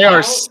absolutely. glad They right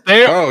are. now.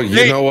 They are. Oh,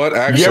 you know what? You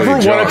Actually, ever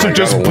John, wanted to I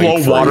just got a blow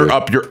link for water you.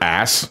 up your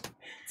ass?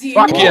 Do you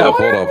Fuck want yeah.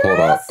 Hold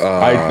up.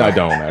 I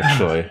don't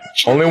actually.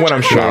 Only when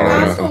I'm your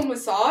showering. asshole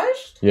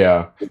massaged?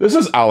 Yeah. This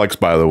is Alex,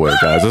 by the way,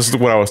 guys. This is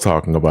what I was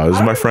talking about. This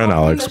is my friend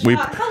Alex.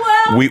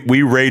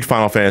 We raid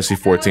Final Fantasy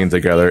 14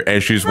 together,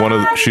 and she's one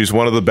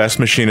of the best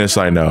machinists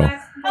I know.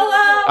 Hello.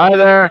 Hi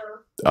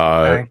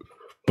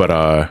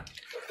there.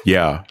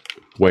 Yeah.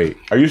 Wait,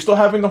 are you still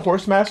having the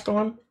horse mask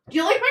on? Do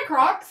you like my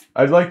Crocs?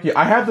 I'd like you.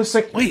 I have the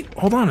same. Wait,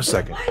 hold on a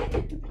second.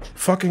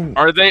 Fucking.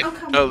 Are they? Oh,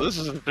 come Oh, on. this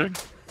is a thing.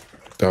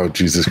 Oh,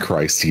 Jesus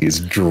Christ, he is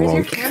Where's your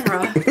drunk.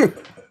 camera?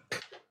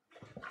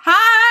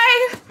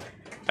 Hi.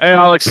 Hey,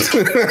 Alex.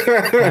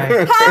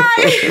 Hi.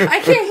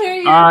 I can't hear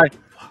you. Hi.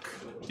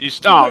 You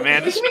stop,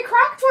 man. We This, can be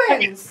Croc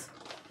twins.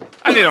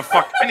 I need a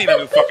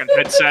new fucking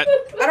headset.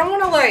 I don't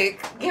want to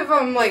like give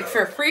them like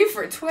for free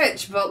for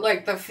Twitch, but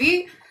like the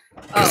feet.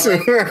 Oh,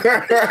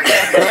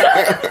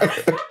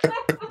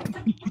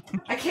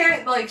 I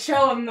can't like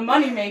show them the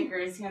money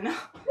makers, you know.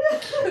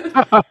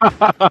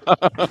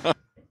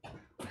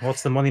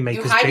 What's the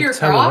moneymaker's hide big your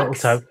toe or little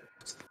Crocs? toe?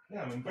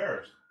 Yeah, I'm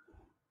embarrassed.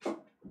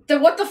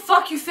 Then what the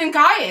fuck you think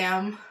I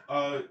am?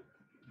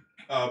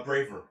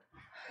 Braver.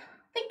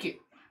 Thank you.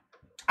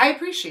 I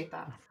appreciate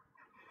that.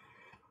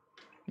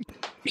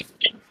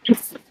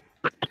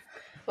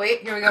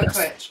 Wait, here we go,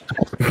 Twitch.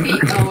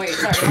 Feet. Oh wait,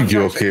 sorry.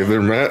 You okay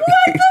there, Matt?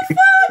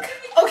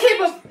 Okay,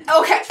 but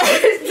okay.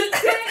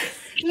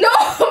 No,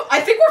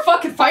 I think we're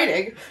fucking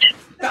fighting.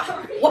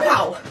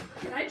 Wow.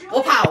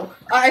 Wow.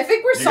 I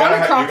think we're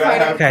Sonic Croc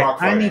fighting. Okay,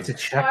 I need to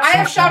check. I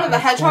have Shadow the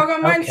Hedgehog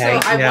on mine, Okay,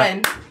 so I yeah.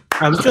 win.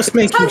 I'm just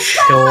making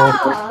sure.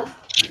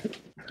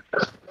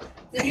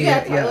 Did you Yeah,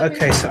 get yeah, toilet okay,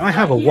 paper? so I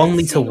have a 1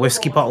 liter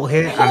whiskey bottle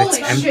here and it's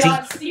Holy shit, empty.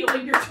 I'm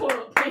stealing your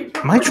toilet paper.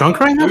 Am I drunk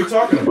right now?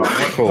 talking about?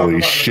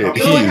 Holy shit,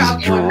 he You only is have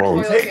one drunk.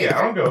 toilet paper.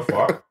 don't give a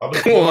fuck. I'll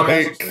just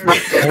Like,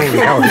 Holy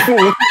hell.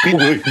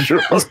 holy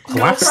drunk.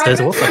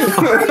 Blasters, what the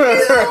fuck?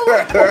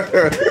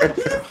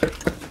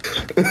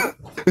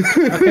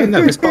 Okay,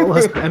 no, this bottle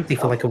has been empty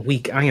for like a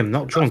week. I am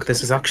not drunk.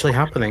 This is actually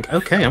happening.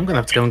 Okay, I'm gonna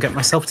have to go and get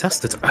myself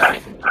tested.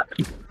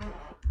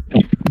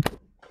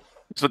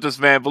 So this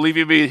man, believe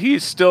you me,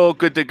 he's still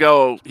good to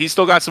go. He's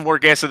still got some more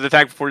gas in the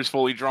tank before he's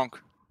fully drunk.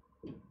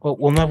 Well,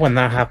 we'll know when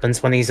that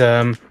happens, when he's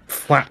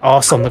flat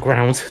arse on the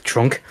ground,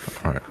 drunk.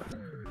 All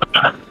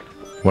right.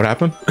 What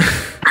happened?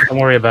 Don't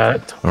worry about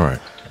it. All right.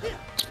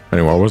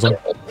 Anyway, what was I?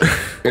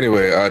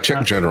 Anyway,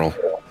 check general.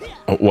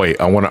 Oh, wait,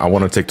 I want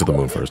to take to the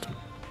moon first.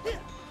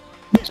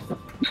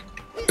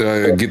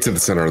 Get to the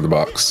center of the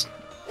box.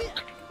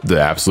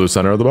 The absolute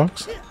center of the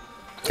box?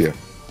 Yeah.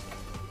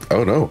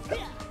 Oh no.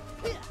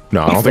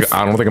 No, I don't think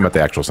I'm at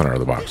the actual center of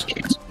the box.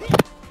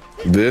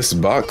 This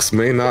box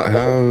may not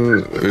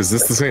have. Is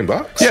this the same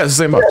box? Yeah, it's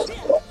the same box.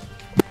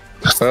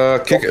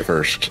 Kick it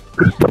first.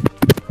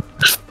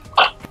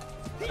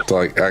 To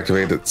like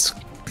activate its.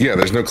 Yeah,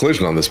 there's no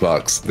collision on this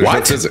box. There's no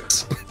What?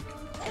 physics.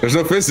 There's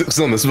no physics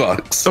on this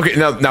box. Okay,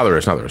 now there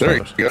is. There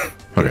you go.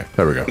 Okay,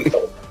 there we go.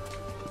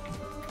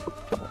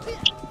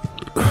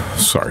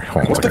 Sorry,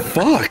 hold on a What the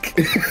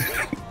second. fuck?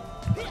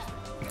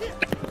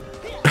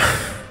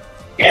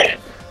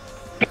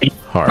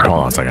 All right, hold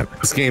on a second.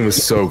 This game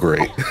is so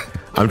great.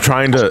 I'm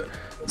trying to,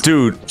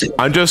 dude.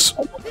 I'm just.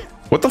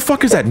 What the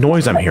fuck is that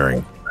noise I'm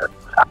hearing?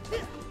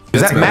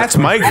 Is that Matt's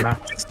mic?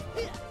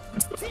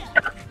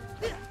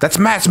 That's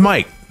Matt's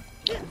mic.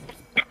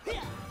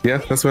 Yeah,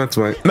 that's Matt's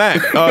mic.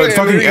 Matt,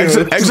 fucking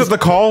exit the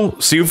call.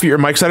 See if your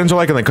mic settings are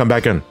like, and then come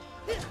back in.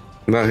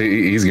 No,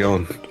 he's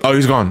gone. Oh,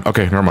 he's gone.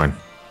 Okay, never mind.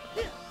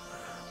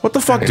 What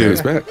the fuck, Yeah, dude?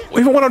 he's back.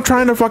 Even when I'm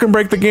trying to fucking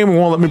break the game, it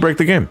won't let me break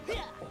the game.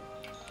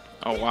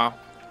 Oh wow.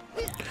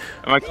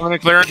 Am I coming in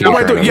clear What now? do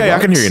I do? Yeah, I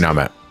can hear you now,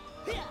 Matt.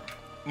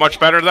 Much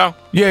better though.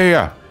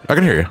 Yeah. I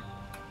can hear you.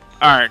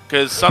 All right,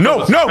 because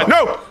No.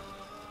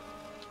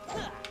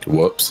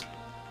 Whoops.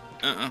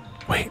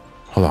 Wait,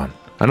 hold on.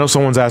 I know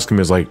someone's asking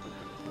me, is like,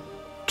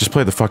 just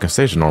play the fucking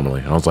stage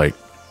normally. And I was like,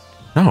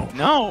 no.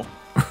 No.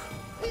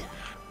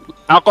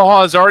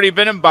 Alcohol has already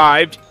been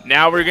imbibed.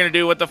 Now we're gonna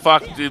do what the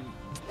fuck?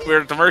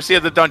 We're at the mercy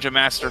of the dungeon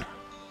master.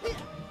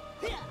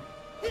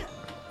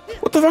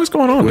 What the fuck's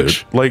going on,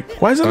 dude? Like,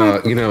 why is it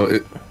not, you know,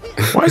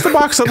 why is the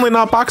box suddenly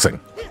not boxing?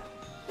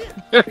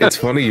 It's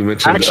funny you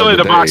mentioned. Actually,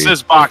 the box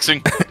is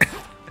boxing.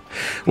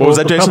 What was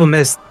that, Jason? The problem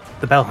is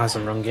the bell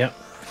hasn't rung yet.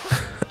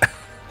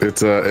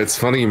 It's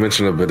funny you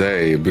mentioned a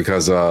bidet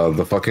because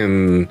the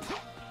fucking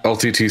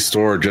LTT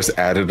store just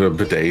added a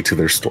bidet to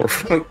their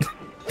storefront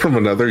from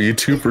another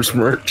YouTuber's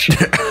merch.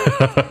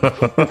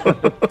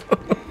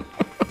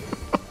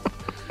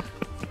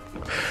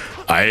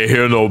 I ain't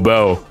hear no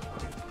bell.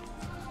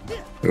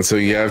 And so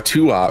you have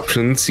two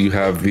options. You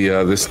have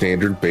the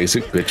standard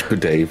basic bitch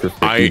bidet for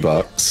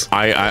 $50.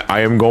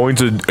 I am going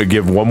to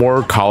give one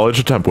more college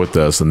attempt with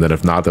this, and then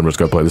if not, then I'm just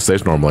gonna play the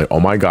stage normally. Oh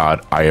my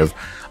god, I have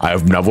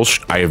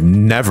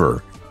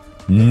never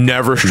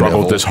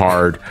struggled this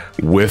hard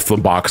with the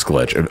box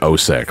glitch in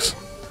 06.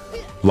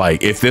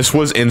 Like, if this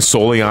was in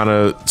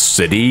Soliana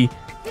City,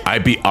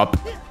 I'd be up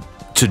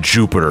to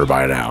Jupiter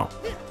by now.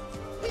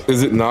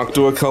 Is it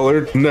Noctua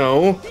colored?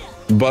 No.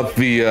 But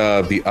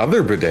the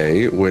other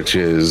bidet, which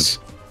is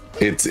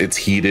it's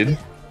heated,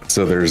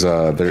 so there's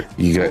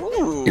you get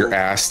your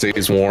ass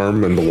stays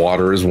warm and the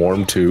water is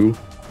warm too,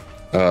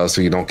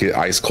 so you don't get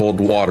ice cold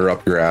water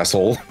up your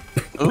asshole.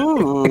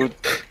 Ooh.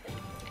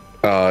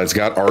 It's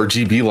got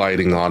RGB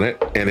lighting on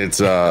it, and it's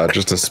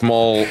just a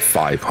small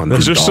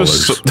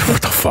 $500.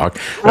 What the fuck?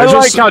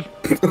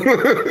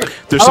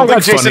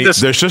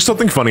 There's just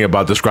something funny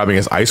about describing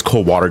as ice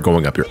cold water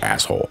going up your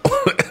asshole.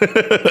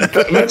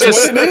 That's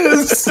what it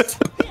is.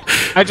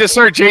 I just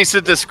heard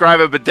Jason describe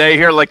a bidet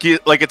here like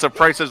it's a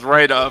Price is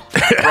Right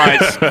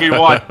prize you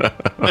want.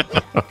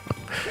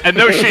 And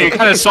no shit, you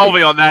kind of sold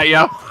me on that,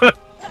 yo.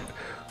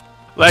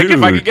 Like, dude,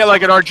 if I could get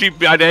like an RGB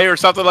bidet or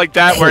something like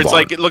that, where it's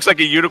like it looks like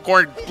a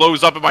unicorn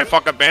blows up in my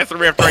fucking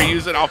bathroom after I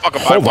use it, I'll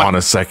fucking buy one. Hold on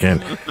a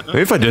second.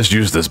 Maybe if I just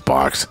use this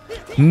box.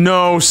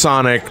 No,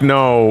 Sonic,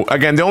 no.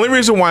 Again, the only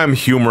reason why I'm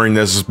humoring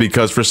this is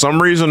because for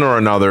some reason or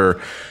another,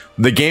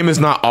 the game is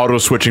not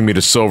auto-switching me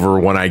to silver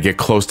when I get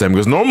close to him,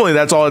 because normally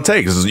that's all it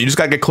takes. Is you just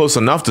gotta get close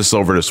enough to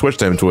silver to switch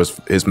to him to his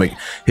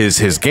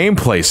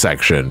gameplay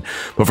section.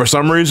 But for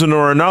some reason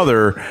or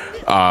another,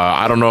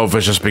 I don't know if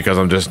it's just because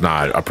I'm just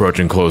not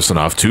approaching close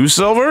enough to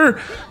silver.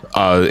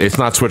 It's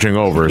not switching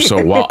over.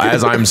 So while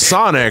as I'm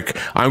Sonic,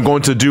 I'm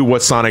going to do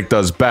what Sonic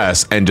does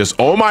best and just,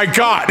 oh my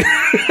god!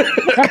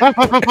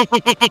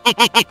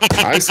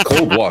 Ice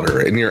cold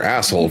water in your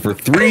asshole for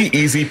 3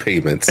 easy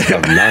payments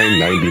of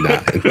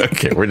 $9.99.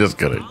 Okay, we're just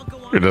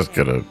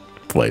gonna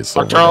play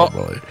silver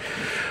normally.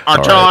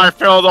 Until I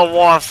feel the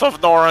warmth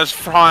of Nora's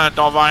hand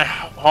on my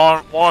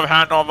warm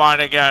hand on mine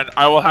again,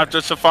 I will have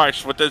to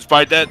suffice with this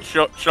bidet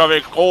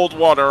shoving cold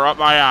water up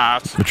my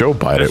ass. Joe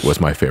Biden was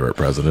my favorite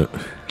president.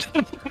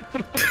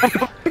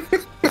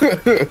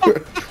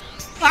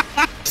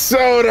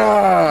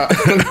 Soda.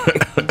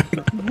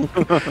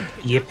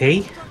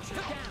 Yippee.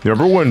 You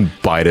remember when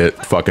Biden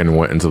fucking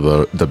went into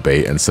the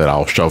debate and said,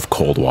 "I'll shove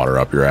cold water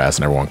up your ass,"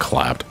 and everyone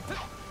clapped?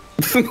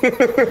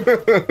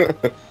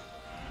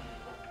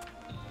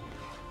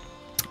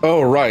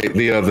 Oh right,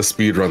 the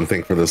speedrun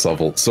thing for this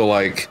level. So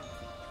like,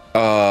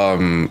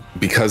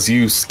 because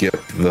you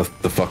skipped the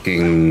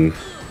fucking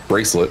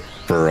bracelet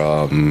for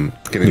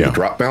getting the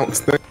drop bounce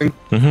thing,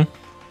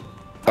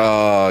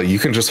 you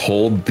can just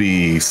hold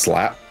the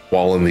slap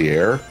while in the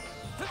air,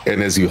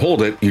 and as you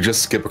hold it, you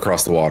just skip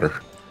across the water.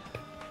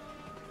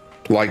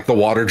 Like the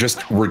water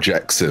just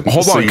rejects him.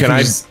 Hold on, can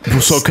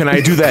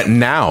I do that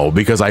now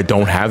because I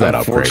don't have that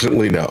upgrade?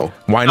 Unfortunately, no.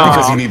 Why not?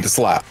 Because you need the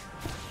slap.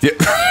 Yeah,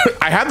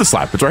 I have the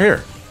slap. It's right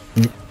here.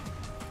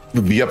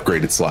 The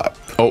upgraded slap.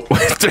 Oh,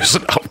 there's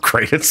an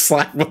upgraded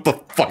slap. What the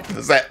fuck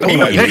does that mean?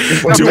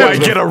 Do I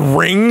get a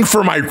ring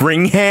for my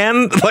ring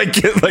hand? Like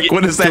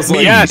what does that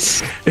mean?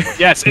 Yes,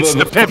 it's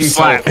the pimp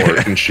slap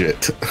and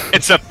shit.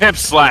 It's a pimp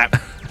slap.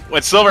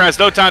 When Silver has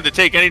no time to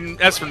take any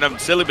S from them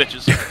silly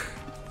bitches.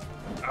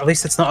 At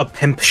least it's not a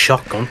pimp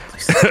shotgun.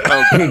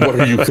 What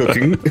are you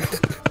cooking?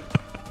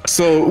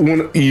 So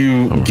when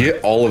you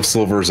get all of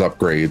Silver's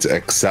upgrades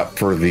except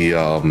for the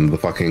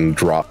fucking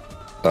drop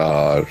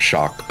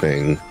shock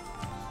thing,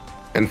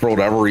 and for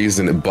whatever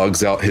reason it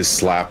bugs out his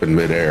slap in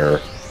midair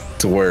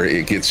to where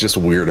it gets just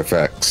weird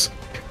effects.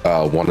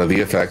 One of the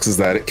effects is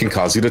that it can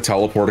cause you to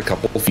teleport a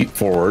couple of feet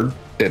forward,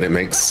 and it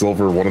makes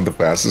Silver one of the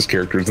fastest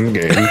characters in the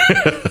game.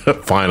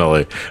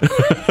 Finally.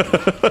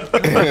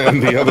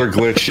 And the other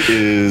glitch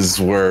is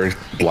where,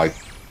 like,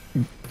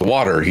 the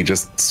water, he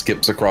just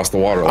skips across the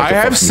water. Like I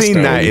have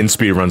seen that in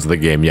speedruns of the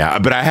game, yeah,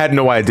 but I had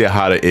no idea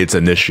how it's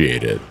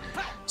initiated.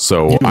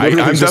 So I'm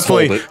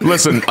definitely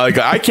listen. Like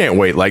I can't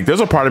wait. Like there's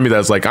a part of me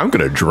that's like I'm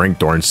gonna drink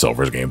during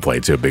Silver's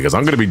gameplay too because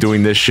I'm gonna be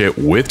doing this shit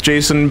with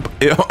Jason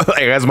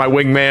as my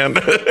wingman,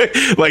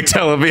 like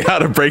telling me how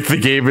to break the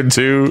game in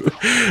two.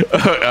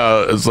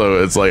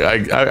 So it's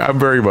like I'm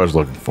very much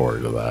looking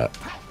forward to that.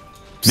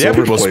 Yeah,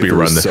 people Silver's speed playthrough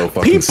run is this. so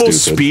fucking People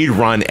stupid. speed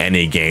run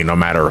any game, no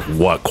matter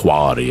what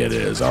quality it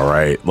is. All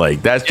right,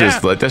 like that's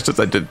just like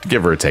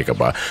give or take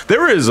about.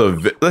 There is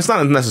that's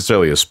not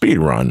necessarily a speed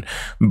run,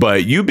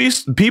 but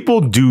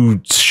people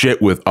do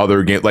shit with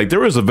other games. Like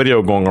there was a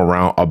video going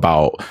around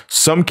about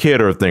some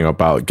kid or thing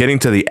about getting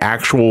to the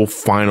actual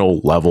final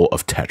level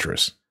of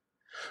Tetris.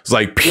 It's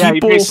like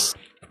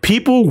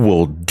people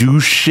will do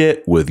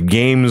shit with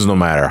games, no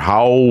matter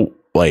how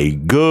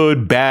like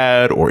good,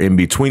 bad, or in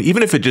between,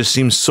 even if it just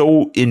seems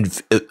so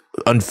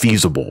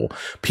unfeasible.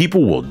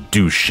 People will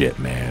do shit,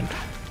 man.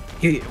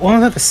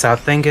 One of the sad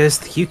thing is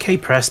the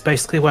UK press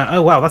basically went,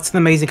 "Oh wow, that's an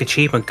amazing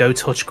achievement. Go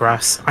touch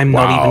grass." I'm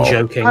not even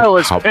joking.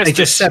 They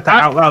just said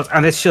that out loud,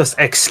 and it's just,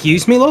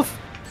 excuse me, love.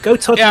 Go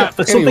touch it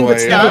for something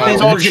that's never been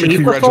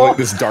achieved before.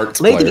 This darts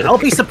Lady, player. I'll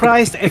be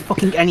surprised if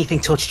fucking anything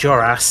touched your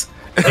ass.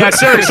 Yeah,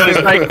 seriously,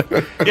 it's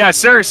like,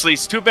 seriously,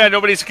 it's too bad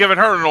nobody's giving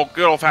her an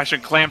good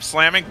old-fashioned clam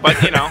slamming, but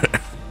you know.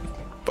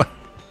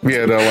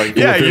 Yeah, no, like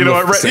you know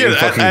what?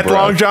 At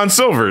Long John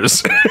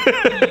Silver's.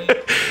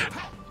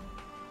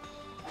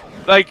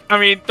 Like, I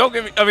mean, don't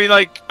give me. I mean,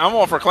 like, I'm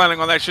all for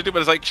clowning on that shit too, but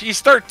it's like she's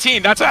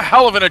 13. That's a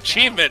hell of an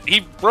achievement. He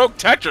broke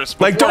Tetris.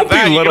 Like, don't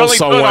belittle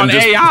someone.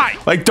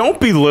 Like, don't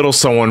belittle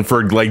someone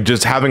for like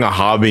just having a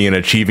hobby and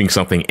achieving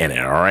something in it.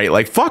 All right,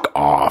 like, fuck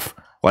off.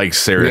 Like,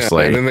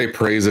 seriously. Yeah, and then they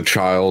praise a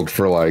child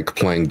for like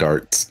playing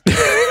darts.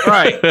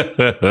 Right. And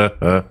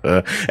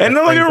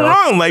don't get me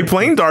wrong, like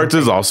playing darts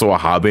is also a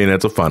hobby and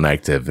it's a fun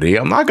activity.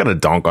 I'm not gonna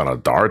dunk on a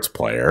darts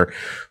player,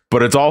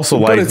 but it's also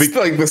like, but it's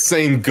like the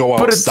same go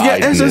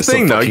outside. But it's the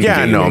thing though.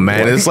 Yeah, no,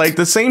 man. It's like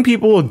the same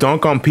people who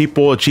dunk on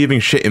people achieving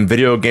shit in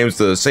video games,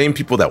 the same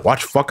people that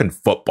watch fucking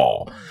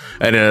football.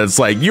 And it's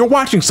like, you're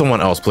watching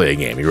someone else play a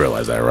game. You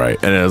realize that, right?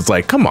 And it's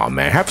like, come on,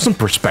 man, have some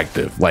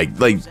perspective. Like,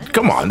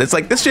 come on. It's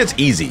like, this shit's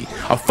easy.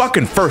 A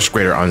fucking first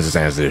grader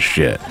understands this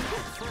shit.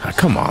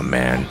 Come on,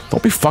 man.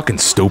 Don't be fucking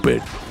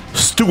stupid.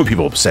 Stupid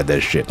people have said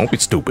that shit. Don't be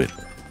stupid.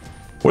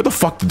 Where the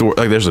fuck the door?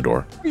 Like, there's the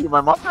door.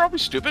 My mother, I'll be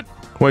stupid.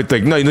 Wait,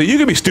 like, no, you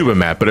can be stupid,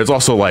 Matt, but it's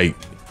also like,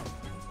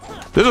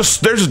 there's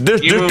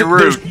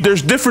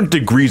different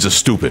degrees of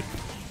stupid.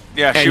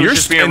 Yeah,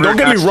 and don't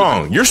get me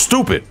wrong, you're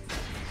stupid.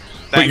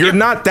 But you're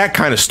not that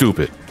kind of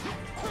stupid.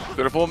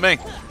 Could have fooled me.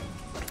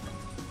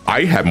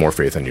 I have more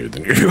faith in you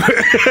than you.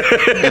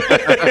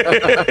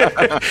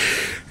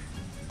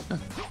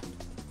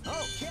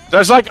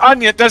 There's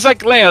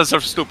like layers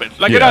of stupid.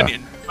 Like an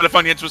onion. But if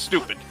onions was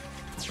stupid.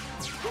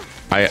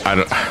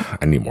 I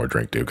need more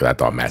drink, dude, because I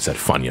thought Matt said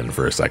Funyun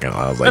for a second.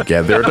 I was like,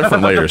 yeah, there are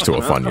different layers to a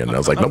Funyun. And I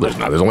was like, no, there's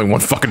not. There's only one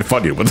fucking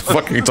Funyun. What the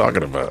fuck are you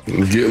talking about?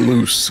 Get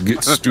loose.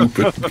 Get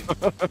stupid.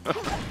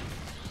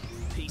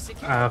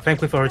 I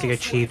think we've already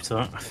achieved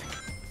that.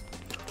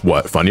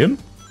 What, Funyun?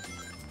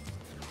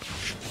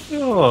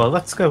 Oh,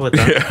 let's go with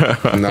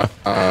that. No,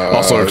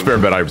 also,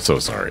 Experiment, I'm so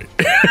sorry.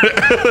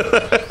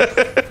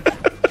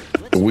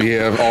 We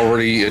have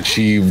already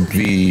achieved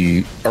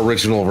the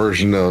original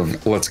version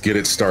of Let's Get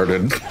It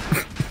Started.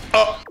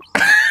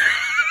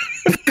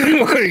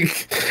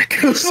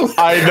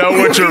 I know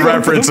what you're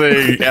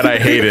referencing, and I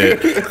hate it.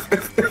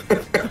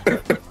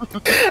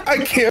 I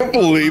can't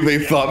believe they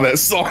thought that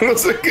song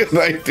was a good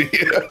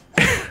idea.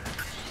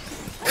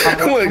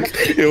 Like,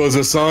 it was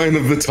a sign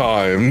of the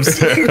times.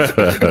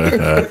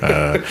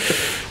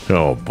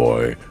 Oh,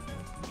 boy.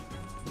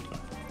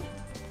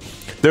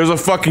 There's a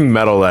fucking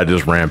medal that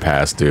just ran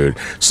past, dude.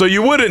 So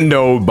you wouldn't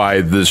know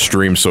by this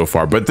stream so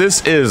far, but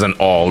this is an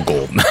all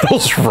gold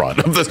medals run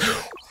of this.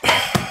 Oh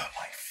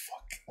my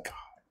fucking god!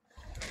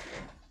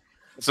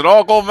 It's an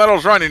all gold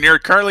medals run, and you're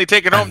currently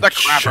taking home the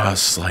crap.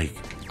 Just like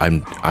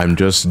I'm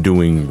just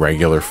doing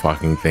regular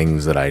fucking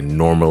things that I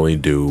normally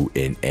do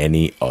in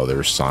any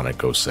other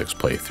Sonic 06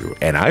 playthrough,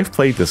 and I've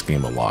played this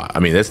game a lot. I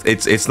mean,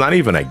 it's not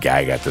even a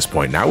gag at this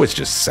point. Now it's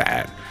just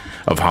sad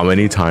of how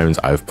many times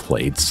I've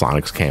played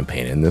Sonic's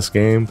campaign in this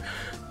game,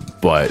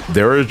 but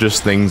there are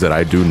just things that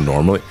I do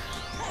normally.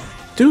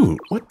 Dude,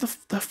 what the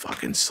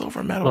fucking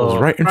silver medal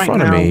is right in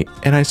front of me,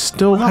 and I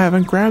still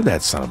haven't grabbed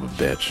that son of a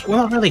bitch. We're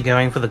not really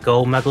going for the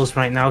gold medals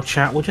right now,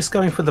 chat. We're just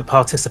going for the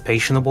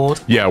participation award.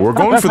 Yeah, we're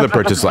going for the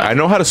participation. I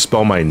know how to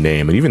spell my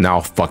name, and even now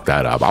I'll fuck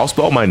that up. I'll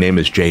spell my name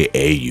as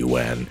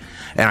Jaun.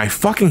 And I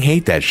fucking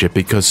hate that shit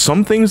because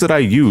some things that I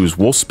use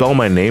will spell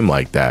my name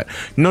like that.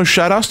 You know,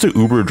 shout outs to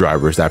Uber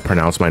drivers that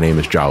pronounce my name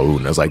as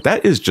Jaun. I was like,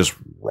 that is just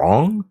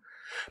wrong.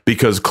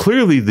 Because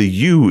clearly the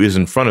U is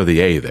in front of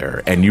the A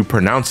there, and you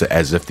pronounce it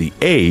as if the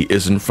A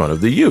is in front of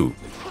the U.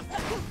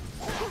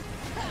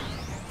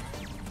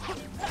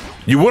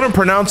 You wouldn't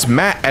pronounce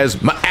Matt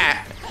as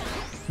Maat.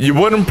 You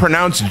wouldn't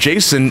pronounce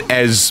Jason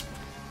as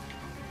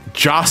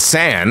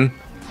Jasan.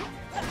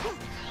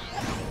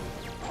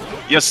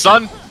 Yes,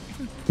 son?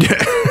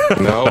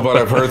 No, but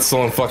I've heard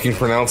someone fucking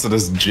pronounce it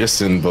as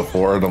Jissin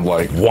before, and I'm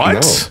like,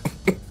 what?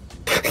 No.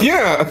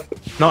 Yeah.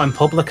 Not in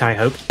public, I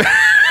hope.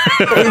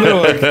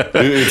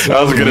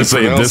 I was gonna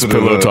say this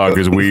pillow talk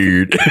is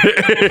weird.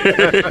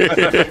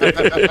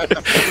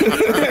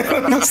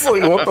 I'm just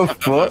like, what the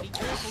fuck?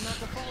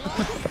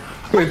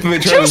 They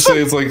try to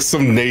say it's like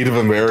some Native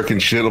American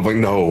shit. I'm like,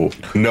 no,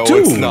 Dude,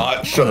 it's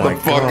not. Shut the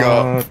fuck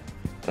up.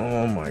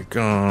 Oh my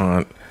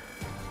god.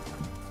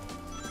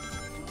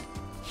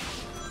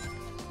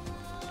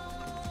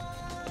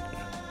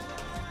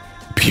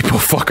 People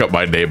fuck up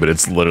my name, but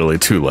it's literally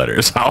 2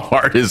 letters. How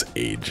hard is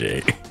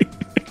AJ?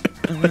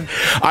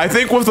 I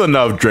think with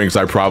enough drinks,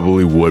 I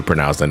probably would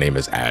pronounce the name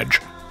as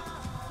Adge.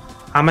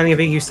 How many of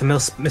you used to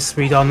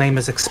misread our name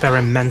as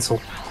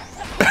experimental?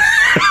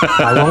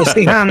 I want to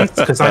see hands,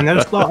 because I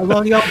know a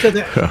lot of y'all did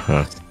it.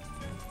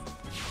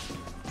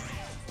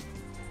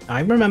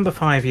 I remember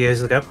 5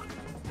 years ago.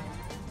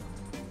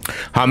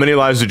 How many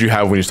lives did you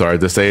have when you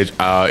started this stage?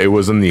 It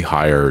was in the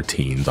higher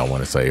teens, I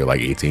want to say,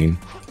 like 18.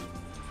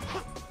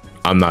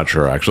 I'm not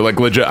sure, actually. Like,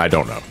 legit, I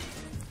don't know.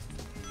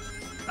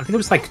 I think it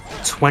was like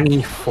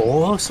 24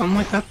 or something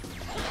like that.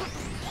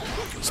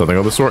 Something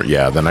of the sort?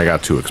 Yeah, then I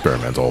got 2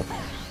 experimental.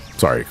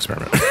 Sorry,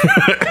 experiment.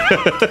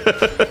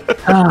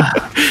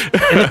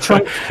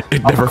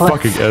 It never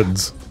fucking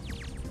ends.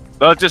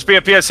 That'll just be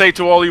a PSA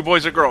to all you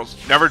boys and girls.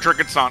 Never drink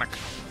at Sonic.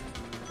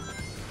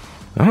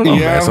 I don't know,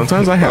 man.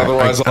 Sometimes I have.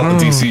 Otherwise, I'll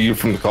DC you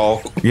from the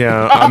call.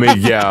 Yeah, I mean,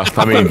 yeah.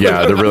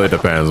 It really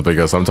depends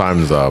because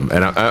sometimes,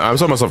 and I'm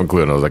so myself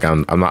included. I was like,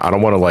 I'm not. I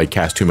don't want to like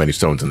cast too many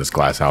stones in this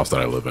glass house that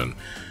I live in,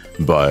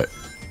 but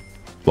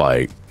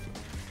like,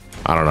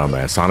 I don't know,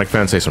 man. Sonic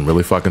fans say some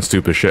really fucking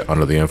stupid shit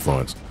under the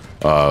influence,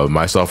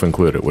 myself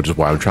included, which is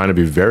why I'm trying to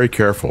be very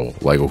careful,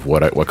 like with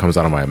what comes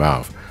out of my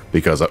mouth,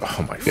 because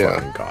oh my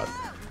fucking god.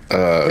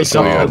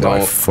 So yeah,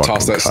 don't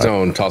toss that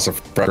stone. Toss a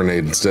frag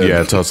grenade instead.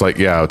 Yeah, toss I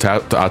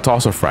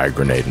toss a frag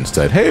grenade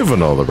instead. Hey,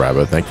 Vanilla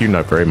Rabbit, thank you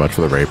not very much for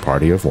the raid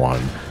party of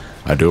 1.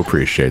 I do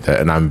appreciate that,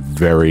 and I'm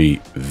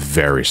very,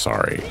 very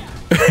sorry.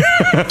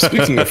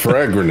 Speaking of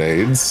frag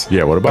grenades,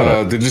 yeah, what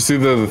about it? Did you see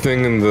the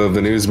thing in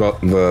the news about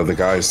the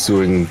guy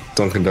suing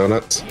Dunkin'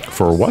 Donuts?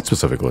 For what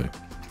specifically?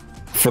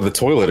 For the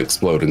toilet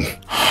exploding.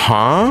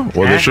 Huh?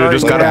 Well, they should have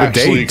just got a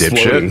bidet,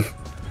 dipshit.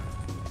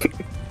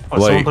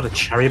 What, someone put a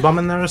cherry bomb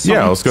in there or something?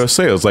 Yeah, I was gonna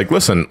say, I was like,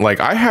 listen,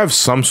 like I have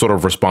some sort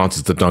of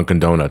responses to Dunkin'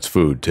 Donuts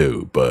food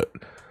too, but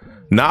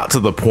not to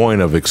the point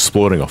of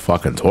exploding a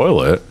fucking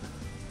toilet.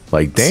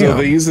 Like, damn. So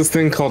they use this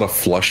thing called a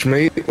flush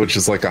mate, which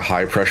is like a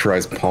high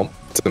pressurized pump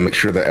to make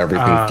sure that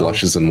everything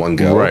flushes in one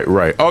go.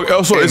 Right.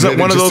 Oh, so is that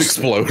one of those?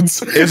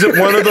 Explodes. Is it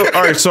one of those?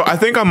 All right, so I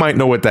think I might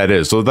know what that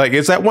is. So, like,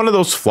 is that one of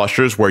those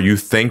flushers where you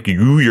think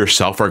you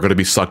yourself are going to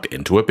be sucked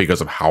into it because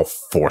of how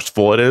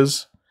forceful it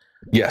is?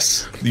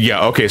 Yes.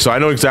 Yeah. Okay. So I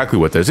know exactly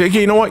what this is.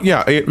 You know what?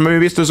 Yeah.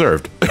 Maybe it's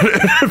deserved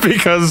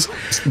because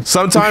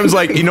sometimes,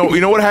 like, you know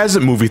what has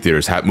it? Movie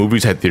theaters have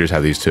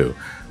these too.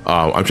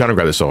 I'm trying to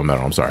grab the silver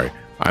medal. I'm sorry.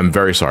 I'm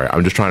very sorry.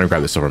 I'm just trying to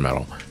grab the silver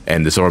medal,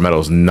 and the silver medal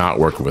is not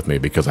working with me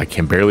because I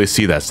can barely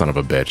see that son of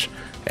a bitch.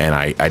 And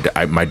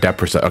I my depth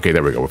percent. Okay,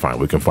 there we go. We're fine.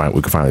 We can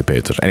finally pay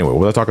attention. Anyway, what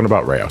was I talking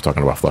about? Ray. I was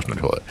talking about flushing the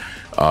toilet.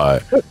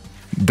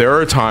 There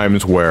are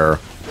times where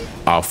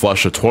I'll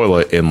flush a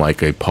toilet in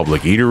like a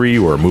public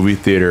eatery or a movie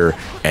theater,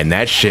 and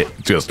that shit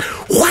just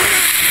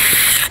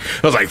whoosh!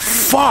 I was like,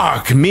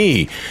 fuck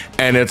me.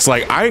 And it's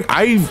like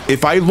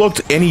if I looked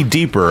any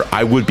deeper,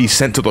 I would be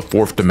sent to the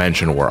 4th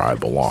dimension where I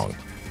belong.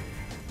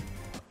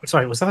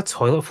 Sorry, was that a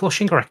toilet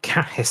flushing or a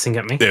cat hissing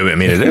at me? I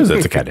mean, it is.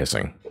 It's a cat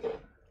hissing.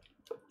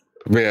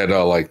 Yeah,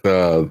 no, like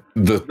the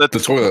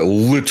toilet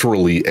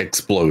literally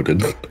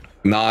exploded.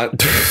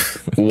 Not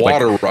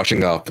water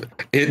rushing up.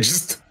 It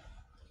just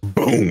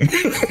boom. Like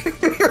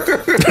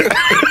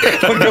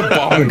a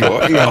bomb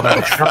going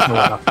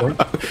off.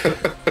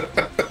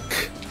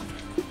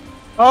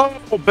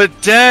 Oh,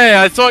 bidet!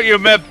 I thought you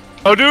meant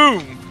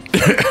Badoom.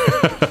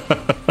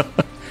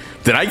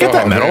 Did I get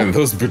that medal? Man,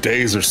 those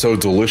bidets are so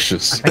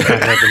delicious. I think I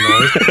heard the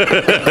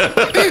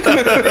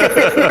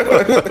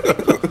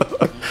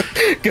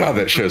noise. God,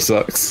 that show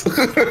sucks.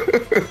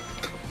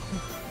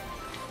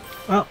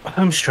 Well,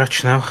 home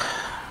stretch now.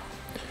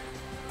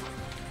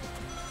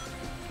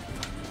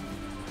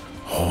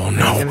 Oh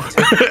no.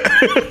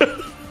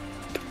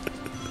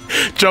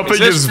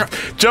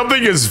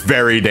 Jumping is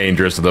very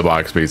dangerous in the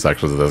box speed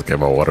sections of this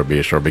game, I want to be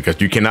assured,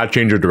 because you cannot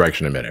change your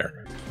direction in midair.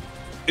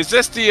 Is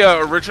this the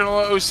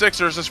original 06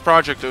 or is this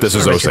Project 06? This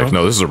is 06.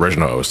 No, this is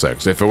original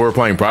 06. If it were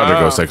playing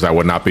Project 06, I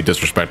would not be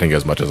disrespecting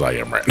as much as I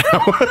am right now.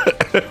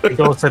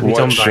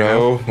 What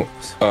show?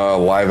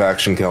 Live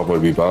action Cowboy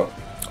Bebop.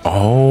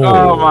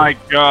 Oh my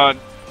god.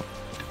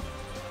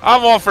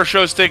 I'm all for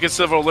shows taking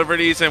civil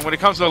liberties, and when it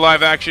comes to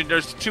live action,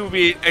 there's to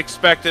be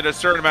expected a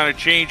certain amount of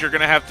change you're going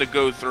to have to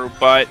go through,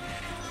 but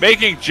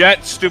making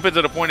Jet stupid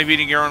to the point of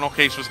eating urinal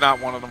case was not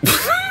one of them.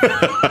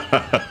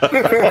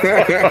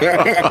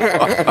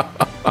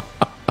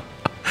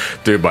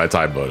 Dude, my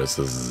time bonus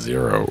is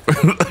 0.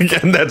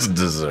 Again, that's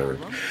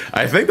deserved.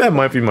 I think that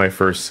might be my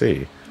first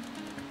C.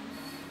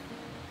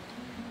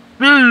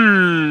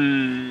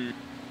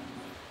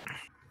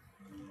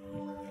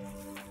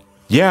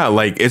 Yeah,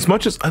 like, as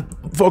much as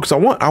folks, I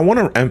want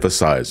to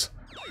emphasize,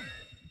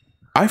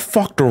 I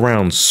fucked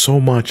around so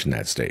much in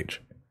that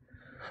stage.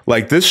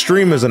 Like, this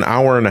stream is an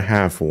hour and a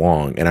half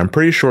long, and I'm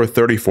pretty sure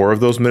 34 of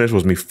those minutes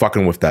was me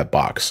fucking with that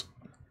box.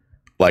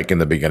 like in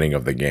the beginning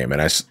of the game,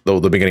 and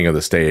the beginning of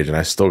the stage, and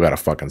I still got a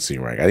fucking C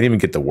rank. I didn't even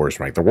get the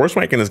worst rank. The worst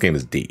rank in this game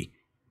is D.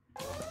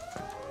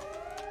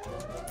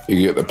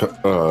 You get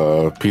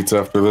the pizza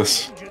after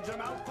this?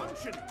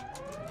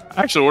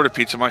 I actually ordered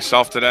pizza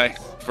myself today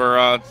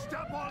for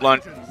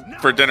lunch,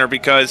 for dinner,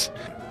 because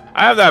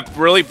I have that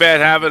really bad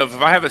habit of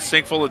if I have a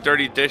sink full of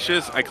dirty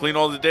dishes, I clean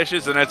all the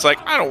dishes, and it's like,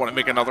 I don't want to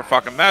make another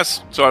fucking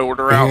mess, so I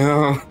order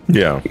out.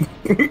 Yeah.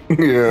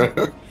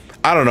 Yeah.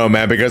 I don't know,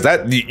 man, because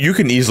that you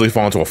can easily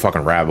fall into a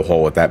fucking rabbit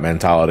hole with that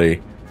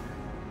mentality.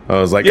 I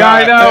was like, yeah,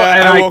 I know.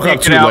 And I woke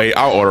up too late.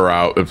 I'll order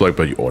out. It's like,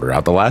 but you ordered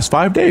out the last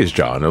 5 days,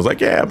 John. I was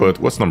like, yeah, but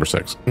what's number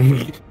 6?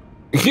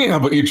 Yeah,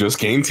 but you just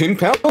gained 10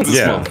 pounds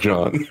this month,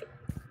 John.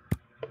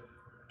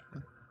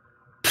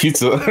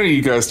 Pizza, are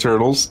you guys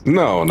turtles?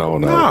 No.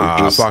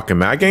 Nah, fucking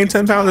man. I gained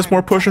 10 pounds. It's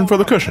more pushing for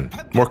the cushion.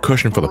 More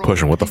cushion for the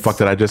pushing. What the fuck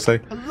did I just say?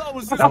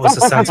 That was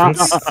a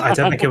sentence. I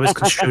don't think it was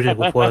construed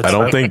with words. I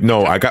don't think,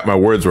 no, I got my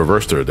words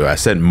reversed there, dude. I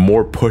said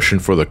more pushing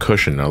for the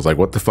cushion. I was like,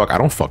 what the fuck? I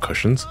don't fuck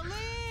cushions.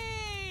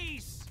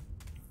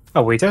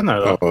 Oh, we don't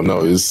know that. Oh,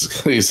 no,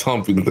 he's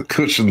humping the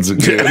cushions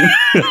again.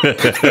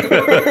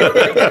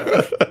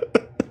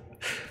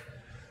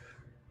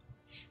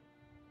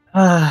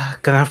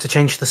 Gonna have to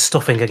change the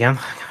stuffing again.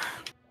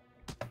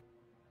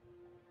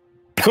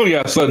 Oh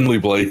yeah, suddenly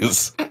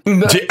Blaze. I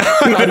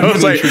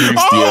was like,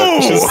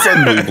 just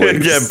suddenly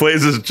Blaze. Yeah,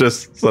 Blaze is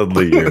just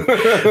suddenly here.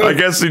 I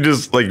guess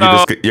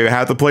you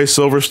have to play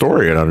Silver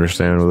Story and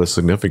understand the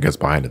significance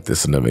behind it.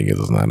 This significance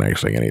is not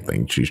actually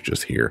anything. She's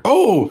just here.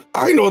 Oh,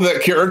 I know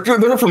that character.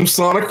 They're from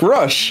Sonic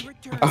Rush.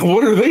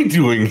 What are they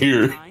doing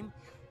here?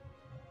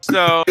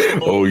 So,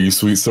 oh, you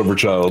sweet summer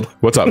child.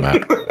 What's up,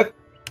 Matt?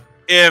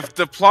 If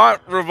the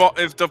plot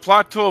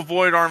to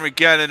avoid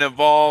Armageddon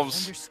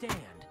involves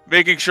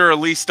making sure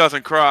Elise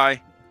doesn't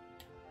cry,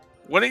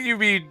 wouldn't you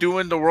be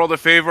doing the world a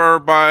favor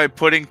by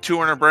putting 2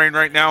 on her brain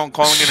right now and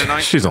calling it a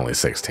night? She's only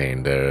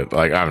 16, dude.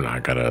 Like, I'm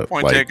not gonna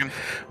point taken.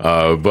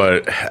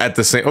 But at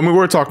the same, I mean, we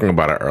were talking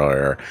about it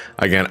earlier.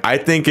 Again, I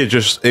think it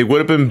would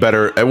have been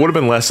better. It would have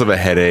been less of a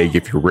headache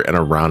if you'd written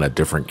around a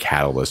different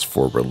catalyst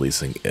for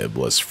releasing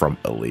Iblis from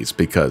Elise,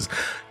 because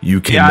you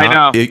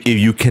cannot,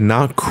 you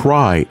cannot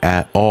cry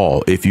at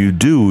all. If you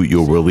do,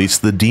 you'll release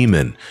the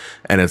demon.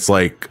 And it's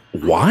like,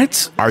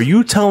 what are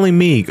you telling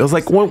me? I was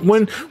like,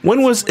 when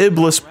was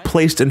Iblis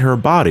placed in her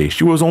body?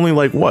 She was only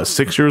like, what,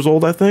 6 years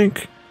old, I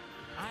think?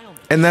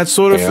 And that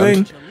sort of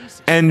thing.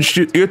 And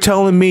you're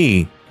telling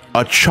me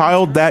a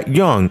child that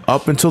young,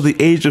 up until the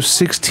age of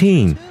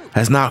 16,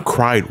 has not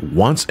cried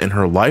once in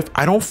her life?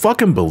 I don't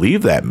fucking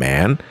believe that,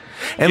 man.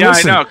 And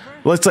listen, I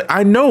know.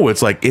 I know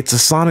it's like, it's a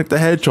Sonic the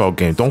Hedgehog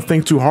game. Don't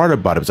think too hard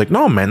about it. It's like,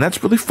 no, man,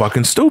 that's really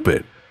fucking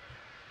stupid.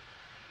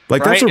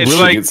 Like, right? that's a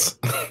really,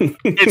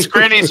 it's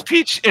Granny's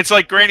peach. It's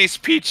like Granny's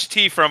peach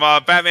tea from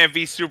Batman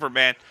v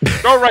Superman.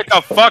 Go right the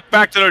fuck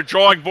back to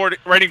the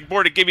writing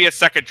board and give me a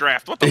second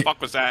draft. What the fuck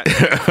was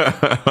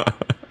that?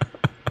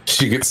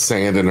 She gets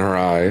sand in her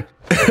eye,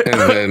 and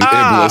then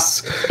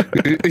Iblis.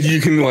 You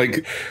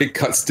can it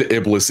cuts to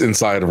Iblis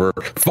inside of her.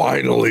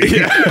 Finally,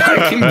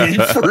 I can be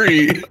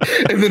free.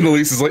 And then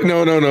Elise is like,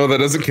 no, that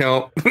doesn't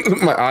count.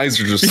 My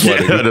eyes are just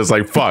sweating. Yeah, it's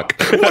like, fuck.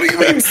 What do you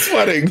mean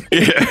sweating?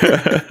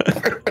 Yeah.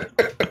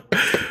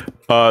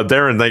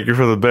 Darren, thank you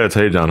for the bits.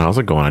 Hey, John, how's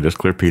it going? I just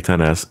cleared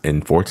P10S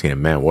in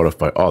 14. Man, what a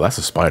fight. Oh, that's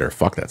a spider.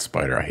 Fuck that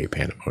spider. I hate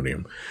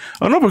Pandemonium.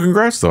 Oh, no, but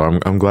congrats, though.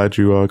 I'm glad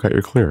you got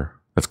your clear.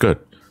 That's good.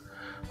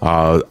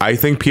 I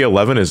think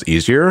P11 is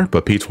easier,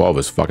 but P12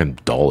 is fucking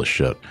dull as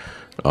shit.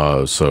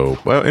 So,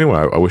 well,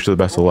 anyway, I wish you the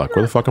best of luck.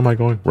 Where the fuck am I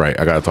going? Right,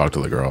 I gotta talk to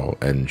the girl,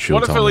 and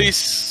she'll tell me.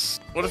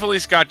 What if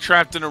Elise got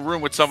trapped in a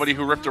room with somebody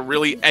who ripped a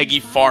really eggy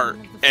fart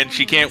and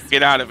she can't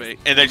get out of it,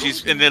 and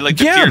then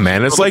like yeah,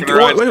 man, it's like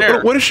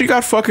what if she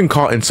got fucking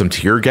caught in some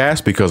tear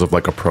gas because of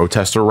like a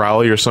protester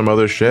rally or some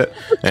other shit,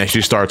 and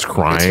she starts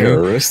crying,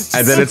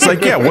 and then it's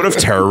like, yeah, what if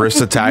terrorists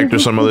attacked or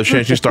some other shit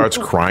and she starts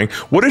crying?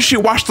 What if she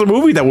watched the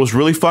movie that was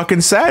really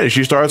fucking sad and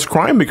she starts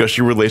crying because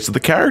she relates to the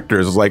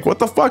characters? It's like, what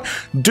the fuck,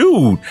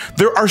 dude?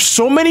 There are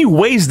so many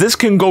ways this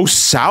can go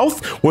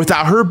south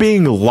without her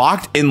being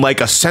locked in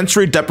like a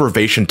sensory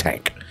deprivation tank.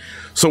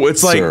 So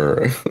it's like,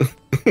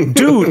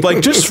 dude,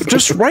 like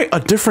just write a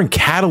different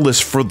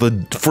catalyst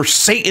for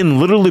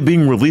Satan literally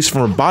being released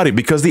from her body,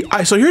 because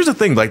so here's the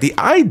thing, like the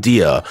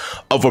idea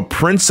of a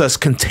princess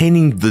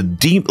containing the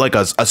deep, like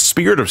a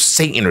spirit of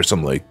Satan or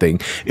something like thing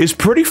is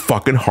pretty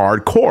fucking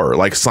hardcore,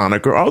 like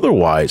Sonic or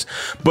otherwise.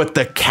 But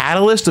the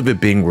catalyst of it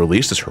being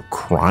released is her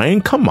crying.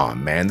 Come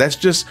on, man. That's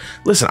just,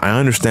 listen, I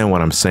understand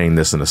what I'm saying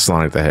this in the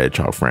Sonic the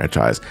Hedgehog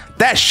franchise.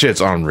 That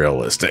shit's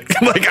unrealistic.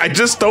 Like, I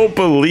just don't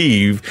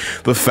believe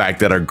the fact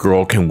that a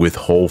girl can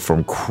withhold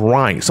from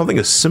crying, something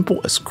as simple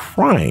as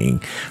crying,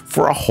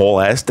 for a whole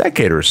ass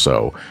decade or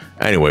so.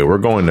 Anyway, we're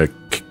going to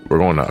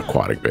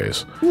aquatic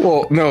base.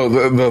 Well, no,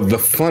 the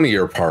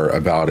funnier part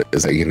about it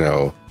is that, you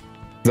know,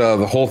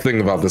 the whole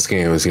thing about this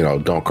game is, you know,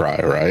 don't cry,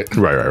 right?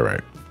 Right.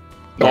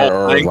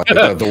 Or like,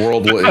 the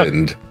world will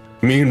end.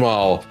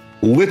 Meanwhile,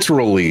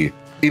 literally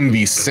in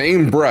the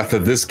same breath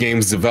of this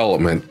game's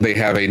development, they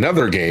have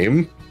another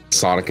game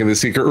Sonic and the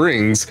Secret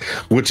Rings,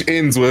 which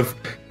ends with,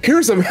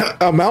 here's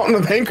a mountain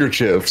of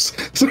handkerchiefs,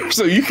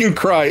 so you can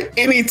cry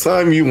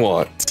anytime you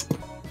want.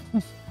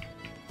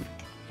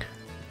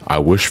 I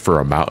wish for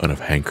a mountain of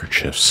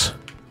handkerchiefs.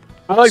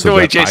 I like the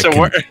way Jason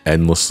worded.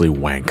 Endlessly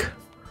wank.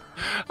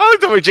 I like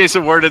the way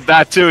Jason worded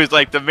that too. He's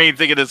like, the main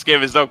thing in this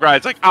game is don't cry.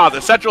 It's like, the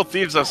central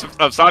themes of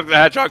Sonic the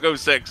Hedgehog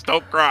 06,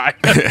 don't cry.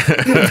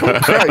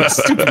 Don't cry,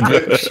 stupid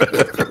bitch.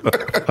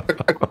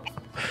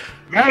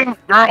 Man,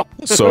 girl.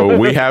 So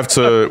we have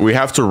to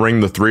ring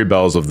the 3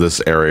 bells of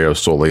this area of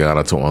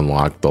Soliana to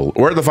unlock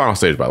we're at the final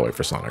stage, by the way,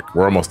 for Sonic.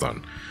 We're almost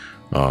done.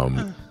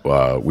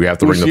 We have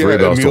to ring the 3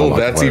 bells to unlock.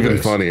 That's even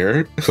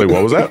funnier. Wait,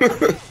 what was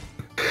that?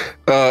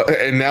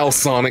 And now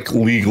Sonic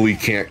legally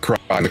can't cry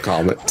in the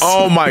comments.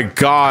 Oh my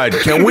God!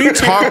 Can we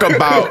talk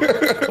about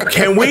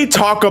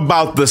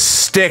the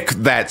stick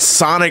that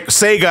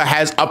Sega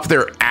has up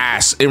their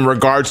ass in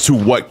regards to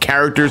what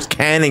characters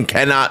can and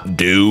cannot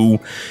do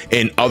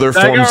in other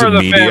forms of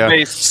media?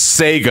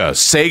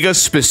 Sega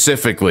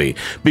specifically,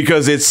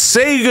 because it's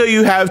Sega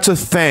you have to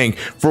thank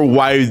for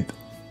why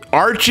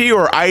Archie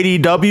or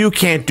IDW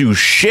can't do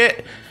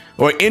shit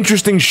or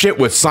interesting shit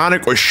with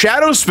Sonic or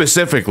Shadow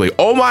specifically.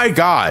 Oh my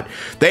God.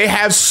 They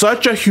have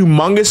such a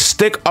humongous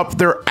stick up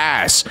their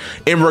ass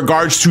in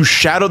regards to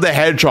Shadow the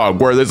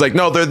Hedgehog, where there's like,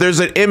 no, there's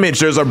an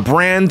image, there's a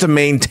brand to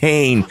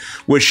maintain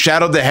with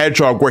Shadow the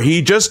Hedgehog where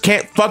he just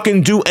can't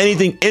fucking do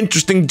anything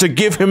interesting to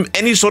give him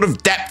any sort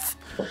of depth.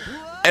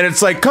 And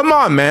it's like, come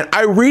on, man.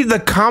 I read the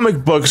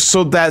comic books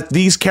so that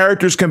these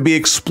characters can be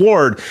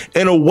explored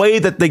in a way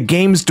that the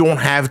games don't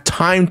have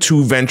time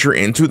to venture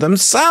into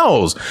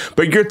themselves.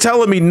 But you're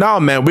telling me, nah,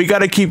 man, we got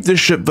to keep this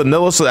shit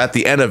vanilla so that at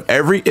the end of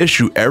every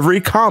issue,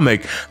 every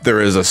comic, there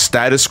is a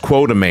status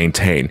quo to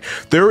maintain.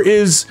 There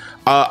is...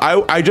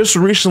 I just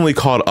recently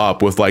caught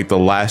up with like the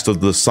last of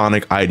the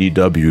Sonic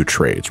IDW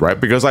trades, right?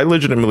 Because I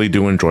legitimately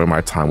do enjoy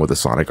my time with the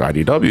Sonic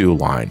IDW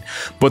line.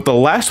 But the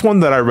last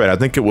one that I read, I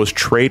think it was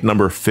trade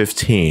number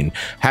 15,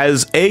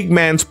 has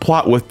Eggman's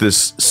plot with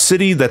this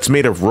city that's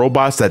made of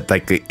robots that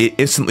like it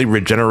instantly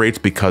regenerates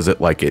because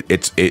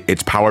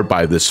it's powered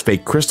by this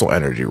fake crystal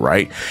energy,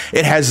 right?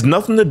 It has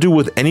nothing to do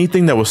with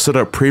anything that was set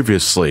up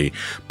previously,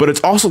 but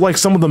it's also like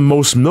some of the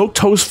most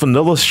milquetoast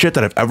vanilla shit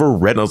that I've ever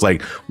read. And I was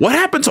like, what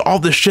happened to all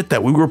this shit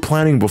that we were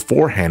planning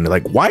beforehand?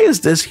 Like, why is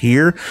this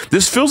here?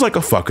 This feels like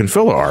a fucking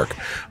filler arc.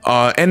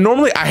 And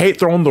normally I hate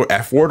throwing the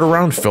F word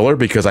around, filler,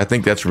 because I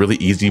think that's really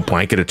easy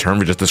blanketed term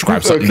to just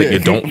describe something that you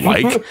don't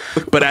like.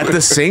 But at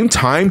the same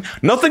time,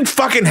 nothing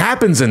fucking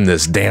happens in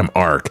this damn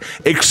arc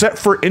except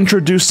for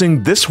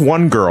introducing this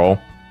one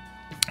girl.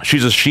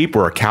 She's a sheep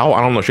or a cow.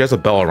 I don't know. She has a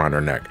bell around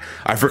her neck.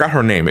 I forgot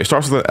her name. It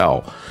starts with an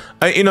L.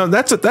 You know,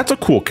 that's a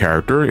cool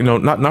character, you know,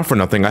 not for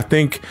nothing. I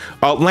think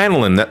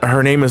Lanolin,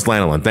 her name is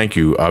Lanolin. Thank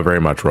you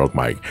very much, Rogue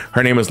Mike.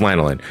 Her name is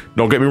Lanolin.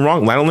 Don't get me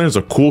wrong, Lanolin is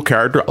a cool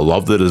character. I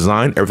love the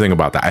design, everything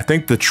about that. I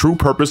think the true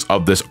purpose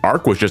of this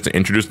arc was just to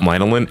introduce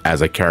Lanolin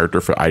as a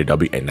character for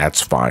IDW, and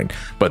that's fine.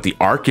 But the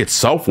arc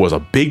itself was a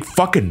big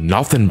fucking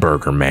nothing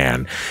burger,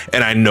 man.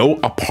 And I know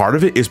a part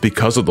of it is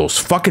because of those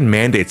fucking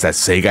mandates that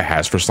Sega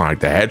has for Sonic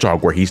the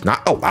Hedgehog, where he's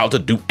not allowed to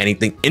do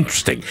anything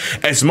interesting.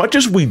 As much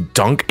as we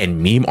dunk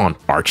and meme on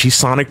Archie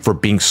Sonic for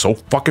being so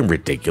fucking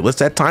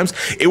ridiculous at times,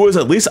 it was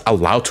at least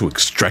allowed to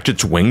stretch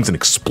its wings and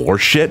explore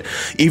shit,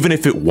 even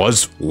if it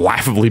was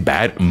laughably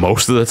bad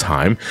most of the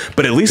time.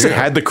 But at least it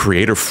had the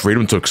creative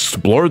freedom to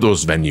explore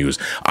those venues.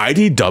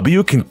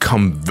 IDW can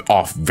come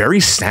off very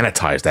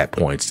sanitized at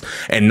points,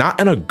 and not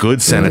in a good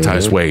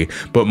sanitized way,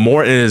 but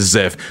more as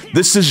if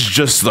this is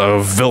just the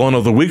villain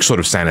of the week sort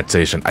of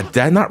sanitation. Did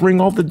I not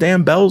ring all the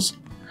damn bells?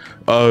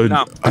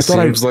 No. It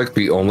seems like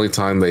the only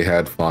time they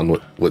had fun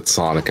with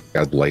Sonic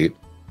as late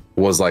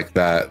was like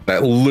that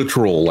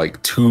literal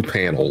like 2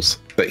 panels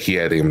that he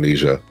had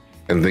amnesia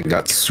and then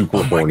got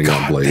super horny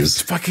on Blaze.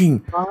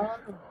 Fucking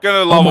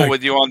gonna level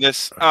with you on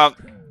this.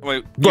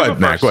 Wait, go ahead,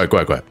 Matt. Go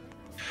ahead.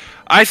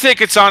 I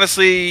think it's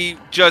honestly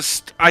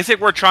just, I think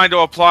we're trying to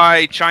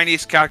apply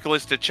Chinese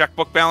calculus to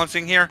checkbook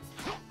balancing here.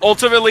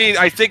 Ultimately,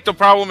 I think the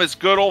problem is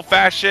good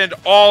old-fashioned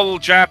all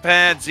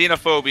Japan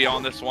xenophobia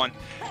on this one.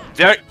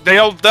 They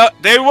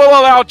will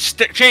allow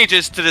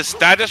changes to the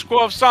status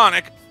quo of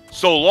Sonic,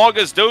 so long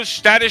as those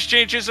status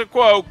changes of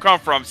quo come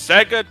from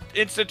Sega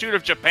Institute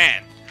of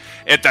Japan.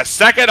 If the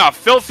second a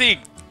filthy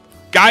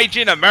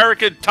gaijin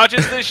American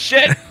touches this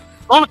shit,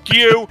 fuck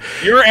you,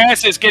 your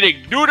ass is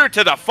getting neutered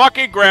to the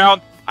fucking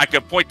ground. I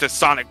could point to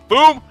Sonic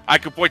Boom, I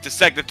could point to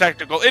Sega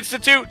Technical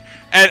Institute,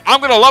 and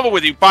I'm gonna level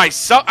with you by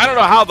I don't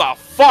know how the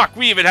fuck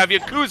we even have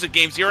Yakuza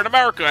games here in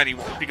America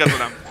anymore because of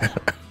them.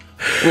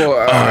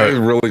 Well, I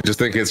really just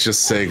think it's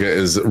just Sega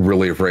is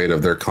really afraid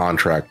of their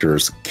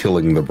contractors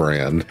killing the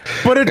brand.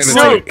 But it's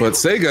like, but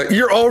Sega,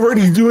 you're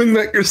already doing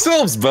that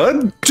yourselves,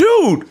 bud.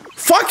 Dude,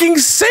 Fucking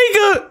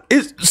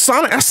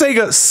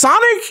Sega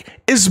Sonic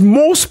is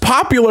most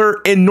popular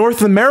in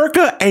North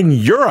America and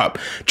Europe.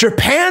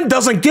 Japan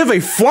doesn't give a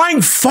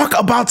flying fuck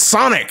about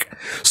Sonic.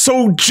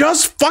 So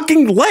just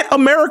fucking let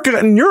America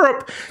and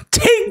Europe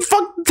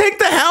take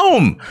the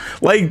helm.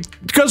 Like,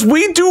 because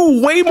we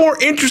do way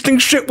more interesting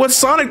shit with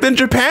Sonic than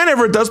Japan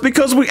ever does,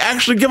 because we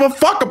actually give a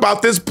fuck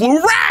about this blue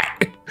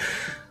rat.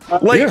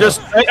 Like,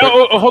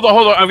 hold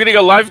on. I'm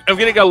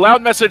getting a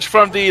loud message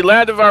from the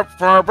land of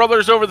our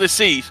brothers over the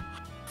seas.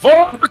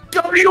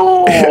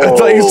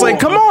 It's like,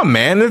 come on,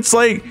 man. It's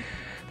like,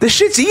 this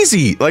shit's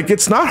easy. Like,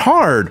 it's not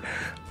hard.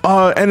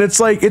 And it's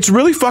like, it's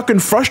really fucking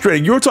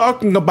frustrating. You were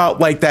talking about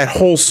like that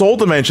whole Soul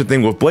Dimension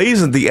thing with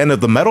Blaze at the end of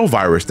the Metal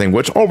Virus thing,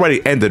 which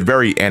already ended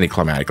very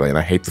anticlimactically, and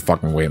I hate the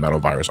fucking way Metal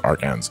Virus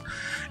arc ends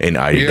in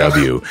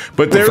IDW. Yeah.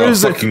 But there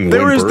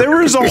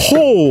is a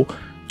whole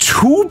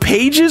 2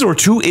 pages or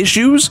 2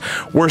 issues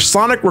where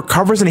Sonic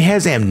recovers and he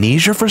has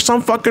amnesia for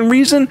some fucking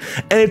reason,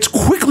 and it's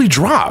quickly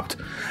dropped.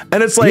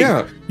 And it's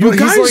like, you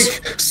guys,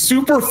 he's like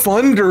super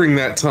fun during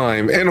that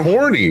time and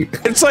horny.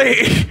 It's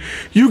like,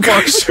 you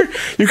guys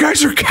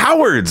are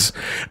cowards.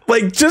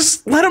 Like,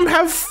 just let him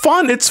have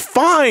fun. It's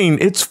fine.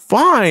 It's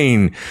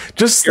fine.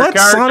 Just let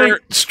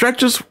Sonic stretch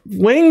his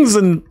wings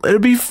and it'll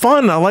be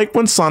fun. I like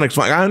when Sonic's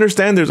fun. I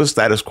understand there's a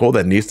status quo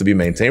that needs to be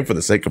maintained for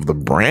the sake of the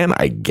brand.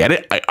 I get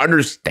it. I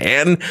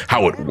understand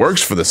how it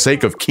works for the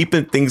sake of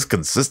keeping things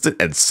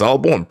consistent and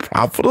sellable and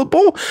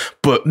profitable.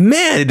 But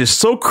man, it is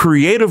so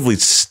creatively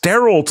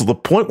sterile to the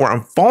point where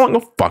I'm falling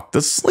a fuck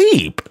to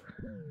sleep.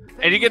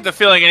 And you get the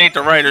feeling it ain't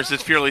the writers,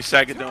 it's purely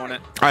Sega doing it.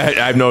 I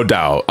have no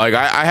doubt. Like,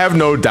 I have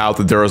no doubt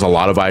that there is a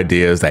lot of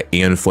ideas that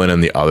Ian Flynn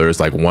and the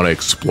others like want to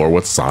explore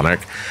with Sonic,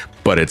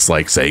 but it's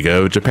like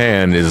Sega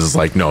Japan is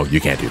like, no,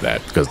 you can't do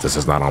that because this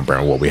is not on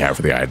brand what we have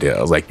for the idea.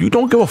 I was like, you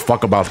don't give a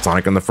fuck about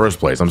Sonic in the first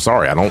place. I'm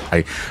sorry.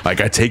 I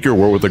take your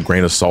word with a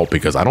grain of salt,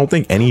 because I don't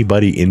think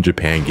anybody in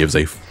Japan gives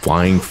a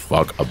flying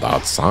fuck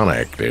about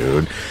Sonic,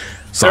 dude.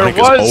 Sonic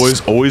has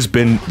always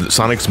been,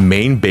 Sonic's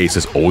main base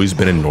has always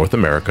been in North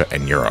America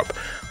and Europe.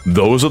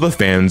 Those are the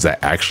fans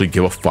that actually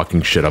give a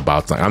fucking shit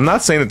about Sonic. I'm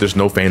not saying that there's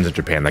no fans in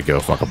Japan that give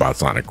a fuck about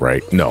Sonic,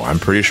 right? No, I'm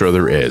pretty sure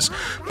there is.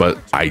 But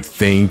I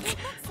think,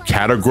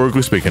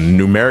 categorically speaking,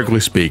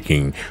 numerically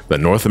speaking, the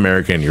North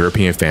American and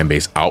European fan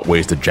base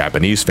outweighs the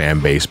Japanese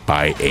fan base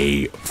by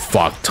a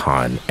fuck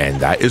ton. And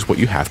that is what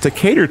you have to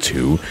cater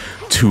to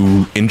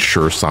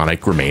ensure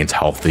Sonic remains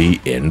healthy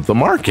in the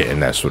market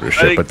and that sort of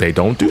shit. But they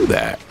don't do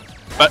that.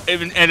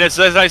 And as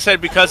I said,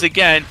 because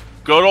again,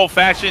 good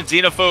old-fashioned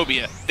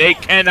xenophobia. They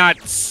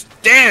cannot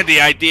stand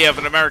the idea of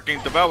an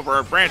American developer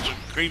or branch of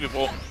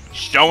people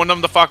showing them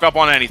the fuck up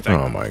on anything.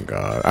 Oh my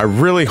god! I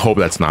really hope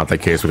that's not the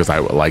case, because I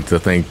would like to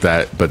think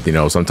that, but you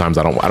know, sometimes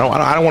I don't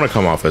want to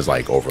come off as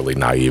like overly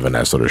naive and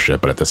that sort of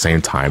shit. But at the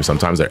same time,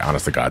 sometimes it,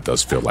 honest to God,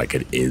 does feel like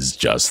it is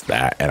just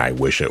that, and I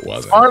wish it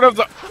wasn't. Part of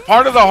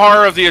the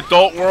horror of the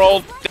adult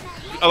world,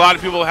 a lot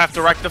of people have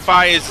to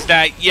rectify, is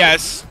that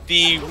yes,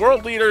 the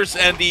world leaders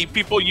and the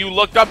people you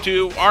looked up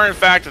to are in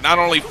fact not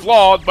only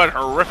flawed but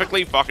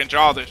horrifically fucking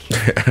childish.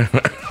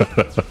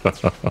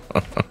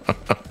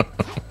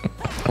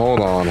 Hold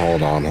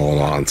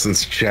on.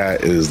 Since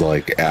chat is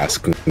like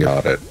asking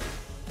about it,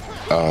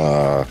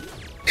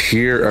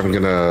 here I'm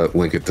gonna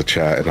link it to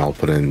chat and I'll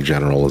put it in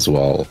general as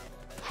well.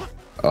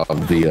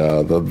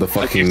 The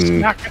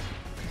fucking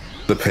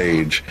the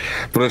page,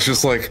 but it's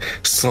just like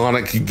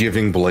Sonic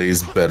giving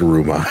Blaze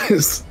bedroom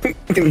eyes the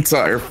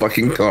entire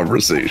fucking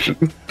conversation,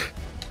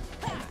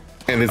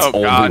 and it's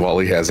only while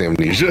he has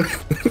amnesia.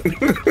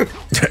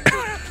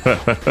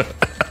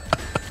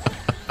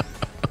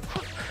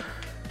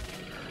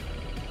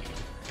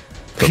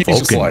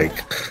 He's like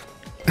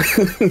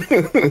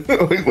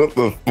what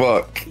the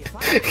fuck?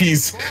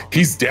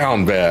 He's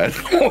down bad.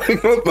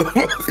 Like, what the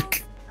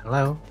fuck?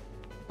 Hello.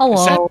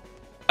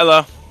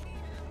 Hello.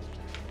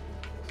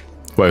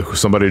 Wait,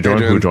 somebody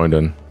joined? Who joined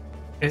in?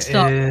 It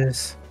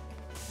is.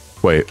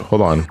 Wait,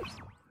 hold on.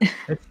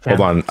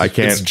 Hold on. I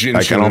can't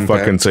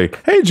fucking say,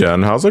 hey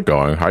Jen, how's it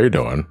going? How you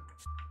doing?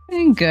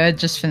 Doing good.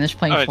 Just finished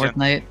playing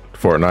Fortnite.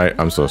 Fortnite?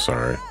 I'm so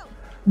sorry.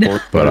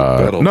 But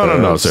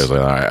no, seriously,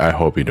 I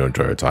hope you do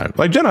enjoy your time.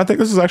 Like, Jen, I think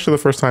this is actually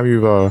the first time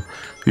you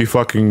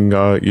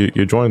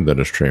joined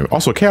the stream.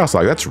 Also, Chaos,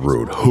 like, that's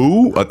rude.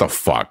 Who? What the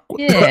fuck?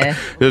 Yeah.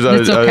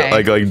 There's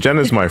like Jen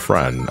is my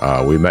friend.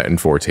 We met in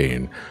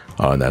 14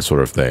 and that sort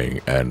of thing.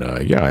 And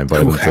yeah, I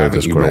invited him to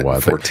Discord a while.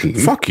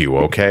 Fuck you,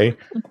 okay?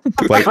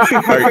 like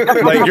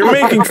you're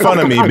making fun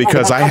of me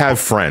because I have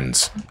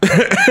friends.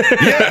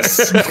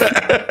 Yes.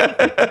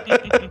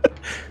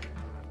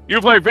 You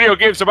play video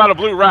games about a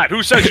blue rat.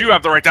 Who says you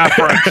have the right to have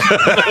friends?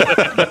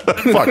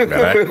 Fuck,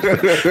 man.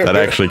 That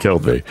actually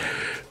killed me.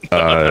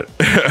 No,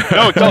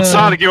 it killed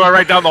Sonic. You are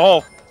right down the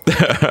hole.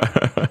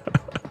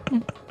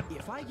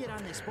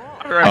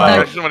 All right,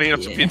 I just want to eat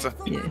up some pizza.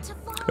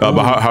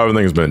 But how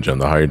everything's been, Jen?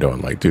 How you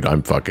doing? Like, dude,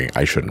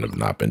 I shouldn't have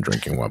not been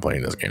drinking while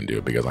playing this game,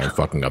 dude, because I'm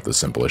fucking up the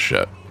simplest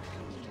shit.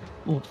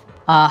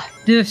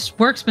 This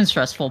work's been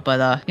stressful,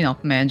 but you know,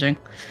 managing.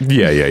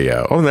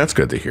 Yeah. Oh, that's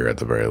good to hear at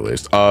the very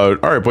least. All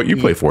right, but you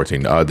played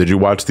 14. Did you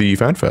watch the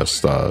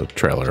FanFest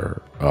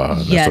trailer?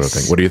 That Yes. sort of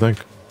thing. What do you think?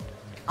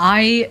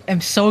 I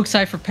am so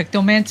excited for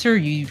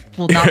Pictomancer. You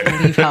will not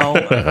believe how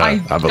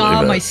I got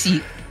on my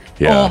seat.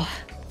 Yeah. Oh,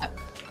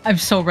 I'm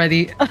so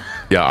ready.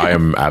 Yeah, I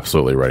am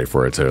absolutely ready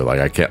for it too. Like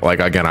I can't, like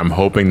again, I'm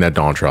hoping that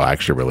Dawn Trail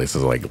actually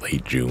releases like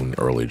late June,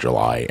 early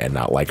July, and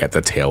not like at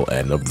the tail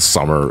end of the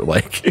summer.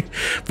 Like,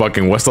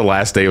 fucking, what's the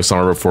last day of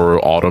summer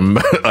before autumn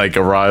like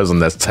arrives,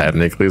 and that's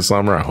technically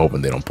summer. I'm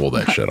hoping they don't pull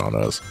that shit on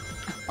us.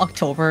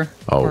 October.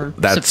 Oh, or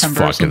that's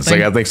September fucking. It's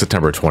like I think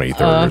September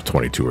 23rd or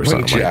 22 or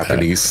something like that.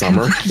 Japanese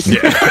summer.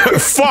 Yeah,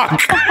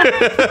 fuck.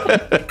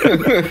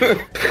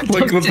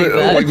 like what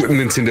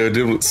Nintendo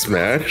did with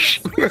Smash.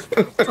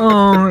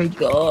 Oh my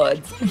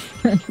god.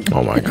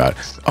 Oh my god.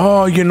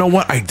 Oh, you know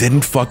what I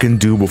didn't fucking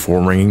do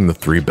before ringing the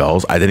 3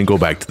 bells? I didn't go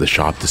back to the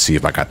shop to see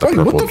if I got the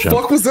purple what the gem.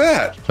 fuck was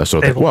that? That's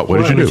what.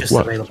 What did you do?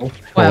 What? What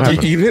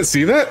happened? You didn't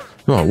see that?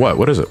 No.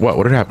 What is it?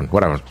 What did happen?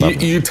 What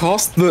happened? You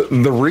tossed the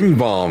ring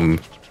bomb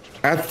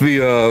at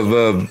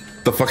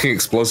the fucking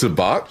explosive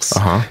box,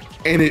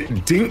 and it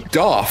dinked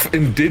off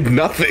and did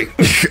nothing.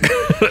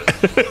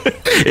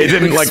 It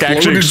didn't like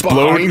actually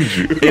explode.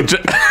 It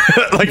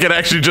like it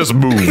actually just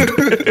moved.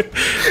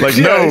 Like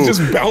yeah, it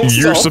just bounced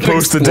you're off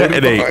supposed to and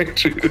exploded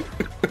detonate. behind you.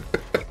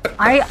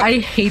 I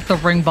hate the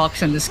ring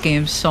box in this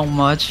game so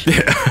much.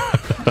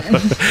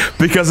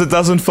 Because it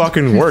doesn't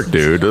fucking work,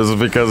 dude. It's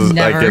because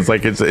Never.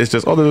 it's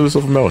just oh, there's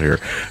some metal here.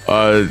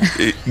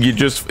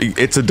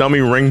 It's a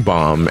dummy ring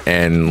bomb,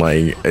 and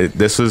like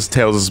this is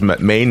Tails'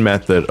 main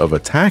method of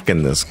attack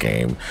in this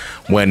game.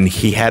 When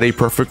he had a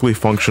perfectly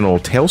functional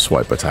tail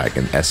swipe attack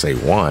in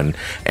SA1,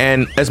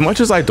 and as much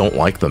as I don't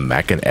like the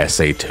mech in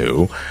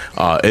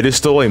SA2, it is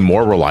still a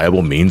more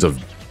reliable means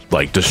of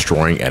like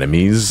destroying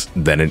enemies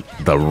than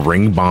the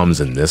ring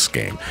bombs in this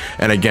game.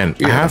 And again,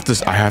 I have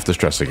to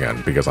stress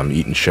again, because I'm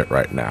eating shit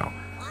right now.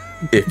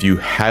 If you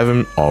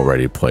haven't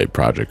already played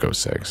Project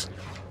 06,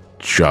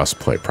 just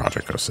play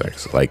Project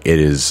 06. Like, it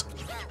is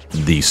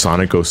the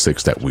Sonic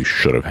 06 that we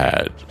should have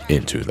had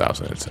in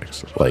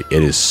 2006. Like,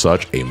 it is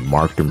such a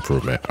marked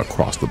improvement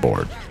across the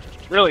board.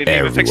 Really? They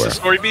even fix the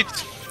story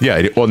beats?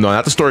 Yeah, well, no,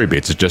 not the story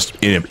beats. It's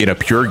just in a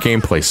pure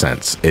gameplay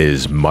sense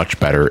is much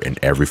better in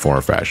every form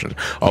or fashion.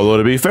 Although,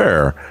 to be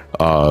fair,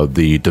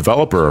 the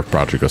developer of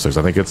Project 06,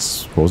 I think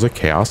it's, what was it,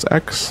 Chaos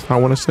X? I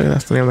want to say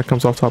that's the name that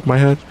comes off the top of my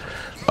head.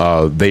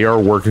 They are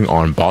working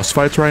on boss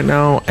fights right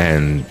now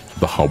and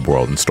the hub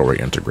world and story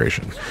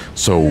integration.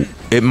 So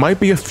it might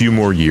be a few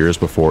more years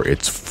before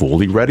it's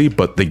fully ready,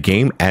 but the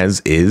game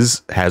as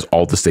is has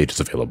all the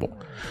stages available.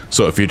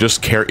 So if you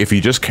just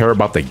care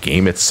about the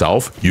game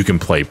itself, you can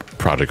play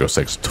Project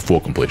 06 to full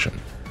completion.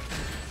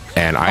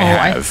 And I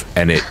have,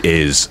 and it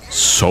is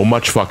so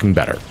much fucking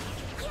better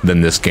than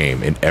this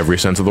game in every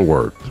sense of the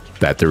word,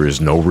 that there is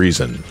no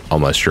reason,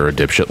 unless you're a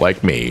dipshit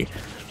like me,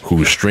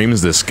 who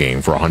streams this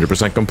game for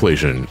 100%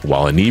 completion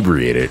while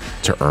inebriated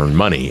to earn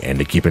money and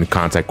to keep in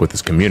contact with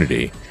his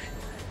community,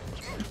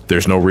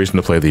 there's no reason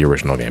to play the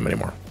original game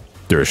anymore.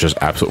 There's just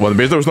absolutely,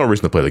 well, there was no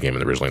reason to play the game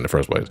originally in the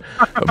first place,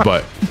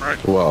 but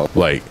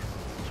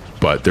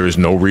but there is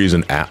no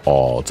reason at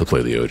all to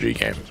play the OG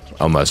game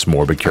unless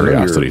morbid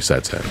curiosity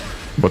sets in.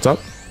 What's up?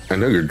 I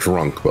know you're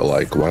drunk, but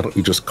like, why don't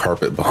you just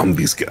carpet bomb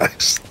these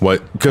guys?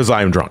 What? Because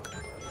I am drunk.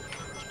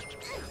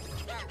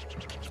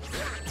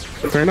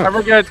 Fair enough.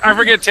 I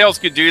forget Tails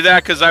could do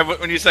that, because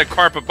when you said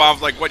carpet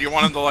bombs, like, what, you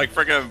want him to like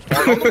freaking?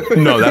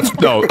 No, that's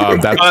that's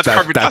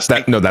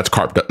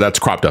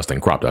crop dusting.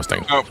 Crop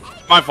dusting. Oh,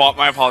 my fault.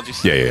 My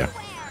apologies. Yeah.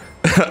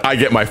 I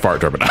get my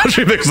fart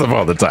terminology mixed up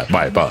all the time.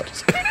 My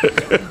apologies.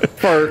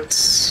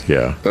 Farts.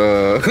 Yeah.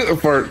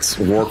 Farts.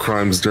 War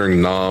crimes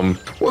during Nam.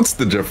 What's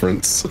the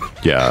difference?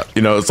 Yeah.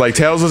 You know, it's like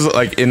Tails is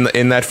like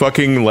in that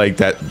fucking like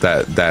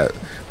that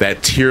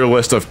tier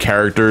list of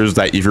characters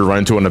that if you run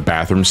into in a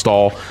bathroom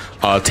stall,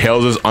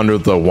 Tails is under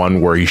the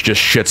one where he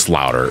just shits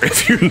louder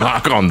if you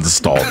knock on the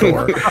stall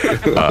door,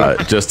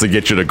 just to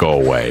get you to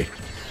go away.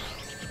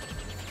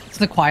 It's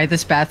the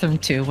quietest bathroom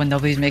too when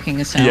nobody's making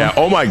a sound. Yeah.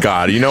 Oh my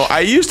god. You know, I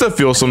used to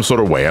feel some sort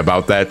of way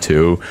about that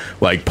too,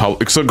 like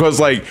public. So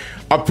because like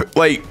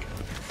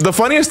the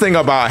funniest thing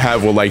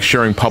about like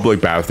sharing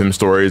public bathroom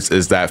stories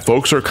is that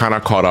folks are kind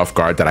of caught off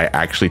guard that I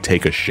actually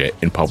take a shit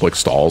in public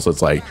stalls.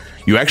 It's like,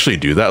 you actually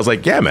do that? I was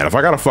like, yeah, man, if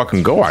I gotta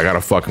fucking go, I gotta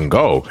fucking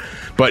go.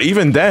 But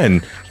even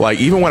then, like,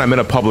 even when I'm in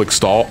a public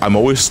stall, I'm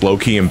always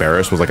low-key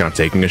embarrassed with like I'm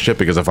taking a shit,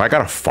 because if I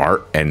gotta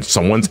fart and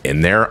someone's in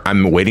there,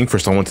 I'm waiting for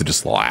someone to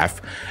just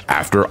laugh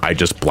after I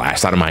just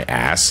blast out of my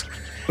ass.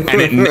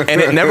 And it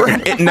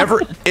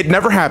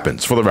never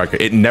happens, for the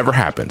record. It never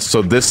happens.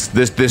 So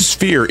this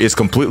fear is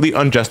completely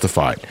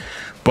unjustified.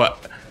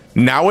 But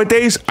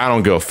nowadays, I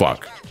don't give a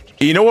fuck.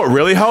 You know what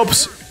really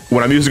helps?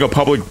 When I'm using a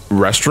public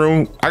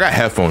restroom, I got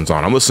headphones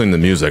on. I'm listening to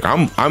music.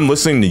 I'm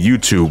listening to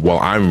YouTube while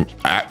I'm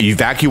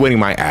evacuating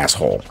my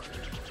asshole.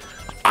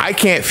 I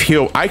can't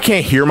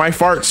hear my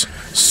farts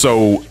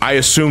So I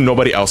assume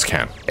nobody else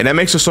can. And that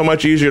makes it so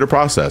much easier to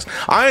process.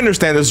 I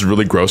understand this is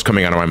really gross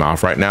coming out of my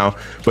mouth right now,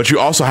 but you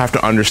also have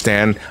to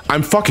understand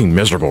I'm fucking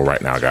miserable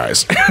right now,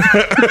 guys.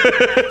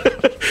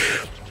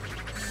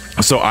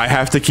 So I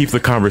have to keep the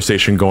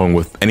conversation going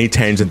with any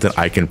tangent that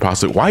I can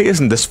possibly. Why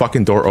isn't this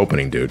fucking door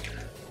opening, dude?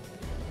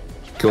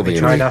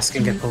 Tried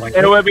asking it politely.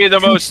 It would be the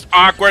most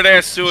awkward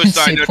ass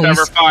suicide you'd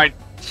ever find.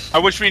 I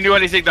wish we knew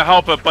anything to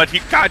help it, but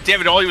God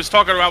damn it, all he was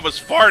talking about was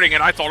farting,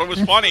 and I thought it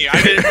was funny.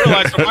 I didn't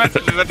realize the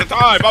messages at the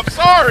time. I'm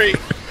sorry.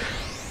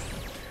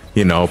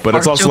 You know, but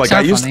it's also like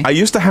I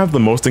used to have the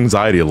most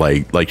anxiety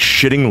like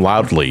shitting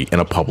loudly in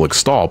a public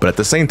stall, but at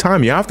the same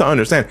time, you have to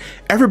understand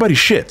everybody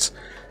shits.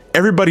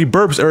 Everybody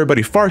burps,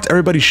 everybody farts,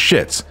 everybody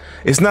shits.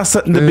 It's not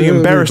something to be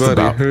embarrassed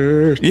about.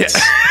 Hurts. Yeah.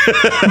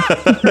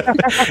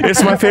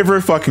 It's my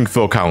favorite fucking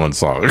Phil Collins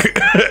song.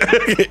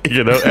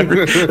 You know,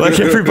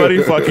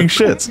 everybody fucking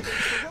shits.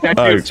 I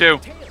do too.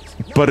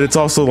 But it's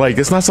also like,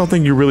 it's not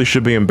something you really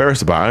should be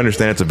embarrassed about. I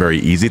understand it's a very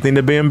easy thing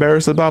to be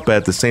embarrassed about, but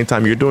at the same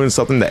time, you're doing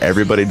something that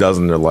everybody does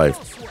in their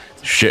life.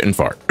 Shit and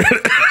fart.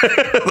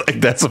 Like,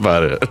 that's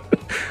about it.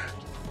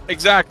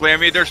 Exactly. I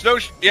mean, there's no,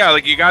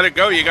 like you gotta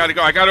go.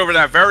 I got over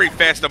that very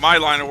fast in my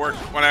line of work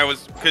when I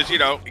was, because you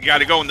know, you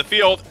gotta go in the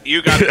field.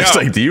 You gotta go. It's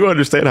like, do you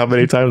understand how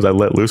many times I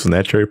let loose in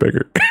that cherry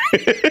picker?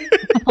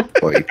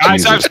 Like,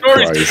 guys have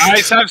stories. Christ.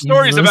 Guys have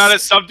stories about it.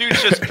 Some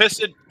dudes just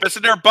piss in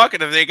their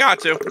bucket if they got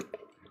to.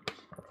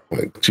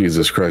 Like,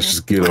 Jesus Christ,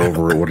 just get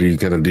over it. What are you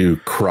gonna do?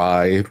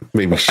 Cry?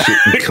 Maybe shit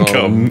and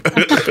cum?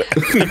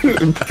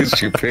 Piss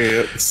your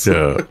pants?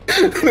 Yeah.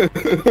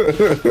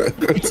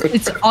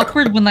 It's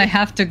awkward when I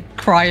have to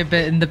cry a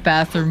bit in the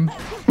bathroom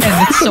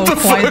and it's so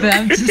quiet that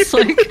I'm just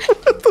like,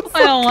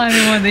 I don't want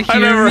anyone to hear I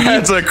never me.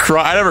 had to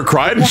cry. I never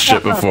cried in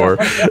shit before.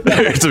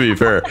 To be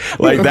fair,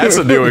 like that's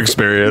a new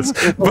experience.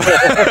 But,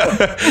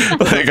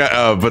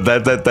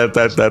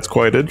 that's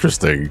quite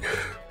interesting.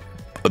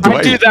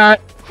 I do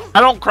that. I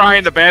don't cry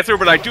in the bathroom,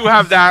 but I do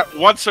have that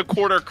once a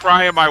quarter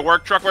cry in my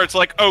work truck where it's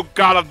like, oh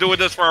God, I'm doing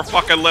this for a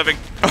fucking living.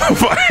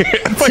 But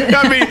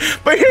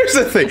here's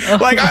the thing.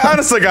 Like, I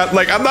honestly got,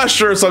 like, I'm not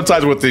sure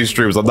sometimes with these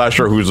streams, I'm not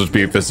sure who's just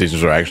being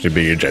facetious or actually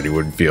being a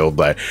genuine feel,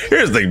 but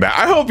here's the thing, man.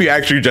 I hope you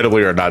actually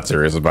genuinely are not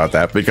serious about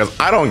that, because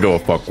I don't give a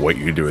fuck what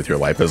you do with your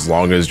life as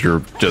long as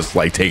you're just,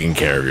 like, taking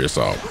care of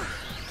yourself.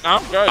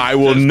 I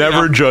will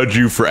never judge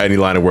you for any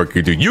line of work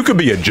you do. You could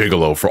be a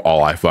gigolo for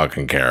all I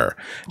fucking care,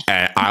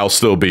 and I'll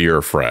still be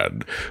your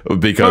friend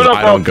because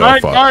I don't go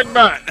fuck.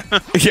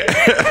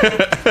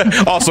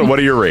 Yeah. Also, what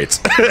are your rates?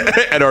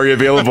 And are you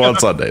available on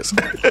Sundays?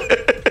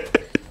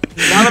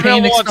 Not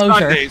available on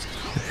Sundays.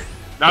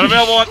 Not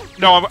available on.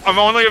 No, I'm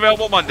only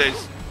available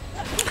Mondays.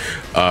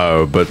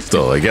 But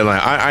still, again, like,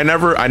 I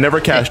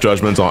never cast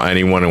judgments on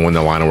anyone and when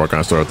the line of work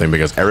on sort of thing,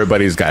 because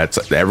everyone's got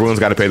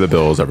to pay the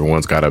bills,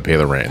 everyone's got to pay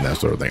the rent and that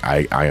sort of thing.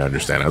 I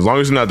understand, as long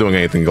as you're not doing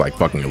anything like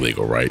fucking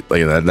illegal, right?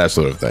 Like that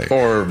sort of thing,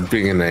 or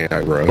being an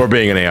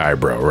AI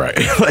bro, right?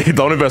 Like,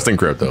 don't invest in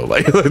crypto,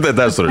 like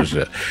that sort of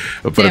shit.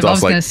 But Damn, it's also I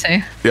was like, gonna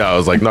say. yeah, I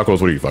was like,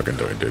 Knuckles, what are you fucking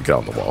doing, dude? Get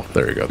on the wall.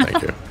 There you go.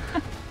 Thank you.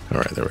 All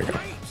right, there we go.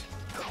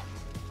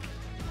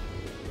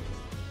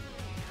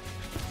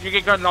 You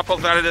can cut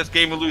Knuckles out of this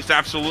game and lose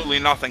absolutely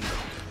nothing.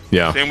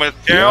 Yeah. Same with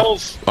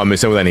Tails. I mean,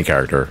 same with any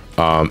character,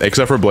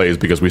 except for Blaze,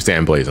 because we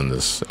stand Blaze in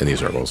these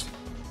circles.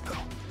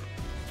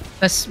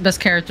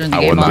 Best character in the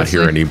game. I would not honestly.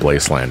 hear any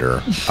Blaze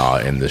slander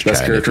in this chat.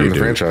 Best character in the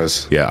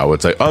franchise. Yeah, I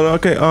would say. Oh,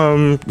 okay.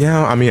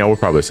 Yeah. I mean, I would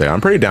probably say I'm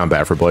pretty down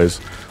bad for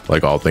Blaze,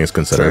 like all things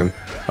considered.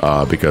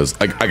 Because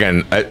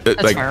again,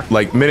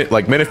 like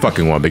minute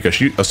fucking one, because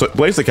so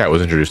Blaze the Cat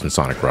was introduced in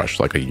Sonic Rush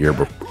like a year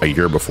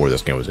before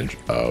this game was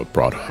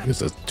brought up. Is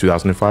this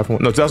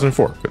 2005? No,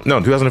 2004. No,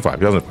 2005.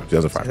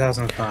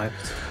 2005.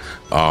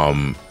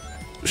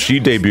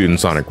 She debuted in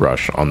Sonic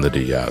Rush on the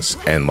DS,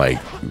 and like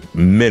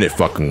minute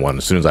fucking one,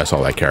 as soon as I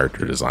saw that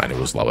character design, it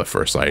was love at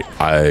first sight.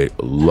 I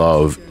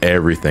love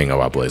everything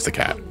about Blaze the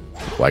Cat.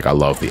 Like, I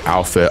love the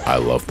outfit, I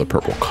love the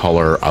purple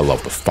color, I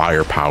love the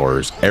fire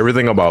powers,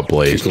 everything about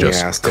Blaze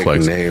just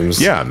clicks.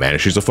 Names. Yeah, man,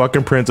 she's a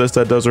fucking princess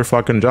that does her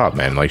fucking job,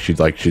 man. Like she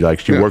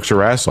works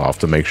her ass off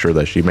to make sure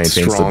that she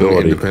maintains strong,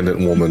 stability. Independent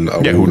woman.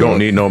 Yeah, who don't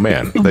need no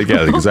man. Like,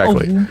 yeah,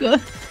 exactly.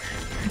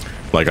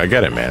 Like, I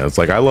get it, man. It's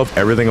like, I love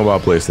everything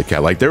about Blaze the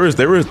Cat. Like, there was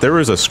a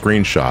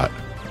screenshot.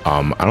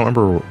 I don't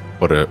remember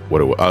what it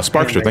was.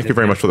 Sparkster, thank you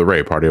very much for the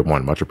raid. Party of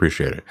one, much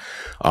appreciated.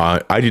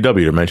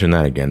 IDW, to mention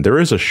that again, there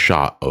is a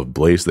shot of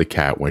Blaze the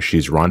Cat when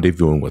she's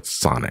rendezvousing with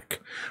Sonic,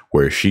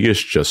 where she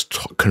is just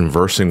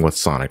conversing with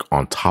Sonic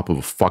on top of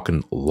a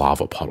fucking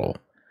lava puddle.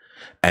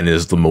 And it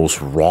is the most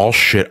raw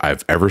shit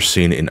I've ever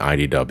seen in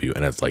IDW.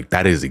 And it's like,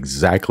 that is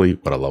exactly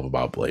what I love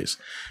about Blaze.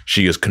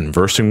 She is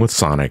conversing with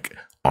Sonic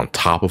on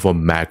top of a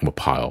magma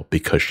pile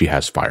because she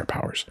has fire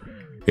powers.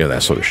 You know,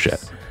 that sort of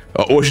shit.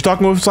 Was she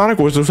talking with Sonic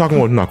or was she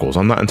talking with Knuckles?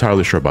 I'm not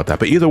entirely sure about that.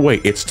 But either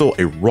way, it's still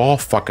a raw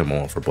fucking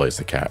moment for Blaze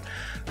the Cat.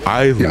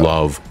 I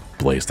love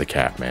Blaze the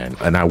Cat, man.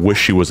 And I wish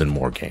she was in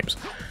more games.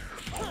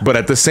 But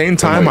at the same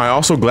time, I'm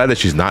also glad that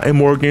she's not in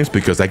more games,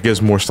 because that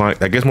gives more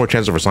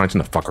chance for Sonic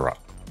to fuck her up.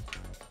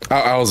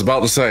 I was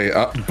about to say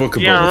Book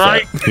of Yeah, Boba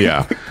right. Fett.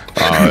 Yeah.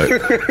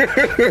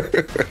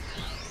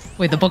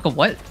 Wait, the book of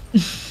what?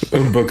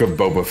 Book of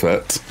Boba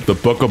Fett. The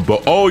Book of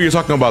Oh, you're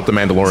talking about the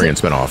Mandalorian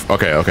spinoff.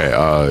 Okay.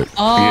 Yeah.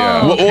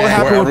 What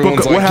happened with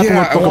Everyone's Book? What happened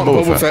I with want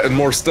Book of Boba Fett and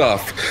more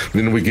stuff.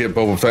 Then we get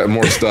Boba Fett and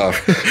more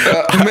stuff.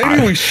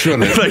 Maybe we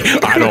shouldn't. Like,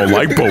 I don't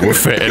like Boba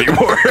Fett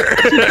anymore.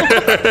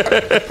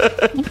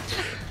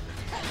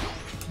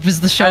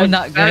 Was the show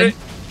not good?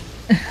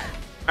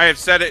 I have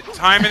said it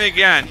time and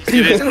again.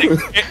 It is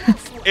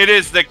it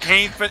is the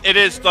Kane. It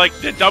is like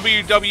the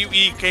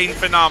WWE Kane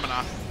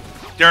phenomena.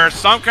 There are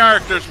some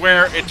characters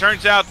where it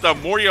turns out the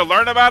more you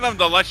learn about them,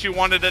 the less you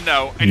wanted to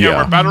know, and you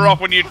were better off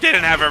when you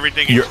didn't have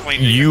everything explained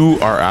to you. You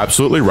are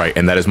absolutely right,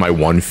 and that is my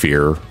one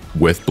fear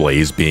with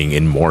Blaze being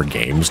in more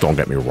games. Don't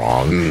get me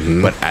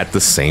wrong, but at the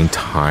same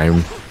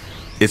time,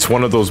 it's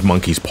one of those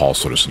monkey's paw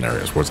sort of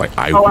scenarios where it's like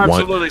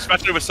absolutely,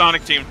 especially with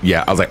Sonic Team.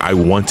 Yeah, I was like, I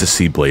want to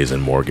see Blaze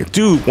in more games,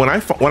 dude. When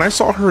I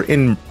saw her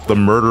in the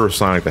Murder of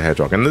Sonic the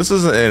Hedgehog, and this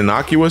is an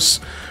innocuous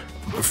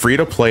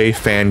free-to-play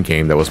fan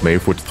game that was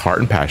made with heart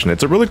and passion.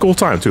 It's a really cool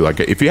time too. Like,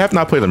 if you have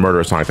not played the Murder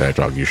of Sonic the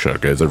Hedgehog, you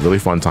should. It's a really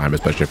fun time,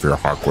 especially if you're a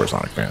hardcore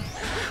Sonic fan.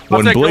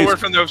 I'll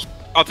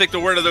take the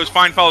word of those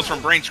fine fellows from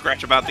Brain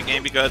Scratch about the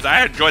game because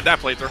I enjoyed that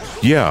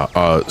playthrough.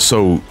 Yeah.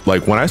 So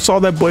like when I saw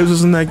that Blaze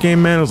was in that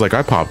game, man, it was like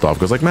I popped off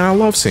because like, man, I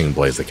love seeing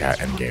Blaze the Cat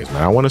in games,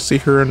 man. I want to see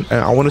her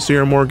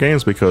in more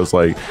games because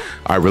like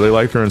I really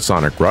liked her in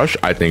Sonic Rush.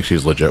 I think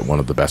she's legit one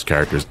of the best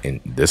characters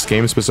in this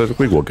game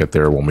specifically. We'll get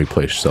there when we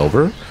play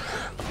Silver.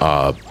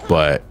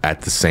 But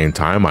at the same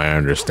time, I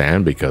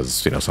understand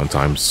because, you know,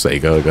 sometimes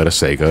Sega go to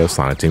Sega,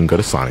 Sonic Team go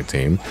to Sonic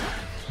Team.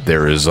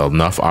 There is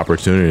enough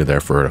opportunity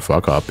there for her to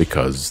fuck up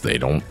because they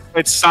don't.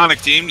 It's Sonic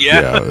Team,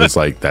 yeah. It's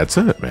like, that's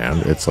it, man.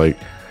 It's like,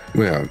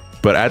 yeah.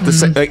 But at the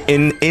same, like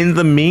in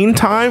the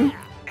meantime,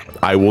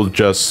 I will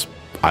just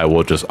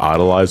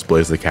idolize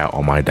Blaze the Cat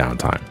on my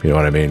downtime. You know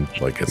what I mean?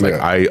 Like, it's like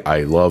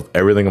I love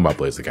everything about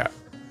Blaze the Cat.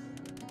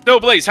 No,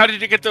 Blaze, how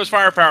did you get those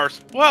fire powers?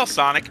 Well,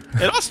 Sonic,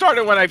 it all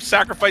started when I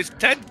sacrificed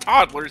 10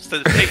 toddlers to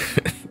the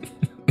pig.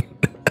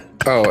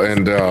 Oh,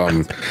 and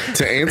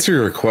to answer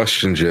your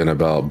question, Jen,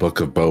 about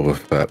Book of Boba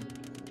Fett,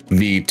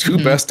 the two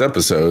best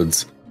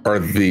episodes are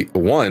the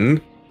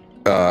one,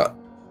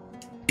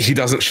 he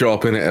doesn't show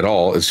up in it at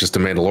all. It's just a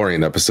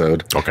Mandalorian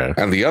episode. Okay.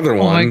 And the other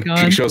one,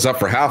 he shows up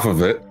for half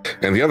of it,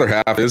 and the other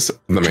half is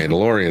The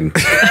Mandalorian.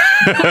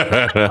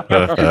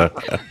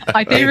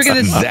 I think you were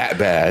gonna that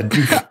bad.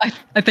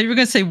 I think you were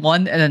gonna say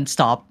one and then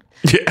stop.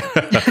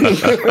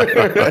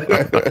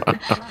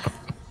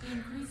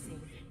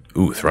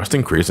 Ooh, thrust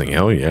increasing.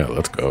 Hell yeah,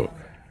 let's go.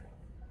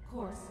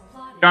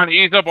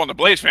 Johnny, ease up on the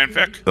Blaze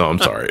fanfic. Oh, I'm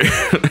sorry.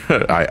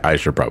 I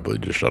should probably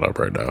just shut up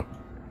right now.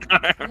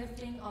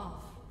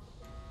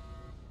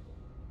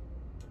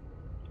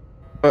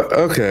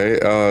 Okay,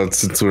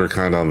 since we were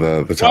kind of on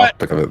the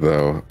topic of it,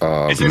 though.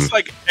 Is this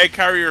like Egg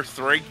Carrier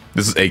 3?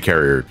 This is Egg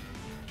Carrier.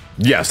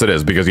 Yes, it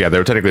is, because, yeah, there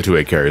were technically 2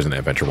 Egg Carriers in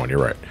Adventure 1. You're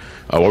right.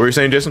 What were you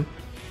saying, Jason?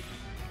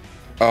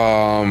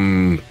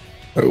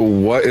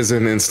 What is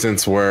an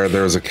instance where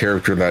there's a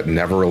character that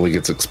never really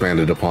gets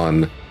expanded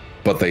upon,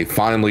 but they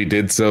finally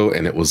did so,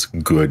 and it was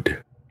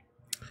good?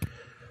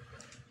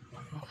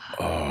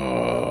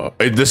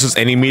 This is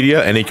any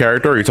media, any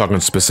character, or are you talking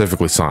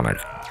specifically Sonic?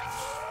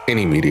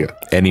 Any media.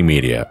 Any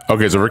media.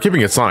 Okay, so if we're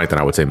keeping it Sonic, then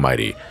I would say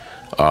Mighty.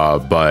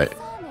 But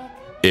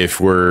if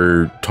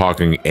we're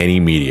talking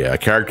any media, a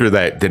character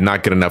that did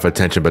not get enough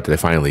attention, but they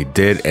finally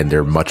did, and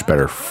they're much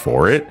better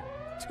for it.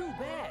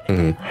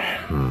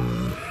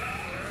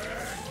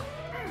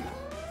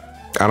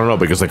 I don't know,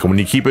 because like when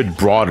you keep it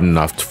broad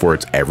enough for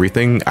it's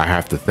everything, I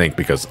have to think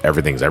because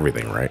everything's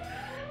everything, right?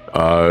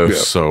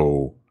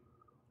 So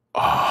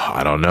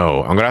I don't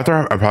know. I'm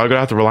probably gonna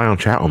have to rely on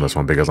chat on this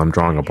one because I'm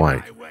drawing a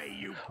blank.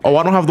 Oh,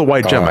 I don't have the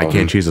white gem. I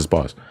can't cheese this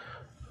boss.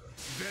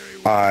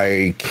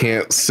 I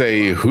can't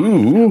say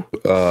who,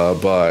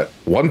 but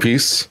One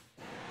Piece.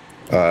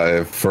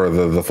 For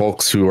the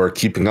folks who are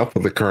keeping up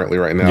with it currently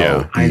right now,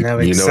 yeah. I know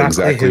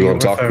exactly what I'm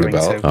talking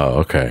about. Oh,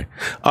 okay.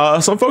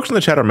 Some folks in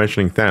the chat are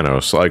mentioning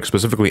Thanos, like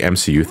specifically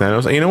MCU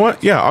Thanos. And you know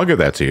what? Yeah, I'll give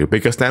that to you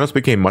because Thanos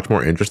became much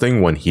more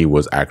interesting when he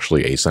was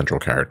actually a central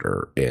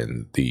character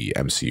in the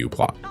MCU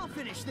plot.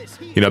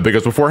 You know,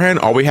 because beforehand,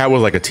 all we had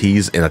was like a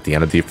tease in at the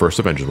end of the first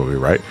Avengers movie,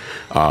 right?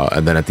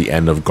 And then at the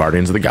end of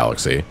Guardians of the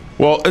Galaxy.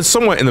 Well, it's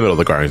somewhat in the middle of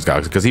the Guardians of the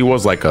Galaxy because he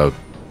was like a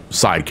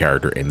side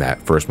character in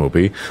that first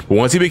movie, but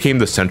once he became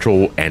the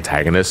central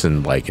antagonist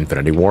in like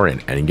Infinity War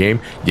and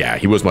Endgame, yeah,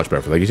 he was much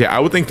better for that. Yeah, I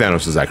would think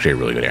Thanos is actually a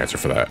really good answer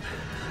for that.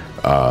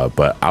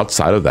 But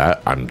outside of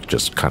that, I'm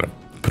just kind of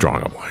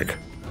drawing a blank.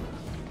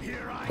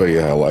 But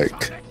yeah,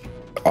 like,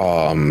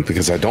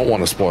 because I don't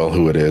want to spoil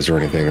who it is or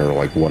anything or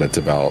like what it's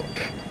about.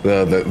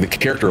 The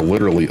character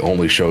literally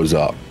only shows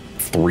up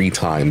 3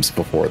 times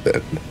before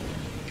then,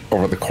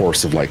 over the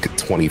course of like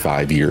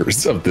 25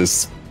 years of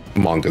this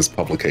manga's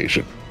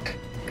publication.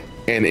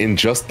 And in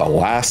just the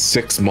last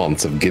 6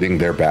 months of getting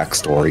their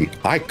backstory,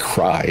 I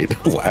cried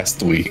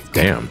last week.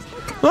 Damn.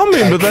 I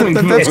mean, but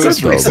that's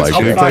good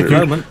though.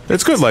 Moment.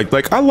 It's good.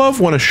 Like I love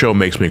when a show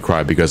makes me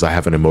cry because I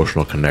have an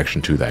emotional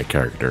connection to that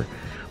character.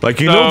 Like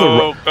you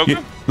know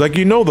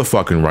the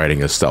fucking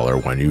writing is stellar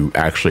when you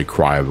actually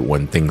cry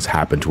when things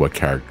happen to a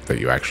character that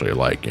you actually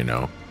like. You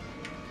know.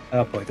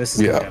 Oh boy, this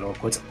is gonna get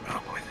awkward.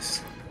 Oh boy, this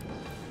is...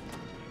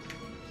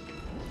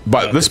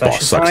 But this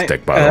boss sucks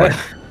dick, by the way.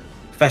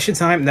 Fashion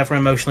time, never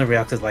emotionally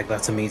reacted like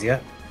that to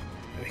media.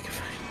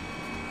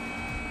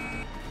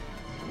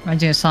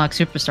 Reminds me of Sonic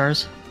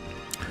Superstars.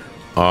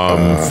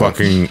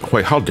 Fucking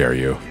wait, how dare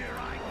you?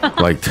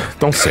 Like,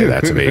 don't say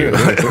that to me. If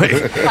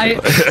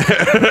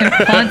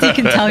Fonzie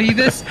can tell you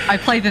this, I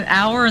played an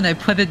hour and I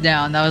put it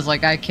down. I was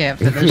like, I can't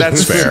finish.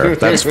 That's fair.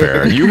 That's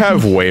fair. You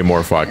have way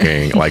more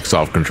fucking like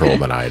self-control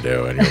than I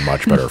do, and you're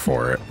much better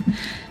for it.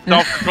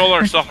 Self-control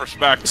or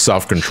self-respect?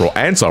 Self-control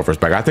and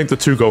self-respect. I think the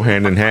two go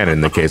hand in hand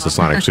in the case of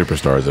Sonic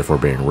Superstars, if we're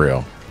being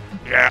real.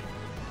 Yeah.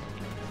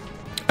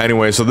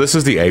 Anyway, so this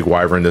is the Egg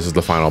Wyvern. This is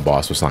the final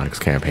boss of Sonic's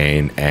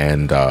campaign,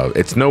 and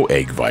it's no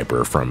Egg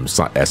Viper from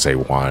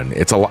SA1.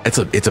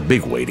 It's a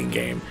big waiting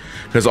game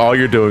because all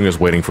you're doing is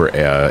waiting for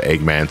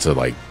Eggman to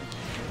like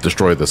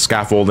destroy the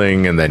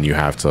scaffolding, and then you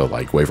have to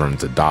like wait for him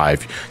to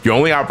dive. Your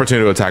only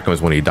opportunity to attack him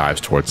is when he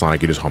dives towards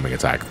Sonic. You just homing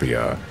attack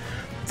the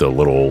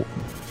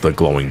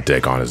glowing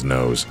dick on his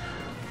nose.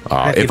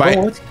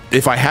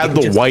 If I had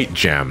the white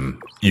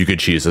gem, you could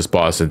cheese this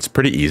boss. It's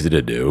pretty easy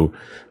to do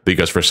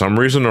because for some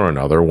reason or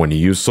another, when you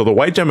use the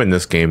white gem in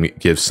this game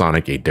gives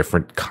Sonic a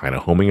different kind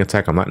of homing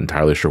attack. I'm not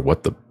entirely sure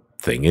what the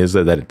thing is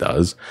that it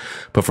does,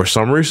 but for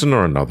some reason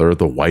or another,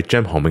 the white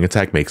gem homing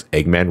attack makes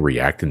Eggman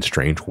react in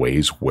strange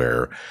ways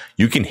where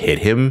you can hit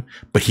him,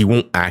 but he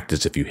won't act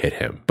as if you hit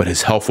him, but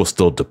his health will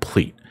still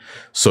deplete.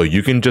 So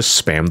you can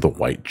just spam the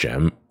white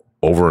gem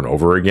over and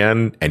over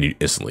again, and you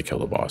instantly kill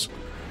the boss.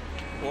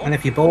 And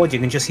if you're bored, you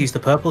can just use the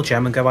purple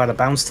gem and go out of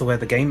bounds to where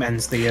the game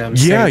ends.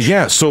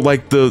 Yeah. So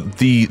like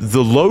the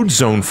load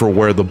zone for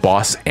where the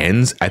boss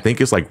ends, I think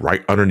is like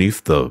right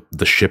underneath the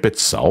ship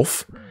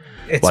itself.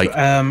 It's like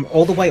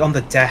all the way on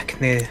the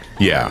deck near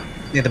the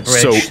bridge.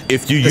 So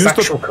if you use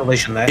the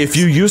collision there. If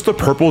you use the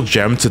purple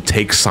gem to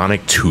take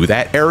Sonic to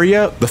that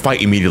area, the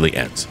fight immediately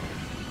ends.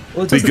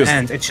 Well, it doesn't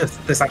end. It's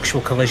just this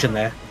actual collision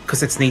there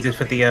because it's needed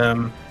for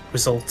the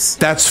results.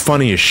 That's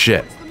funny as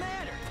shit.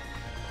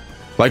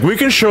 Like, we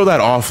can show that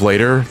off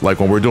later, like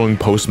when we're doing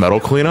post-metal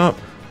cleanup.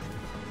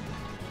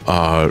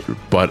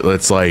 But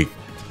it's like,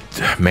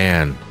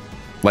 man,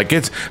 like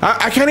it's,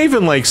 I can't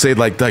even like say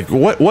like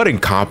what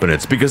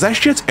incompetence, because that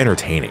shit's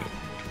entertaining.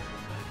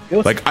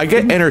 Like, I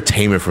get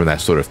entertainment from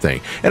that sort of thing.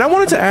 And I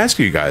wanted to ask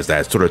you guys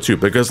that sort of too,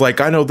 because like,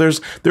 I know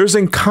there's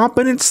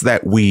incompetence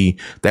that we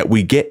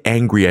get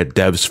angry at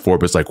devs for,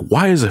 but it's like,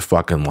 why is it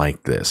fucking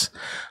like this?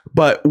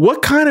 But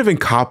what kind of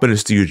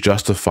incompetence do you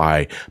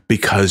justify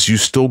because you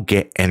still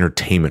get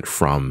entertainment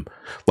from?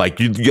 Like,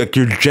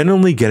 you're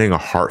genuinely getting a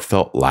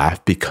heartfelt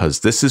laugh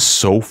because this is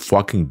so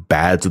fucking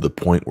bad to the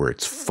point where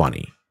it's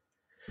funny.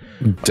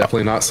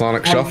 Definitely not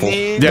Sonic Shuffle.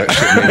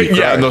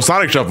 Yeah, no,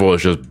 Sonic Shuffle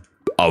is just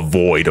a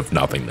void of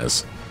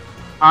nothingness.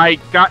 I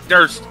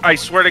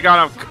swear to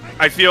God,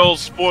 I feel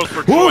spoiled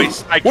for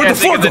choice. I can't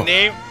think of the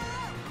name.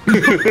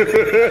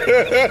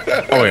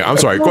 Oh yeah, I'm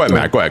sorry. Go ahead,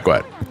 Matt. Go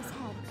ahead.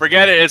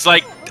 Forget it. It's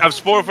like I'm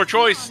spoiled for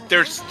choice.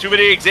 There's too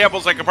many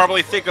examples I could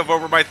probably think of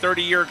over my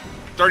 30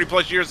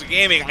 plus years of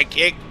gaming. I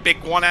can't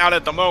pick one out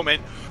at the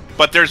moment,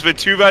 but there's been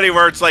too many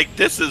where it's like,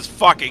 this is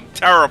fucking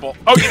terrible.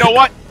 Oh, you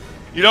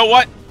know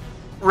what?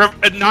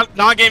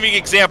 Non-gaming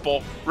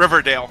example,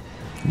 Riverdale.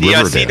 The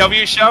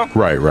CW show?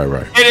 Right.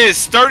 It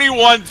is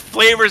 31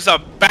 flavors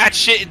of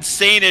batshit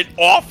insane and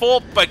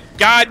awful, but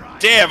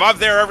goddamn, I'm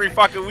there every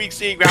fucking week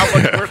seeing how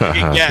much worse we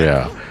can get.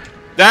 Yeah.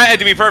 That, and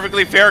to be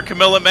perfectly fair,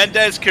 Camila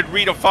Mendez could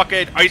read a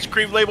fucking ice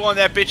cream label in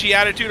that bitchy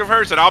attitude of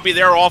hers, and I'll be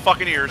there all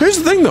fucking ears. Here's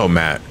the thing, though,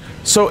 Matt.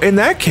 So in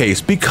that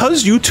case,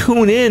 because you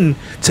tune in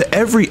to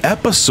every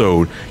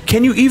episode,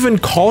 can you even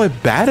call it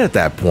bad at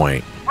that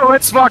point? Oh,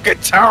 it's fucking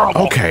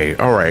terrible. Okay,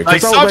 all right.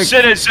 Like, some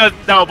shit is just,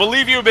 no,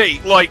 believe you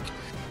me, like,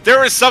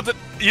 there is something,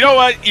 you know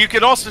what, you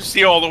can also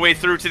see all the way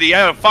through to the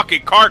end of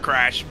fucking car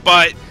crash,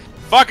 but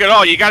fuck it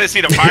all, you gotta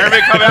see the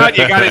firemen come out,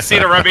 you gotta see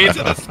the remains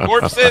of the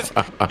corpses,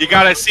 you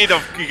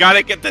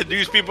gotta get the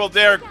news people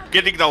there,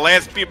 getting the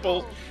last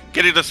people,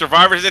 getting the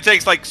survivors. It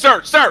takes like,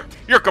 sir,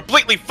 you're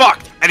completely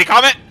fucked. Any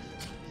comment?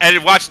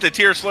 And watch the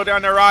tears slow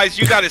down their eyes.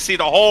 You gotta see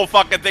the whole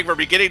fucking thing from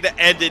beginning to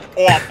end. It's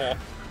awful.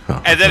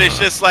 And then it's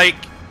just like,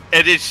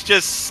 and it's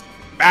just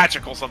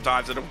magical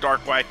sometimes in a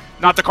dark way.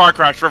 Not the car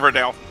crash,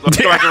 Riverdale. Let's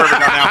go back to Riverdale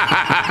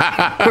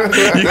now.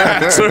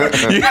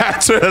 you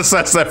have to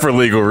assess that for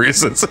legal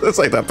reasons. It's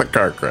like not the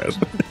car crash.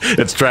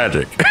 It's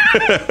tragic.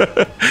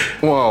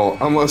 Well,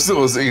 unless it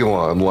was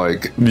Elon,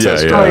 like,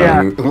 test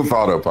driving with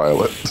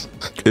autopilot.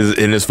 Is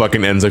in his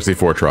fucking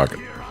N64 truck.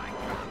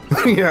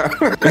 Yeah,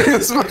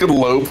 it's fucking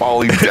low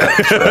poly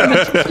death.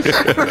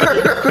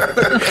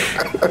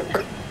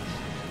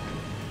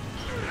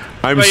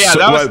 I'm But yeah, so,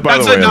 by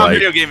that's the a way,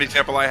 non-video like, game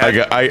example I had.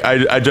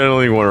 I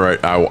genuinely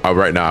want to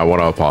right now. I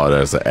want to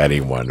apologize to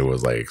anyone who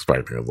was like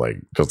expecting like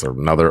just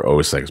another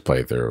 06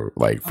 playthrough,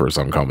 like for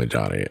some common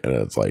Johnny, and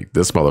it's like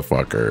this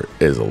motherfucker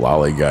is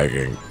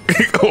lollygagging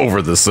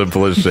over the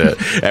simplest shit,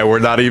 and we're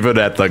not even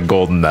at the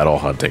golden medal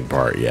hunting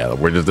part yet.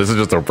 This is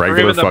just a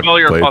regular fucking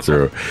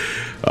playthrough,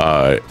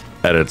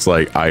 and it's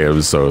like I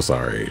am so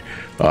sorry,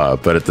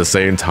 but at the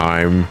same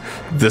time,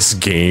 this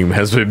game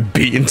has been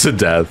beaten to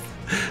death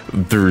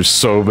through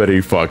so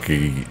many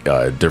fucking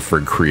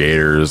different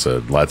creators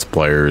and let's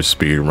players,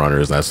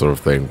 speedrunners, and that sort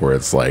of thing, where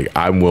it's like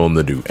I'm willing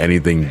to do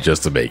anything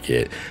just to make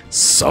it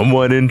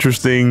somewhat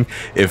interesting,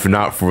 if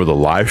not for the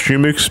live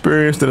stream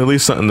experience, then at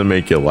least something to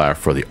make you laugh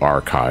for the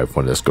archive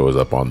when this goes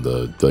up on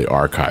the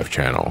archive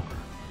channel.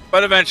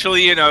 But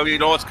eventually, it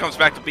always comes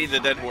back to being the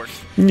dead horse.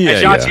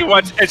 Yeah, as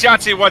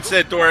Yahtzee once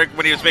said during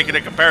when he was making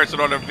a comparison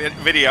on a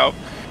video,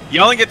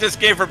 yelling at this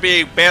game for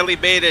being badly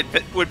made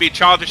would be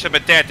childish and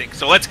pedantic.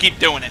 So let's keep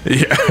doing it.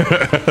 Yeah.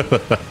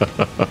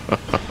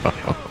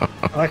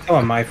 I like how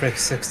on my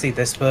 360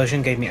 this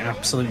version gave me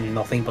absolutely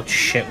nothing but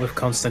shit with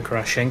constant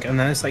crashing, and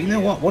then it's like, you know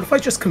what if I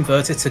just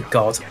convert it to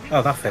God?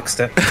 Oh, that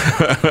fixed it.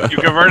 You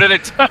converted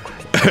it to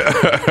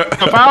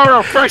the power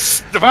of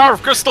Christ, the power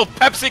of Crystal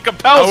Pepsi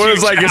compels you.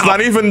 It's like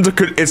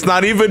it's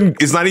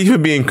not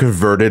even being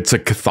converted to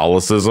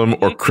Catholicism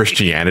or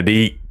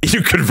Christianity.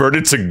 You convert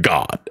it to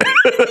God.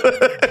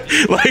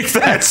 Like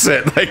that's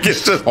it. Like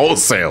it's just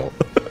wholesale.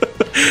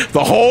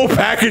 The whole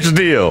package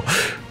deal.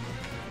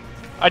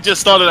 I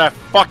just thought of that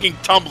fucking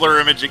Tumblr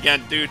image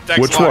again, dude.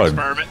 Thanks Which a lot, one?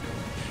 Experiment.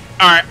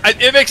 All right,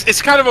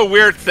 it's kind of a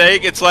weird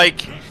thing. It's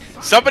like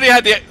somebody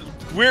had the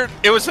weird.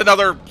 It was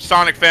another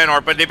Sonic fan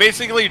art, but they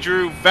basically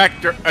drew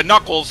Vector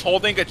Knuckles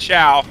holding a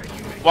chow,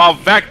 while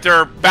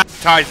Vector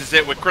baptizes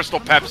it with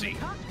Crystal Pepsi.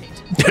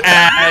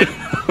 And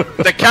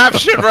the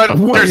caption I know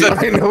what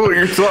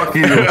you're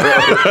talking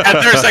about. And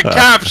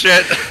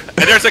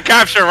there's a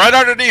caption right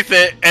underneath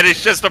it, and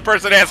it's just the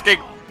person asking,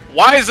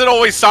 why is it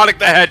always Sonic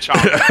the Hedgehog?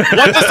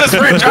 What does this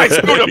franchise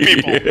do to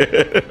people?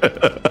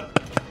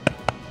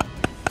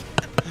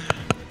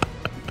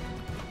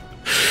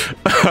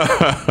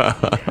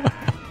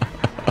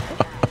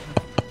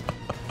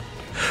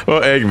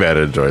 Well,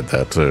 Eggman enjoyed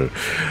that too.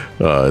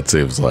 It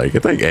seems like I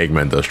think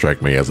Eggman does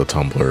strike me as a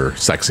Tumblr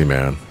sexy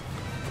man.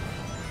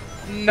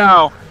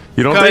 No.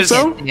 You don't think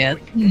so? Yeah,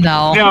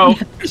 no. No.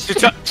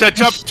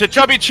 To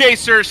chubby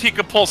chasers, he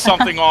could pull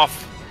something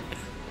off.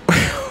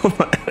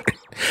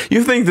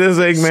 You think this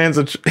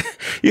Eggman's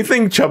you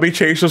think Chubby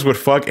Chasers would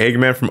fuck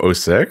Eggman from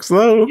 06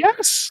 though?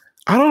 Yes.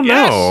 I don't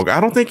know. I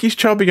don't think he's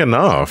chubby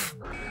enough.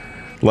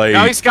 Like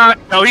he's got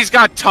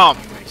tum.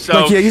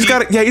 So like, he's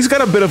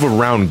got a bit of a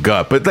round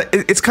gut, but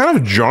it's kind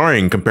of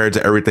jarring compared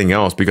to everything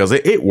else because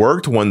it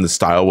worked when the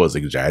style was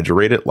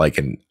exaggerated, like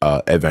in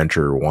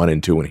Adventure 1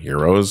 and 2 and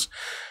Heroes,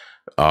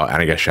 and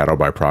I guess Shadow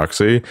by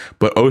proxy.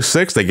 But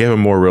 06, they gave him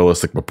more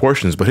realistic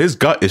proportions, but his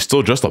gut is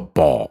still just a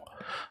ball,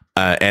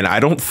 and I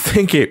don't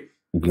think it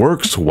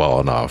works well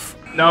enough.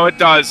 No, it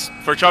does.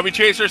 For chubby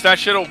chasers, that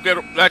shit'll get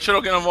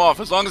them off.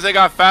 As long as they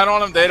got fat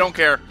on them, they don't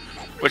care.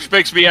 Which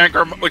makes me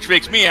angry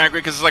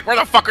because it's like, where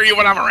the fuck are you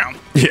when I'm around?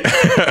 Yeah.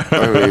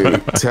 I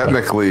mean,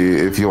 technically,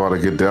 if you want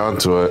to get down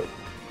to it,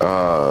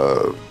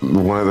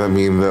 wouldn't that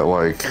mean that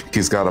like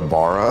he's got a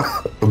bara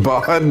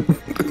bod?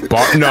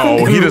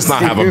 No, he does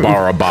not have a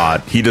bara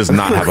bod. He does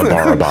not have a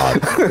bara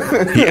bod.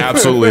 He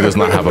absolutely does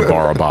not have a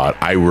bara bod.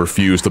 I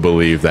refuse to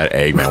believe that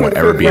Eggman would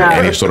ever be in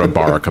any sort of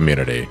bara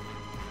community.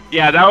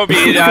 Yeah, that would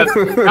be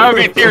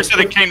Tears of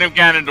the Kingdom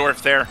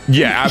Ganondorf there.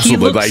 Yeah,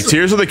 absolutely. Like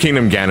Tears of the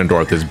Kingdom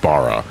Ganondorf is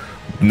bara,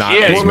 not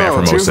Eggman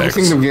from 06. Tears of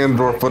the Kingdom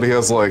Ganondorf, but he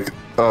has like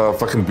a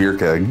fucking beer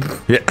keg.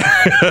 Yeah.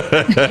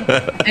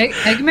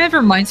 Eggman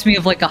reminds me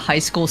of like a high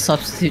school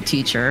substitute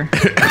teacher.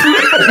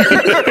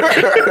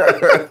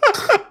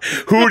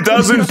 Who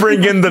doesn't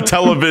bring in the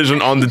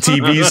television on the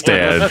TV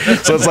stand.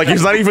 So it's like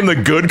he's not even the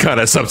good kind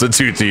of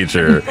substitute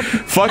teacher.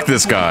 Fuck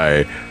this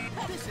guy.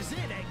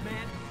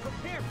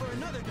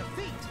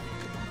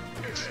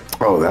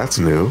 Oh, that's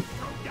new.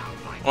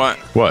 What?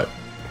 What?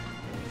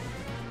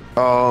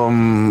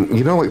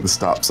 You know, like the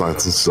stop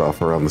signs and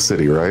stuff around the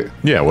city, right?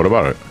 Yeah, what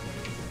about it?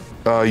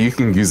 You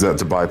can use that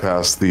to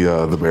bypass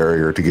the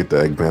barrier to get to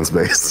Eggman's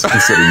base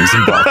instead of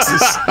using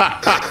boxes.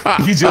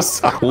 You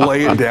just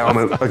lay it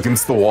down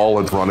against the wall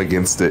and run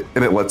against it,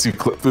 and it lets you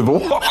clip through the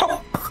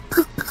wall.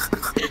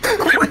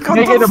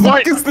 What the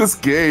fuck is this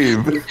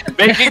game?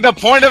 Making the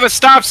point of a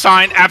stop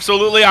sign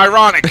absolutely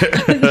ironic.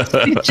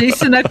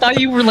 Jason, I thought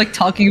you were like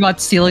talking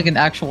about stealing an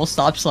actual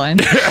stop sign.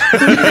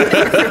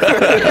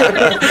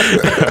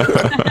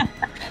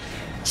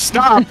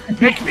 Stop!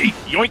 Make me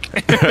yoink!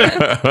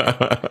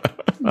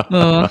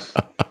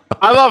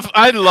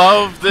 I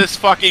love this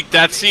fucking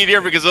death scene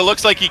here because it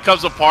looks like he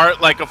comes apart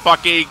like a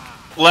fucking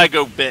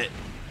Lego bit.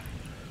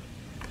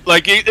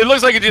 Like it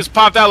looks like it just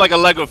popped out like a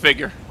Lego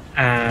figure.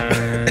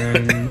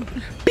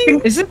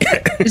 Isn't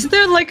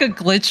there like a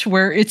glitch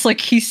where it's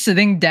like he's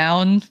sitting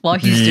down while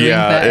he's doing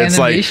the it's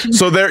animation? like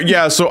so there.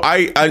 Yeah, so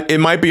I it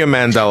might be a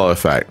Mandela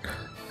effect.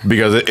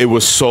 because it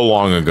was so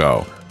long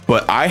ago.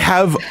 But I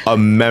have a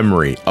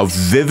memory, a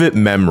vivid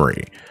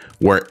memory,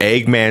 where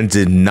Eggman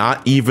did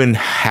not even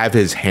have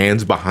his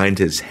hands behind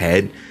his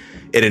head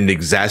in an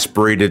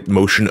exasperated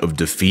motion of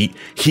defeat.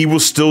 He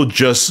was still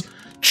just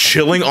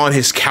chilling on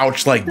his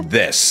couch like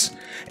this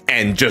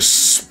and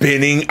just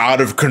spinning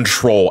out of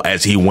control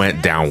as he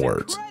went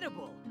downwards.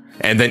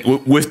 And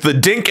then with the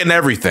dink and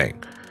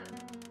everything.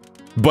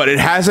 But it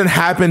hasn't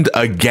happened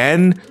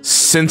again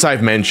since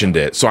I've mentioned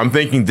it. So I'm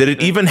thinking, did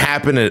it even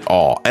happen at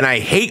all? And I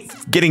hate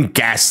getting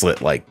gaslit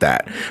like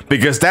that,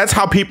 because that's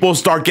how people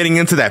start getting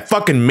into that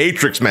fucking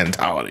Matrix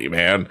mentality,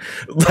 man.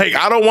 Like,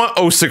 I don't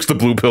want 06 to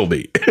blue pill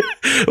me.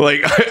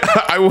 Like,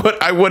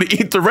 I would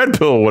eat the red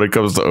pill when it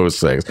comes to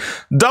 06.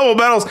 Double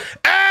medals.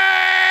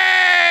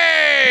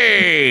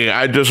 Hey!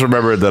 I just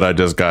remembered that I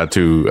just got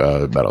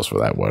 2 medals for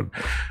that one.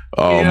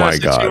 Oh my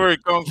god. You were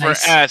going for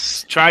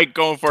S. Try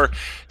going for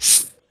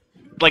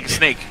like a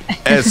snake.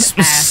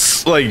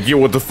 S. Like, you,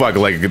 what the fuck?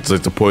 Like, it's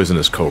like the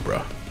poisonous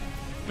cobra.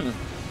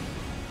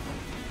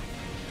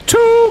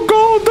 2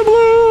 gold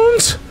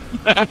doubloons.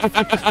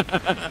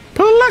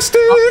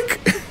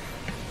 Plastic.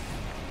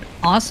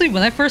 Honestly,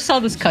 when I first saw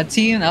this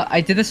cutscene, I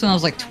did this when I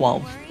was like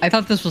 12. I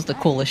thought this was the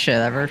coolest shit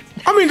ever.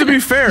 I mean, to be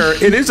fair,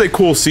 it is a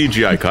cool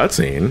CGI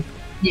cutscene.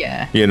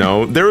 Yeah. You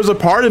know, there was a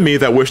part of me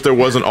that wished there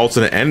was an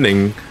alternate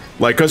ending.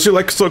 Like, cause you're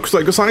like,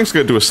 Sonic's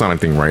gonna do a Sonic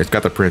thing, right? He's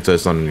got the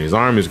princess under his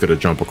arm. He's gonna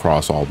jump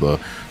across all the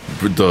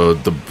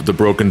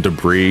broken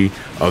debris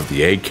of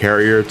the egg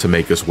carrier to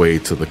make his way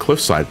to the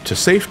cliffside to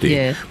safety.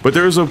 Yeah. But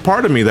there was a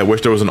part of me that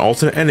wished there was an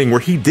alternate ending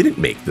where he didn't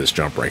make this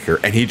jump right here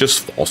and he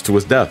just falls to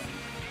his death.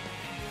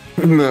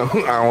 No,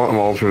 I want an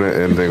alternate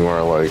ending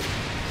where like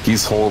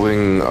he's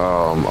holding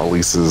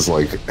Elise's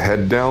like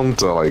head down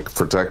to like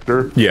protect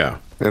her. Yeah.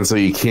 And so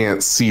you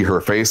can't see her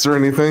face or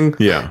anything.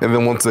 Yeah. And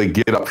then once they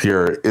get up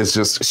here, it's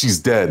just she's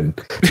dead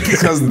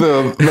because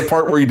the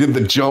part where you did the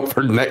jump,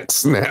 her neck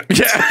snapped.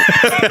 Yeah.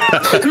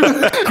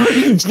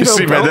 You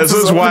see, man, this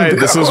is why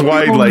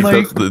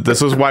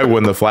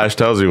when the Flash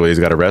tells you he's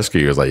got to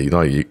rescue you, it's like, you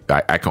know,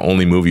 I can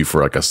only move you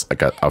for like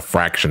a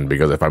fraction,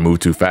 because if I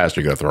move too fast,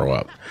 you're gonna throw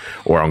up,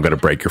 or I'm gonna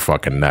break your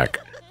fucking neck.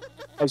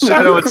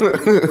 Shadow, and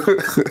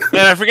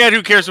I forget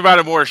who cares about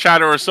it more,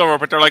 Shadow or Silver,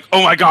 but they're like,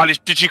 oh my god,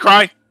 did she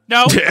cry?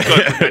 No?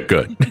 Good.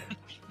 Good.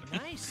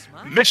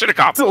 Mission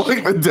accomplished.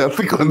 Like the death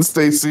of Gwen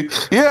Stacy.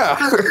 Yeah.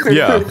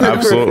 Yeah,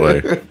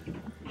 absolutely.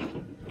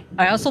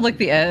 I also like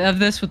the end of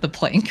this with the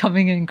plane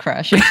coming in and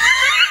crashing.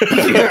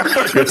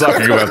 You're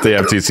talking about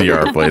the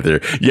FTCR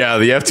playthrough. Yeah,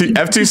 the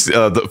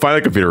the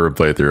Final Computer Room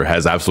playthrough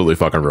has absolutely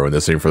fucking ruined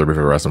this scene for the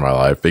rest of my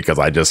life, because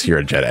I just hear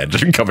a jet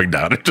engine coming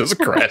down and just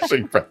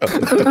crashing.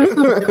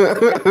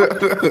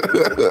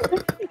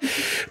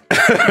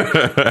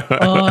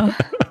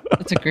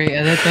 That's a great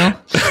edit, though.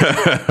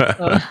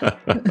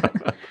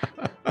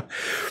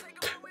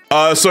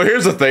 So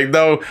here's the thing,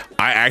 though.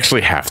 I actually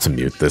have to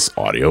mute this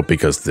audio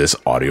because this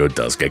audio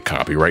does get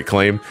copyright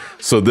claim.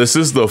 So this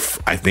is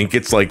I think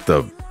it's like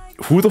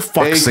who the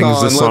fuck Akon, sings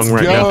this song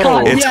right now?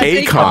 It's Yeah,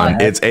 Akon.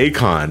 Akon. It's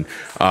Akon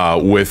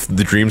with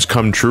the Dreams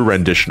Come True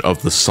rendition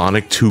of the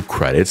Sonic 2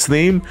 credits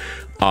theme.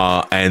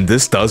 And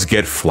this does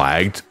get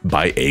flagged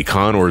by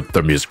Akon, or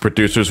the music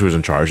producers who's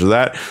in charge of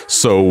that.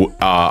 So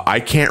I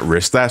can't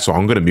risk that. So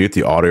I'm going to mute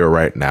the audio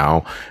right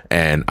now.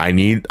 And I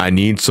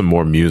need some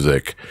more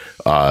music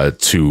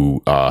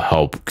to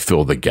help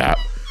fill the gap.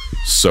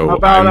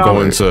 So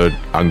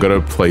I'm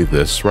gonna play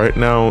this right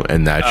now,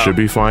 and that should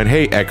be fine.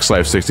 Hey,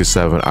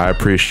 XLife67, I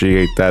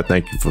appreciate that.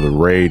 Thank you for the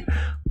raid.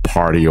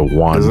 Party of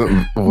one.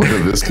 Did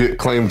this get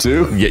claimed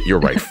too? Yeah, you're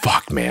right.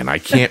 Fuck, man, I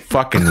can't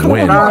fucking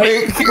win.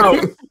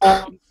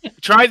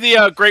 Try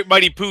the Great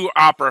Mighty Pooh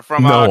opera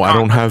from. No, I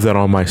don't have that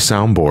on my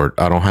soundboard.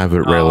 I don't have it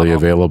readily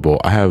available.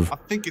 I have. I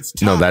think it's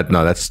time.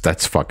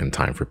 That's fucking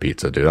Time for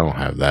Pizza, dude. I don't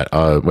have that.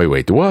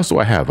 Wait. What else do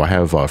I have? I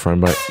have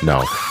friend by.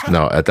 No,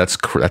 that's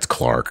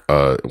Clark.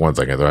 1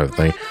 second. Do I have a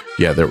thing?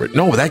 Yeah,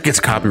 no, that gets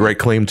copyright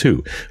claim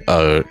too.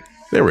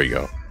 There we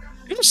go.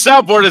 Your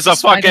soundboard is a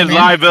fucking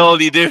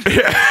liability, dude.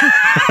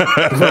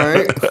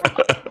 Right.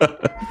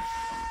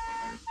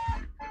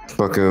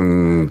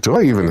 Fucking, do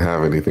I even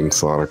have anything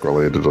Sonic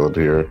related on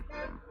here?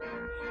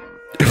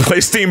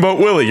 Play Steamboat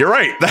Willie. You're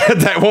right.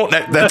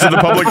 That's in the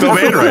public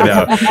domain right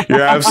now.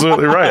 You're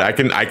absolutely right. I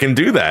can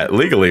do that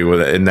legally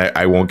with it, and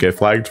I won't get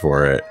flagged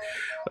for it.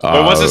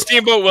 But wasn't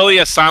Steamboat Willie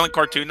a silent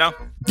cartoon now?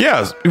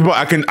 Yes, but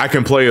I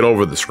can play it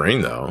over the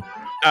screen though.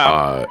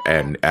 Oh.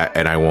 And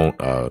I won't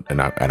I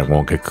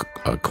won't get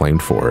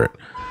claimed for it.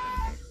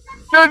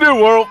 New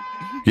world.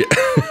 Yeah.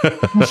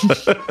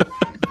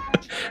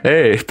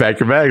 Hey, pack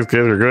your bags,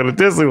 kids. We're going to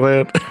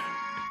Disneyland.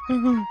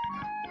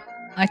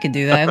 I can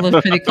do that. I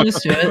live pretty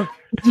close to it.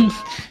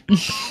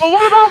 Well,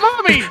 what about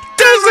mommy?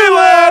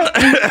 Disneyland.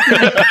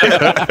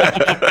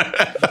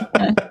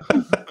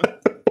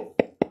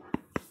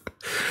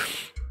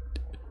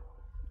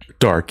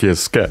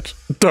 Darkest sketch.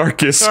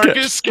 Darkest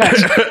sketch.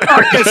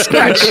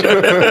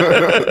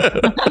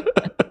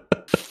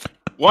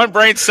 One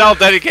brain cell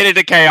dedicated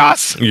to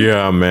chaos.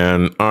 Yeah,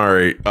 man. All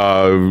right.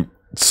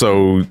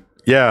 So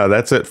yeah,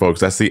 that's it, folks.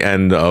 That's the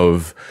end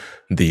of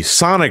the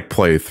Sonic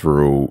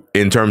playthrough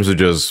in terms of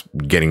just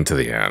getting to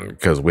the end,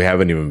 because we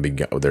haven't even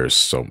begun.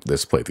 This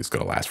playthrough's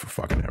gonna last for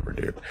fucking ever,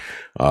 dude.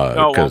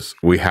 Because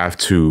we have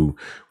to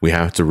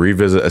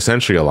revisit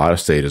essentially a lot of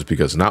stages,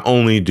 because not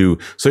only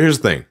so here's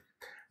the thing.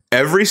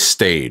 Every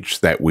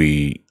stage that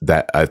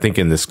I think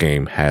in this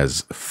game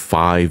has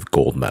 5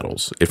 gold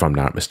medals, if I'm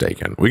not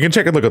mistaken. We can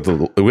take a look at the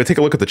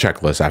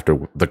checklist after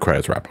the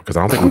credits wrap up, because I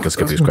don't think we can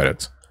skip these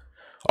credits.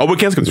 Oh, we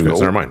can skip these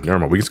credits. Never mind.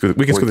 We can skip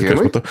these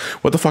credits.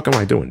 What the fuck am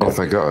I doing, dude? Oh,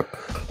 thank God.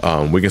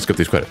 We can skip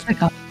these credits.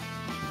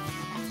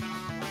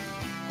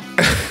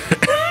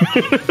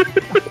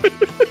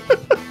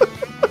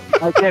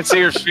 I can't see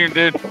your stream,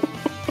 dude.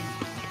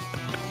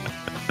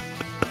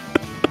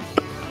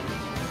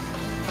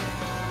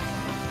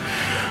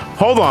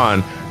 Hold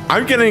on.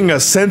 I'm getting a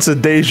sense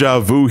of deja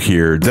vu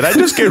here. Did I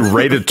just get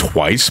rated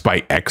twice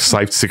by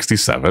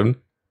X-Life67?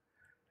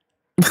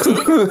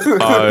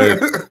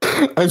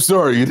 I'm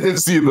sorry, you didn't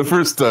see it the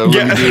first time.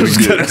 Yeah, I was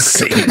gonna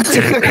say you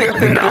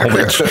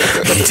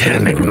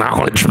didn't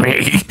acknowledge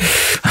me.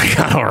 I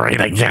got all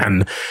right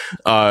again.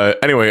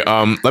 Anyway,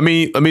 let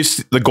me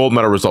see the gold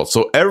medal results.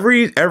 So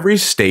every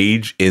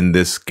stage in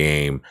this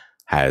game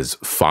has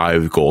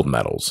 5 gold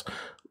medals.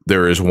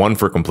 There is one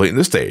for completing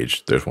the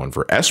stage. There's one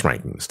for S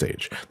ranking the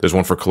stage. There's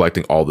one for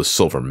collecting all the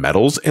silver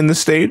medals in the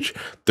stage.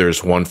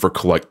 There's one for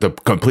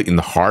completing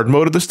the hard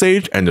mode of the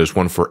stage, and there's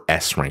one for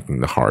S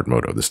ranking the hard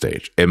mode of the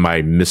stage. Am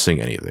I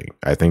missing anything?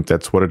 I think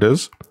that's what it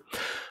is.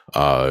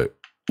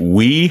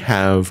 We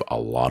have a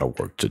lot of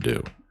work to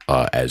do,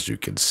 as you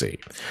can see,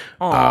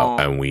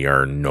 and we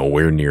are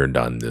nowhere near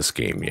done this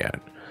game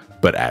yet.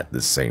 But at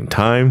the same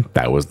time,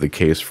 that was the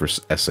case for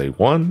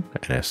SA1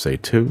 and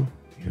SA2.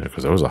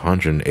 Because there was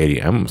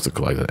 180 emblems to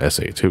collect on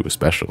SA2,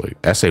 especially.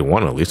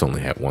 SA1 at least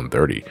only had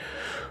 130.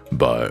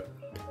 But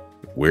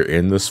we're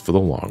in this for the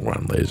long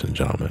run, ladies and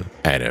gentlemen.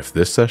 And if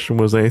this session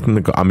was anything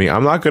to go, I mean,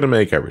 I'm not going to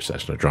make every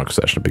session a drunk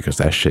session, because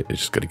that shit is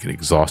just going to get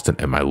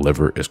exhausted and my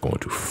liver is going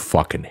to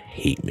fucking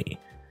hate me.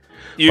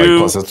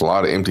 Plus, that's a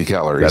lot of empty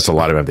calories. That's a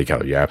lot of empty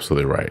calories. You're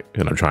absolutely right.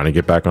 And I'm trying to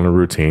get back on a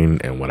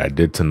routine. And what I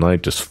did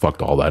tonight just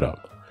fucked all that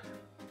up.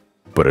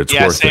 But it's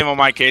worth it. Yeah, same on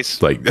my case.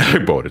 But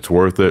it's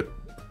worth it.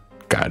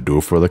 Gotta do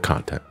it for the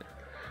content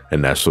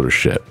and that sort of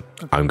shit.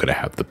 I'm gonna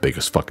have the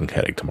biggest fucking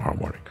headache tomorrow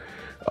morning.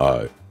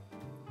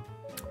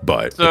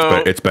 But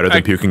it's better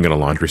than puking in a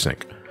laundry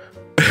sink.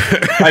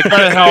 I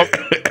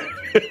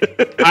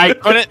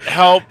couldn't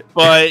help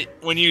but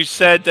when you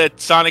said that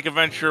Sonic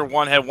Adventure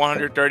 1 had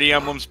 130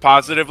 emblems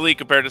positively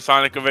compared to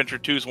Sonic Adventure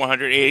 2's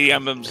 180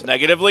 emblems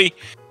negatively,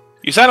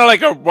 you sounded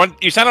like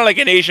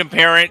an Asian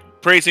parent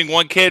praising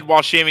one kid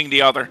while shaming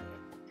the other.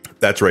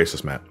 That's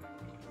racist, Matt.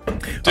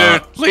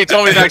 Dude, Lee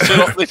told me that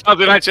shit. Lee told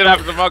me that shit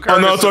happens to my car.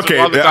 Oh no, it's okay.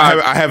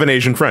 I have an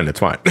Asian friend. It's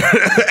fine.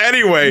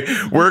 Anyway,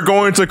 we're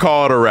going to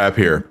call it a wrap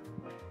here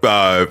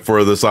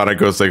for the Sonic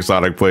 06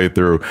 Sonic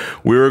playthrough.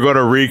 We were going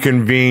to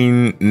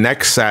reconvene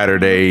next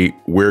Saturday.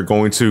 We're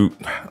going to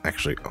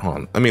actually hold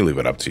on. Let me leave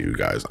it up to you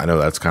guys. I know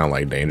that's kind of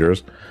like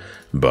dangerous,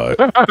 but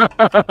I'm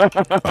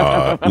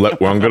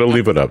going to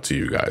leave it up to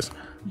you guys.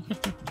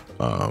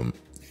 Can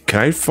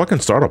I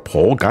fucking start a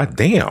poll? God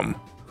damn!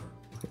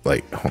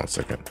 Like, hold on a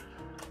second.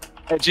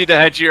 Hedgie the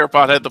hedgie or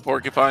pothead the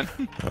porcupine.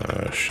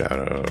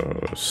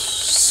 Shadow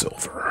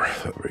Silver.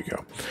 There we go.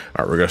 All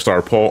right, we're gonna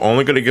start a poll.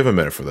 Only gonna give a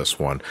minute for this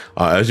one.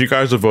 As you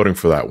guys are voting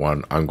for that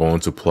one, I'm going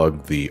to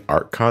plug the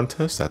art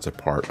contest. That's a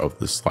part of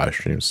this live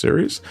stream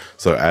series.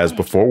 So as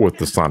before with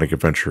the Sonic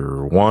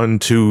Adventure 1,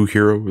 2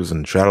 Heroes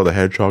and Shadow the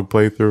Hedgehog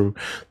playthrough,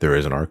 there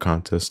is an art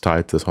contest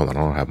tied to this. Hold on,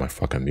 I don't have my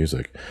fucking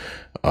music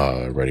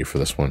ready for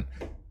this one.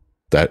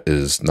 That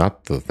is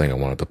not the thing I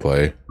wanted to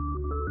play.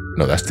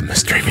 No, that's the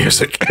mystery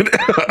music.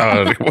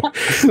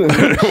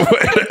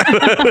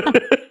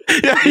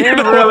 Yeah, you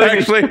know, really?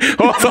 Actually,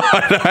 hold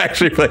on.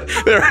 Actually,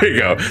 there we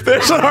go.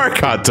 There's an art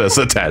contest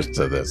attached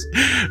to this.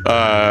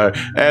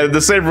 And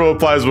the same rule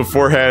applies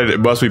beforehand. It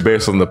must be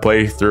based on the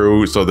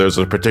playthrough. So there's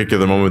a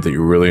particular moment that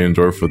you really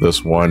enjoy for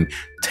this one.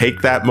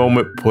 Take that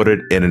moment, put it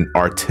in an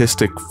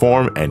artistic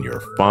form, and you're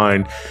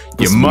fine.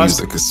 This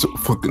music is so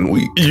fucking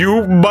weak.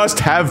 You must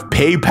have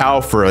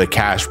PayPal for a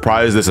cash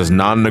prize. This is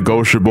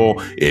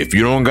non-negotiable. If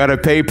you don't got a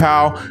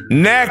PayPal,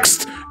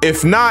 next.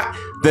 If not,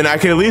 then I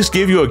can at least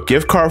give you a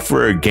gift card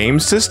for a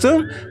game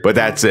system, but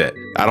that's it.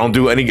 I don't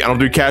do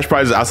cash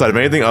prizes outside of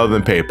anything other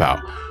than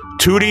PayPal.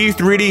 2D,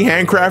 3D,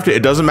 handcrafted,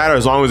 it doesn't matter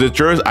as long as it's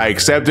yours. I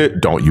accept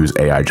it. Don't use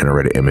AI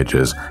generated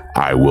images.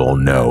 I will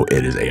know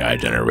it is AI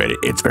generated.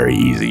 It's very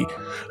easy.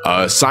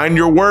 Sign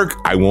your work.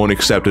 I won't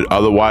accept it.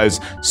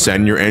 Otherwise,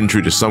 send your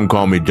entry to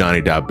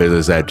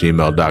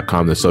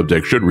somecallmejohnny.business@gmail.com. The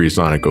subject should read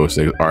Sonic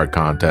 06 art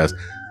contest.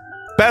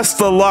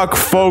 Best of luck,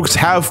 folks.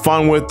 Have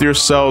fun with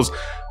yourselves.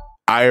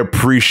 I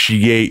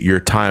appreciate your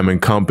time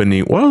and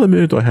company. What other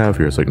minute do I have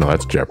here? It's like, no,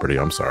 that's Jeopardy.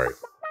 I'm sorry.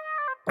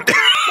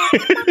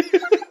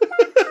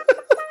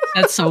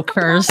 That's so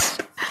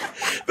cursed.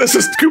 This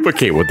is Koopa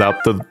Kate without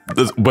but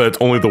it's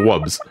only the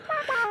wubs.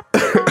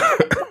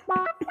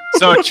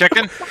 So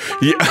chicken?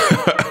 Yeah.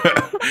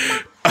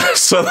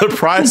 So the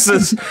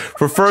prizes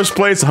for first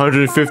place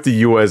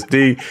 150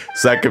 USD,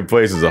 second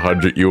place is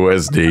 100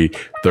 USD,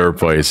 third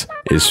place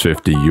is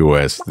 50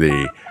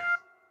 USD.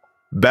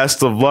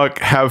 Best of luck,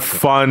 have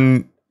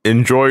fun,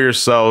 enjoy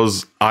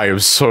yourselves. I am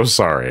so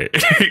sorry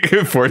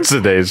for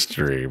today's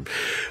stream,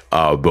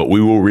 but we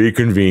will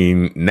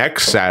reconvene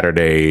next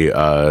Saturday,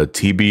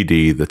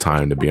 TBD, the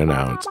time to be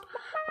announced.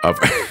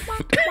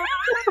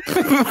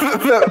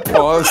 That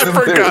pause. I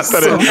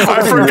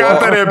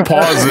forgot that it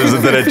pauses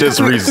and then it just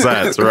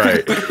resets.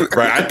 Right.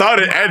 I thought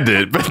it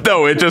ended, but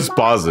no, it just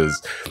pauses.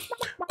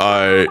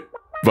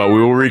 But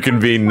we will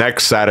reconvene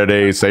next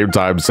Saturday, same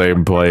time,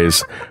 same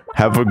place.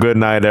 Have a good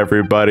night,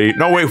 everybody.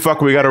 No, wait, fuck,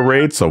 we got to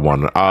raid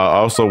someone. I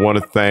also want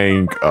to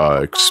thank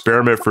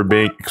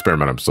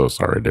Experiment. I'm so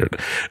sorry,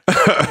 dude,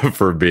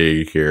 for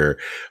being here.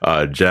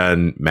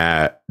 Jen,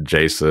 Matt,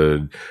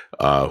 Jason,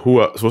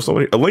 who else? Well,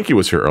 somebody, Linky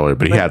was here earlier,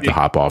 but he had to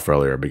hop off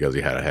earlier because he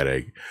had a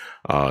headache,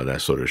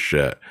 that sort of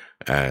shit.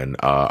 And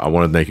I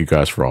want to thank you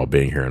guys for all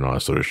being here and all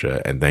that sort of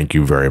shit. And thank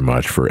you very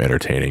much for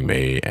entertaining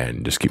me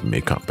and just keeping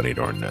me company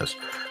during this.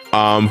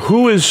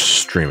 Who is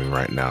streaming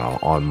right now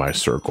on my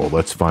circle?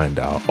 Let's find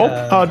out.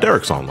 Oh,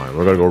 Derek's online.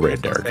 We're gonna go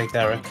raid Derek. Thank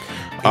Derek.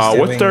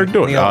 What's Derek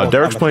doing?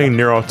 Derek's playing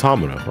Nier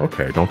Automata.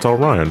 Okay, don't tell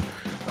Ryan.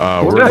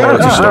 We're going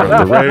to start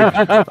the raid,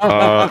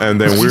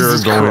 and then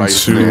we're going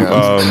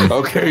to.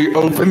 Okay,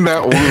 open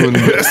that wound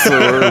so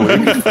early.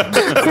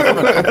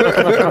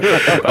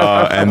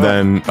 And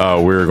then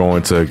we're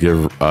going to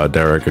give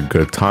Derek a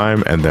good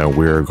time, and then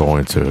we're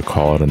going to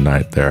call it a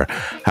night there.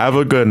 Have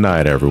a good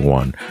night,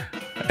 everyone.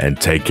 And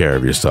take care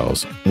of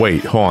yourselves.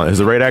 Wait, hold on. Is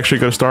the raid actually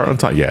going to start on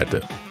time? Yeah, it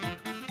did.